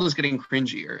think the world is getting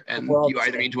cringier, and you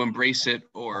either need to embrace it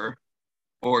or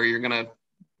you're gonna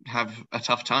have a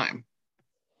tough time.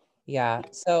 Yeah.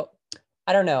 So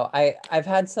I don't know. I've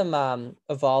had some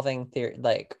evolving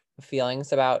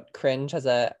feelings about cringe as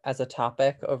a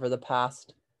topic over the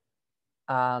past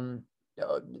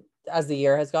as the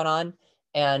year has gone on.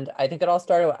 And I think it all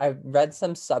started, I read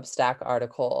some Substack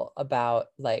article about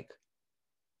like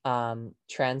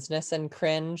transness and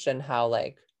cringe, and how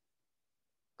like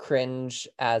cringe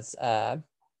as a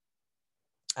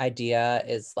idea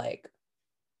is like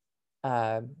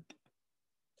a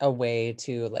way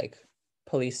to like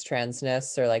police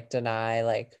transness or like deny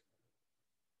like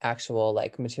actual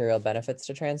like material benefits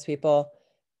to trans people.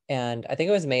 And I think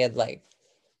it was made like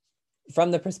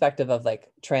from the perspective of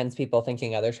like trans people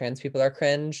thinking other trans people are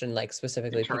cringe, and like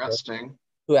specifically people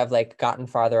who have like gotten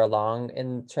farther along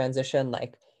in transition,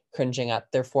 like cringing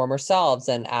at their former selves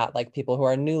and at like people who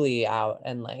are newly out.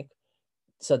 And like,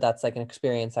 so that's like an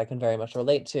experience I can very much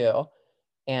relate to.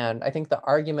 And I think the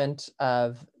argument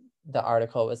of the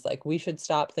article was like, we should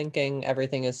stop thinking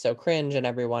everything is so cringe and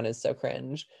everyone is so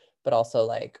cringe, but also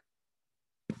like,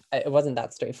 it wasn't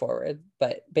that straightforward.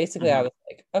 But basically I was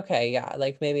like, okay, yeah,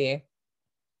 like maybe,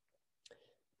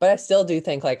 but I still do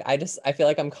think like, I feel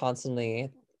like I'm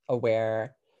constantly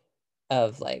aware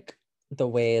of like the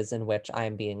ways in which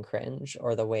I'm being cringe,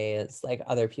 or the ways like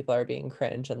other people are being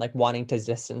cringe, and like wanting to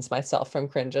distance myself from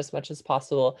cringe as much as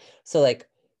possible. So like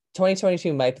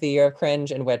 2022 might be the year of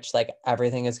cringe, in which like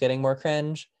everything is getting more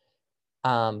cringe.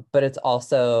 But it's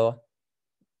also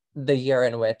the year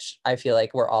in which I feel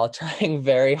like we're all trying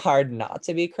very hard not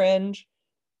to be cringe.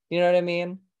 You know what I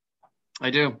mean? I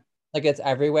do. Like it's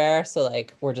everywhere. So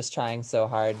like we're just trying so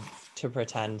hard to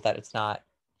pretend that it's not,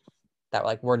 that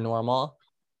like we're normal.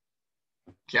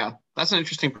 Yeah, that's an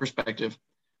interesting perspective.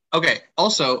 Okay.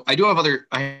 Also, I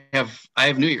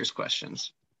have New Year's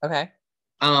questions. Okay.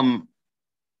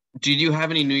 Did you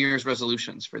have any New Year's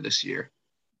resolutions for this year?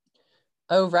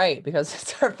 Oh, right. Because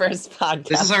it's our first podcast.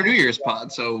 This is our New Year's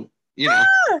pod. So, you know.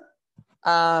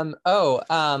 Start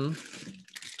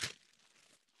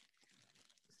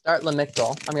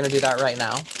Lamictal. I'm going to do that right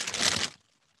now.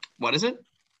 What is it?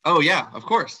 Oh, yeah, of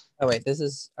course. Oh, wait,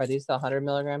 are these the 100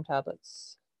 milligram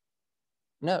tablets?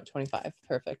 No, 25.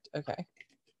 Perfect. Okay.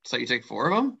 So you take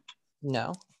 4 of them?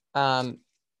 No.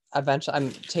 Eventually,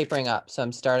 I'm tapering up, so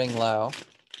I'm starting low.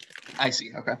 I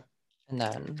see. Okay. And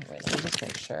then, wait, let me just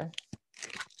make sure.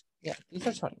 Yeah, these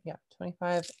are 20. Yeah,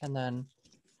 25. And then,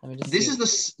 let me just This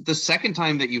is the second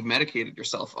time that you've medicated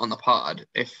yourself on the pod.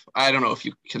 I don't know if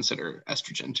you consider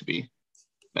estrogen to be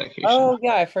medication. Oh,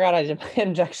 yeah, I forgot I did my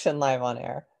injection live on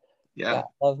air. Yeah.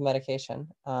 Love medication.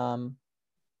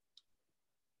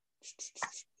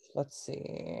 Let's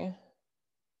see.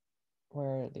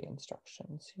 Where are the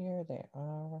instructions? Here they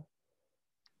are.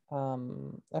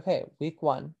 Okay, week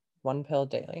 1, 1 pill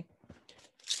daily.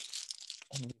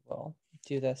 And we will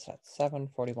do this at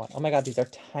 7:41. Oh my God, these are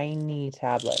tiny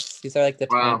tablets. These are like the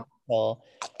tiniest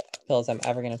pills I'm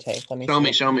ever gonna take. Let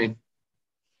me show me.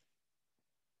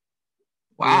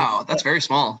 Wow, that's very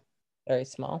small. Very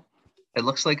small. It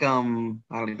looks like I don't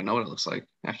even know what it looks like.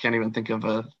 I can't even think of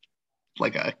a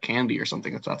candy or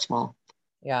something that's that small.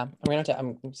 Yeah,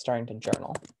 I'm starting to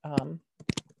journal.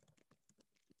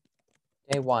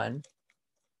 Day 1,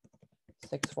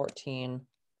 6:14,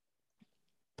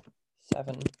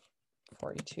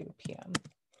 7:42 p.m.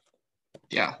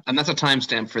 Yeah, and that's a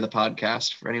timestamp for the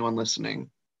podcast for anyone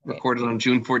listening. Recorded on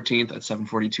June 14th at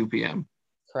 7:42 p.m.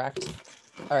 Correct.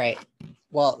 All right.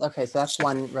 Well, okay, so that's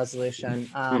one resolution.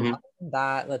 Other than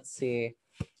that, let's see.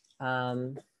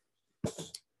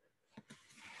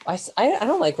 I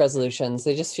don't like resolutions.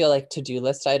 They just feel like to-do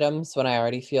list items when I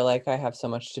already feel like I have so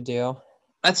much to do.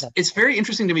 It's very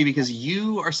interesting to me because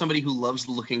you are somebody who loves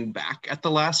looking back at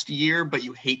the last year, but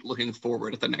you hate looking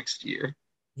forward at the next year.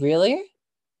 Really?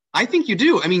 I think you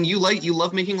do. I mean, you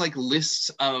love making like lists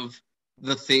of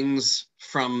the things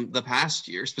from the past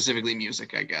year, specifically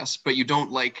music, I guess, but you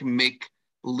don't like make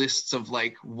lists of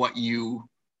like what you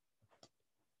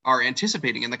are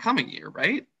anticipating in the coming year,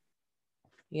 right?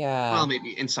 Yeah. Well,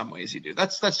 maybe in some ways you do.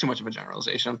 That's too much of a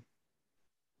generalization.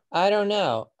 I don't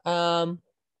know.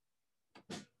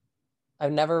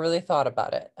 I've never really thought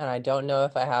about it, and I don't know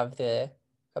if I have the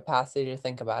capacity to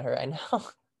think about it right now.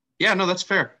 Yeah, no, that's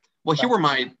fair. Well, here were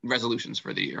my resolutions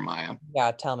for the year, Maya.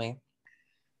 Yeah, tell me.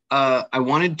 I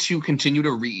wanted to continue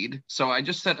to read. So I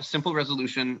just set a simple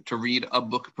resolution to read a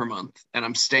book per month, and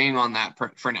I'm staying on that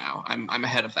for now. I'm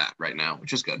ahead of that right now,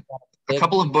 which is good. A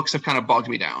couple of books have kind of bogged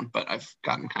me down, but I've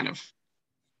gotten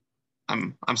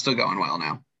I'm still going well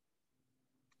now.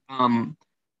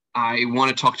 I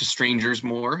want to talk to strangers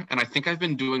more, and I think I've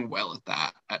been doing well at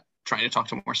that, at trying to talk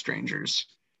to more strangers.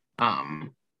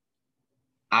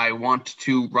 I want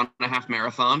to run a half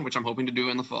marathon, which I'm hoping to do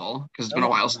in the fall because it's been a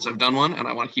while since I've done one, and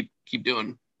I want to keep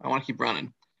doing. I want to keep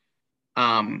running.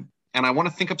 And I want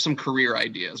to think up some career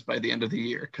ideas by the end of the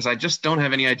year because I just don't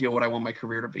have any idea what I want my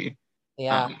career to be.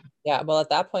 Yeah. Yeah. Well, at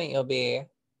that point, you'll be,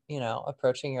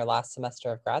 approaching your last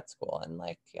semester of grad school, and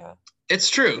It's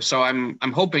true. So I'm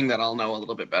hoping that I'll know a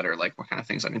little bit better, like what kind of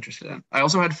things I'm interested in. I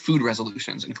also had food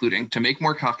resolutions, including to make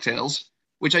more cocktails,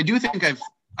 which I do think I've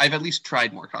at least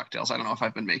tried more cocktails. I don't know if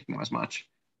I've been making them as much.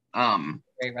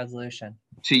 Great resolution.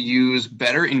 To use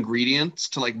better ingredients,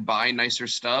 to like buy nicer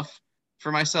stuff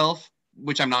for myself,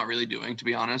 which I'm not really doing, to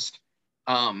be honest.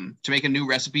 To make a new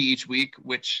recipe each week,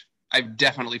 which I've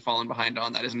definitely fallen behind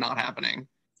on. That is not happening.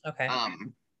 Okay.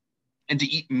 And to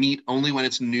eat meat only when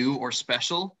it's new or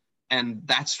special. And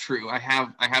that's true. I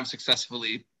have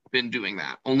successfully been doing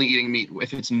that. Only eating meat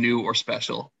if it's new or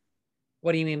special.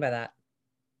 What do you mean by that?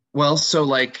 Well, so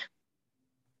like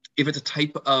if it's a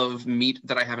type of meat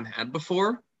that I haven't had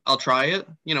before, I'll try it.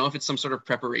 If it's some sort of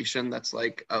preparation that's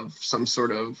like of some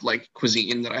sort of like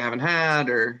cuisine that I haven't had,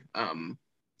 or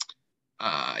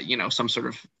some sort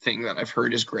of thing that I've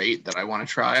heard is great that I want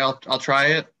to try, I'll try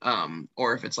it.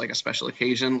 Or if it's like a special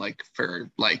occasion, like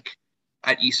for like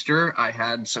at Easter, I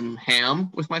had some ham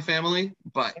with my family,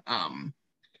 but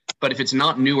if it's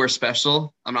not new or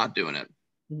special, I'm not doing it.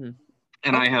 Mm-hmm.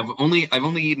 And I've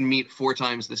only eaten meat 4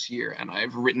 times this year, and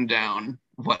I've written down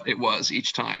what it was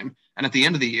each time. And at the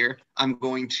end of the year, I'm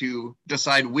going to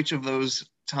decide which of those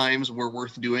times were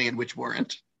worth doing and which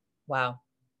weren't. Wow.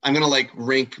 I'm going to like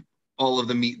rank all of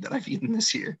the meat that I've eaten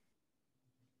this year.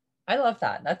 I love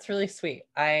that. That's really sweet.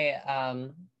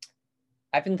 I've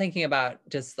been thinking about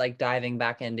just like diving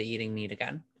back into eating meat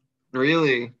again.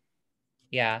 Really?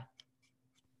 Yeah.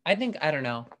 I think, I don't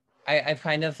know. I've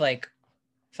kind of like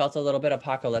felt a little bit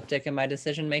apocalyptic in my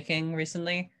decision making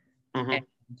recently. Mm-hmm. And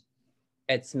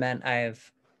it's meant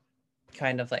I've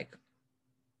kind of like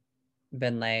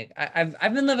been like,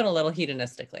 I've been living a little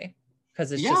hedonistically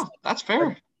because it's just that's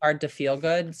fair. Hard to feel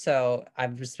good. So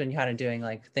I've just been kind of doing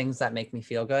like things that make me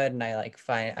feel good. And I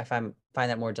find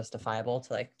that more justifiable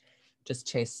to like just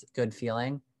chase good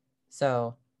feeling.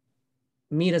 So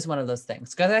meat is one of those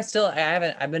things. Because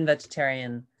I've been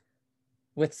vegetarian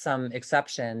with some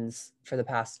exceptions for the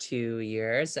past 2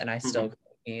 years, and I still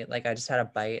eat. Like I just had a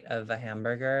bite of a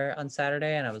hamburger on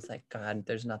Saturday, and I was like, God,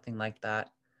 there's nothing like that.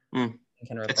 Can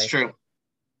replace it's true. it.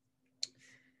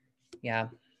 Yeah.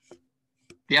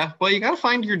 Yeah. Well, you got to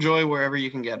find your joy wherever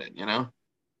you can get it, you know?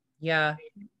 Yeah.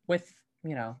 With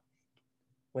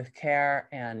care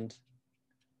and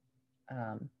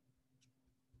I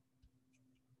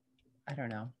don't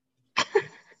know.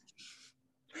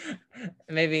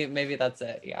 maybe that's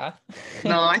it. Yeah.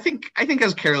 No, I think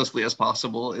as carelessly as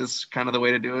possible is kind of the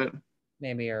way to do it.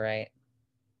 Maybe you're right.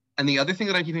 And the other thing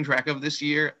that I'm keeping track of this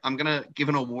year, I'm gonna give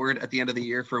an award at the end of the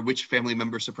year for which family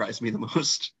member surprised me the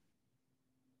most.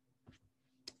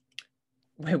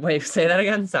 Wait, say that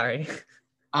again. Sorry.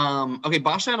 Okay,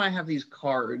 Basha and I have these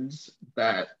cards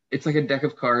that it's like a deck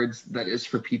of cards that is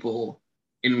for people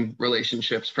in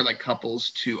relationships, for like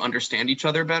couples to understand each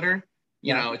other better.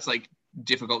 You know, it's like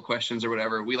difficult questions or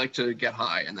whatever. We like to get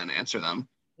high and then answer them.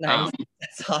 Nice.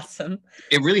 That's awesome.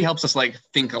 It really helps us like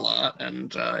think a lot,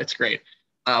 and it's great.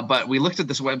 But we looked at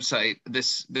this website,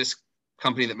 this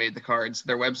company that made the cards.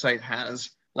 Their website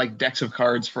has like decks of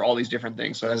cards for all these different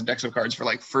things. So it has decks of cards for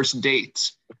like first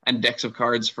dates and decks of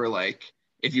cards for like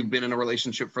if you've been in a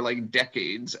relationship for like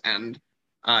decades, and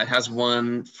it has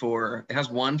one for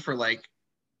like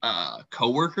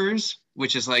coworkers,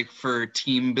 which is like for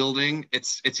team building. It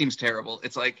seems terrible.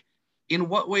 It's like, in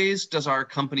what ways does our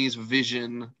company's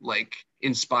vision like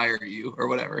inspire you or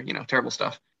whatever, you know, terrible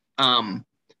stuff.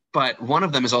 But one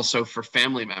of them is also for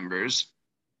family members,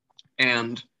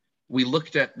 and we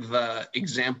looked at the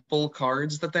example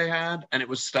cards that they had, and it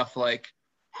was stuff like,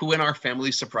 who in our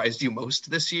family surprised you most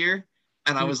this year?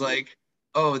 And I was like,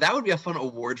 oh, that would be a fun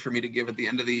award for me to give at the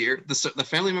end of the year. The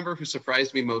family member who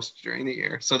surprised me most during the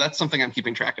year. So that's something I'm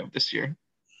keeping track of this year.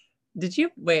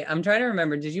 Wait, I'm trying to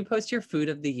remember. Did you post your Food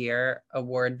of the Year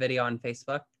award video on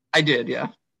Facebook? I did, yeah.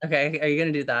 Okay. Are you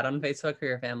going to do that on Facebook for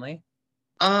your family?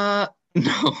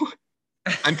 No.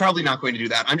 I'm probably not going to do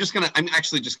that. I'm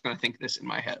actually just going to think this in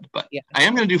my head. But yeah. I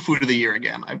am going to do Food of the Year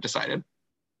again, I've decided.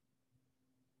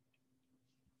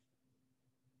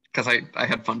 Because I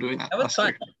had fun doing that. That was fun.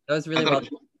 Year. That was really well.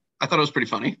 I thought it was pretty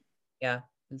funny. Yeah,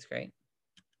 it was great.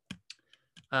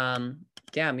 Damn,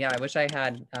 yeah, I wish I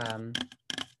had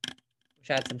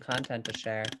some content to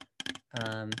share.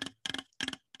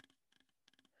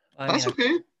 That's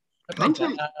okay.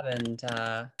 Content. And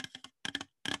I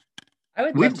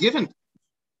would We've given.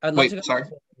 I'd love to go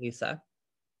with Lisa.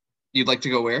 You'd like to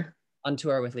go where? On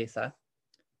tour with Lisa.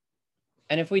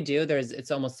 And if we do,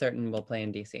 it's almost certain we'll play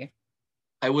in DC.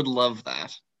 I would love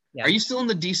that. Yeah. Are you still in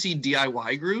the DC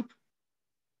DIY group?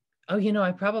 Oh,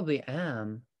 I probably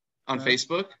am. On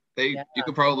Facebook? You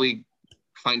could probably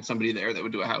find somebody there that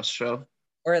would do a house show.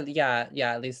 Or at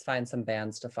least find some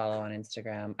bands to follow on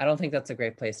Instagram. I don't think that's a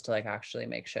great place to like actually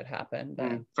make shit happen.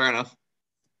 But fair enough.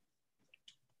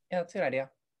 Yeah, that's a good idea.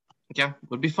 Yeah,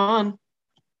 would be fun.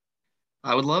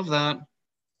 I would love that.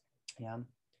 Yeah.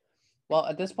 Well,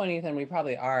 at this point, Ethan, we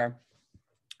probably are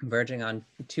verging on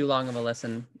too long of a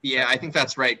listen. Yeah, I think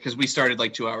that's right, because we started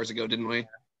like 2 hours ago, didn't we?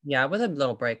 Yeah, with a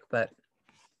little break, but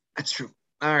that's true.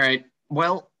 All right.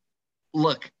 Well,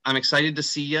 look, I'm excited to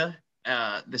see you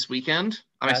this weekend.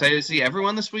 I'm excited to see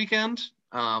everyone this weekend,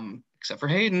 except for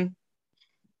Hayden.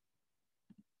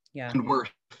 Yeah. And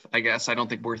Worth, I guess. I don't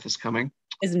think Worth is coming.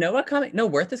 Is Noah coming? No,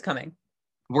 Worth is coming.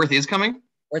 Worth is coming?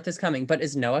 Worth is coming, but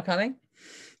is Noah coming?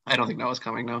 I don't think Noah's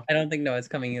coming, no. I don't think Noah's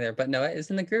coming either, but Noah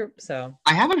is in the group, so.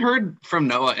 I haven't heard from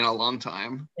Noah in a long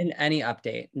time. In any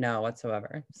update, no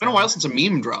whatsoever. It's been a while since a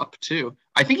meme drop, too.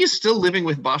 I think he's still living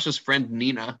with Basha's friend,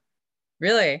 Nina.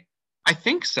 Really? I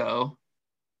think so.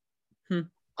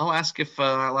 I'll ask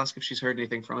if she's heard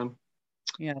anything from him.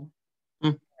 Yeah.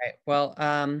 All right. Well,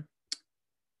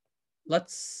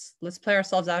 let's play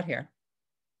ourselves out here.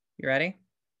 You ready?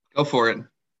 Go for it.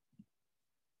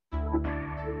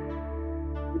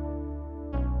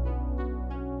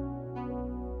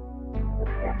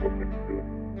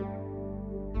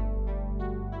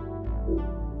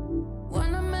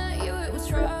 When I met you, it was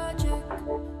tragic.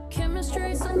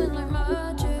 Chemistry, something like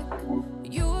magic.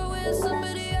 You were with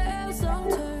somebody else long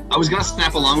term. I was gonna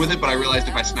snap along with it, but I realized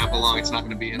if I snap along, it's not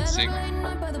gonna be in sync.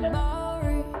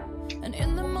 And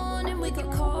in the morning we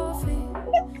got coffee.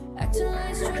 Acting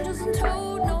like strangers and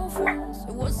told no friends.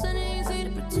 It wasn't easy to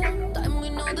pretend, and we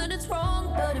know that it's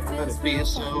wrong, but it feels real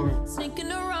fun.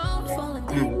 Sneaking around, falling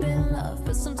deep in love.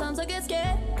 But sometimes I get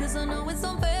scared, cause I know it's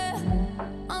unfair.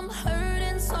 I'm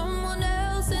hurting someone